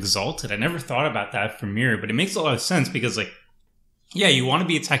sub-theme of Exalted. I never thought about that for Mirri, but it makes a lot of sense because, like, yeah, you want to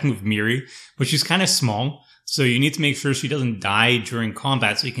be attacking with Mirri, but she's kind of small. So you need to make sure she doesn't die during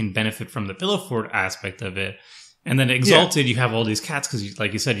combat so you can benefit from the Pillow Fort aspect of it. And then Exalted, you have all these cats because,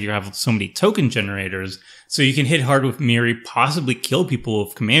 like you said, you have so many token generators. So you can hit hard with Mirri, possibly kill people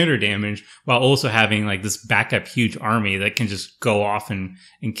with commander damage, while also having like this backup huge army that can just go off and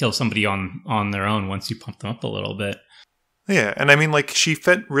kill somebody on their own once you pump them up a little bit. Yeah, and I mean, like, she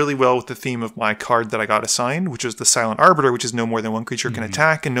fit really well with the theme of my card that I got assigned, which was the Silent Arbiter, which is no more than 1 creature can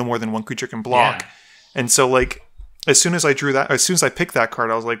attack and no more than 1 creature can block. Yeah. And so, like, as soon as I picked that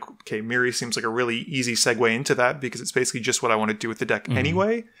card, I was like, okay, Mirri seems like a really easy segue into that because it's basically just what I want to do with the deck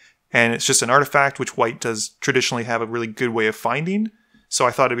anyway. And it's just an artifact, which white does traditionally have a really good way of finding. So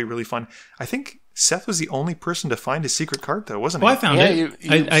I thought it'd be really fun. I think Seth was the only person to find his secret card, though, wasn't he? I found it.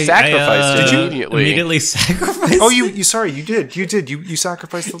 You sacrificed it immediately. Immediately sacrificed Oh, you did. You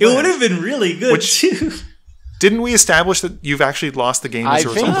sacrificed the land. It would have been really good, too. Didn't we establish that you've actually lost the game as a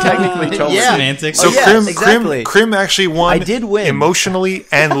result? I think technically totally. Yeah. Semantics. So exactly. Crim actually won. I did win. Emotionally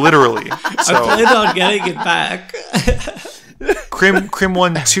and literally. So I planned on getting it back. Crim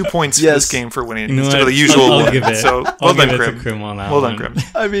won 2 points for this game for winning instead of the usual one. Give it. So well done, Crim. Well done, Crim.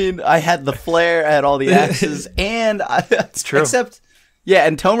 I mean, I had the flair, I had all the axes, and it's true. Except, yeah,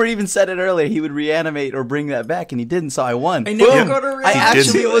 and Tomer even said it earlier. He would reanimate or bring that back, and he didn't. So I won. I never got a I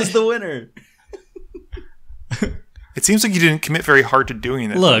actually was the winner. It seems like you didn't commit very hard to doing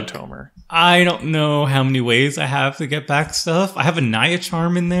that, Tomer. I don't know how many ways I have to get back stuff. I have a Naya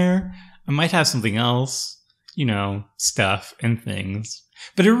Charm in there. I might have something else. You know, stuff and things.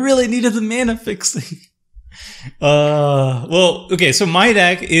 But it really needed the mana fixing. Well, okay, so my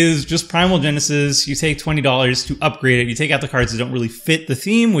deck is just Primal Genesis. You take $20 to upgrade it. You take out the cards that don't really fit the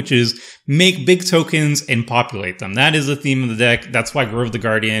theme, which is make big tokens and populate them. That is the theme of the deck. That's why Grove the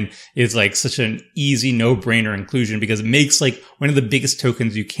Guardian is like such an easy no-brainer inclusion because it makes like one of the biggest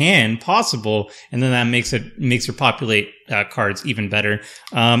tokens you can possible, and then that makes your populate cards even better.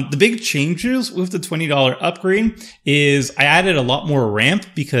 The big changes with the $20 upgrade is I added a lot more ramp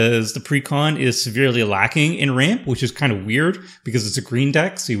because the precon is severely lacking in ramp, which is kind of weird because it's a green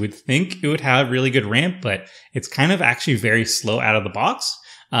deck, so you would think it would have really good ramp, but it's kind of actually very slow out of the box.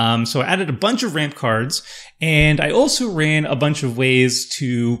 So I added a bunch of ramp cards, and I also ran a bunch of ways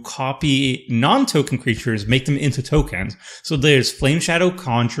to copy non-token creatures, make them into tokens. So there's Flame Shadow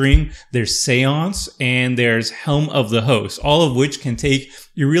Conjuring, there's Seance, and there's Helm of the Host, all of which can take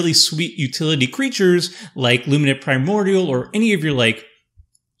your really sweet utility creatures like Luminate Primordial or any of your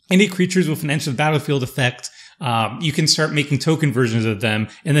any creatures with an Edge of Battlefield effect. You can start making token versions of them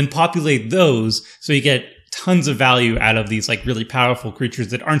and then populate those so you get tons of value out of these like really powerful creatures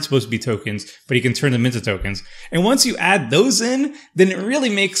that aren't supposed to be tokens, but you can turn them into tokens. And once you add those in, then it really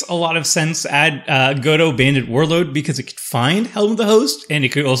makes a lot of sense to add Godo Bandit Warlord because it could find Helm of the Host and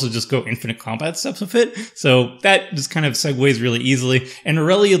it could also just go infinite combat steps with it. So that just kind of segues really easily. And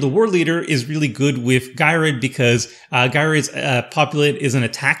Aurelia the War Leader is really good with Ghired because Ghired's populate is an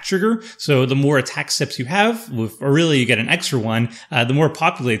attack trigger. So the more attack steps you have, with Aurelia you get an extra one, the more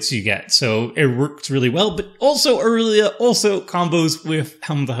populates you get. So it works really well. But also Aurelia also combos with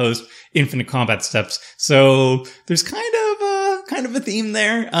Helm of the Host, infinite combat steps. So there's kind of a theme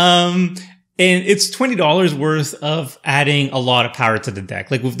there. And it's $20 worth of adding a lot of power to the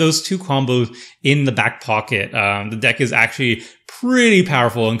deck. Like with those two combos in the back pocket, the deck is actually pretty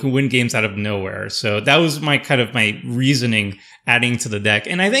powerful and can win games out of nowhere. So that was my reasoning adding to the deck.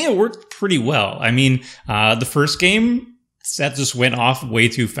 And I think it worked pretty well. I mean, the first game, Seth just went off way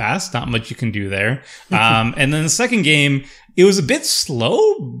too fast. Not much you can do there. And then the second game, it was a bit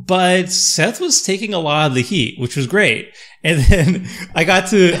slow, but Seth was taking a lot of the heat, which was great. And then I got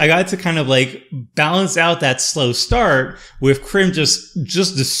to kind of like balance out that slow start with Crim just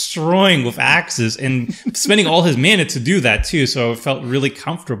destroying with axes and spending all his mana to do that too. So I felt really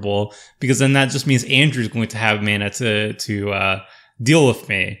comfortable because then that just means Andrew's going to have mana to deal with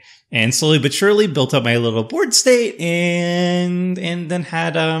me. And slowly but surely built up my little board state and then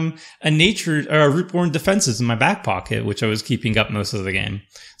had a rootborn defenses in my back pocket, which I was keeping up most of the game.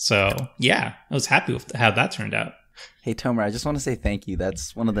 So yeah, I was happy with how that turned out. Hey Tomer, I just want to say thank you.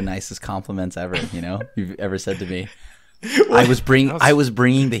 That's one of the nicest compliments ever, you've ever said to me. I was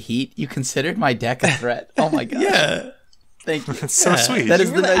bringing the heat. You considered my deck a threat. Oh my god. Yeah. Thank you. That's so sweet. That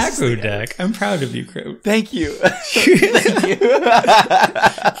is the aggro deck. I'm proud of you, Crim. Thank you. Thank you.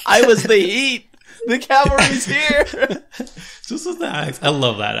 I was the heat. The cavalry's here. Just with the axe. I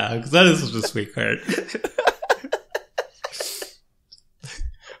love that axe. That is such a sweet card.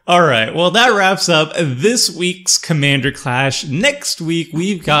 All right. Well, that wraps up this week's Commander Clash. Next week,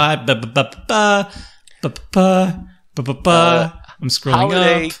 we've got I'm scrolling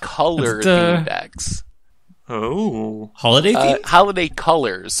holiday up. color theme decks. Oh. Holiday theme? Holiday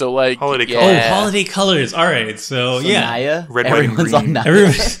colors. So like Holiday Oh, colors. holiday colors. All right. So yeah. Naya? Red, white, and Everyone's green. on Naya.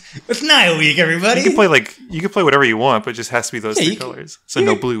 It's Naya week, everybody. You can play whatever you want, but it just has to be those three colors. So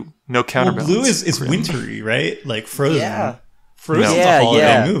no blue, no counterbalance. Blue is wintry, right? Like Frozen. Yeah. Frozen's No. a holiday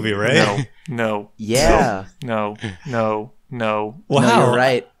Yeah. movie, right? No. Yeah. No. Wow. No, you're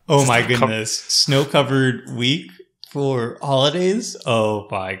right. Oh my goodness. Snow-covered week for holidays? Oh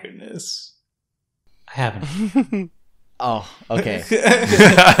my goodness. I haven't. Oh, okay.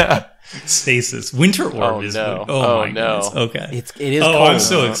 Stasis. Winter Orb is no. Oh my no. goodness. Okay. It is Oh, cold. I'm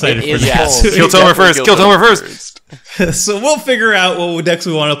so excited It for is that. cold. Kill Tomer first. Kill Tomer first. So we'll figure out what decks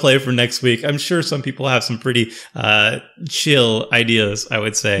we want to play for next week. I'm sure some people have some pretty chill ideas, I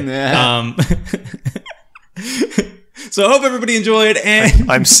would say. Nah. So I hope everybody enjoyed, and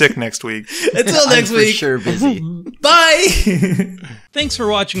I'm sick next week. until next I'm week, for sure busy. bye! Thanks for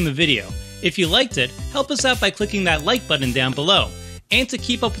watching the video. If you liked it, help us out by clicking that like button down below. And to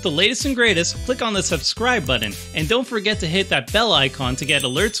keep up with the latest and greatest, click on the subscribe button, and don't forget to hit that bell icon to get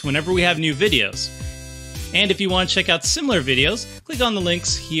alerts whenever we have new videos. And if you want to check out similar videos, click on the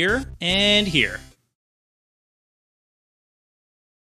links here and here.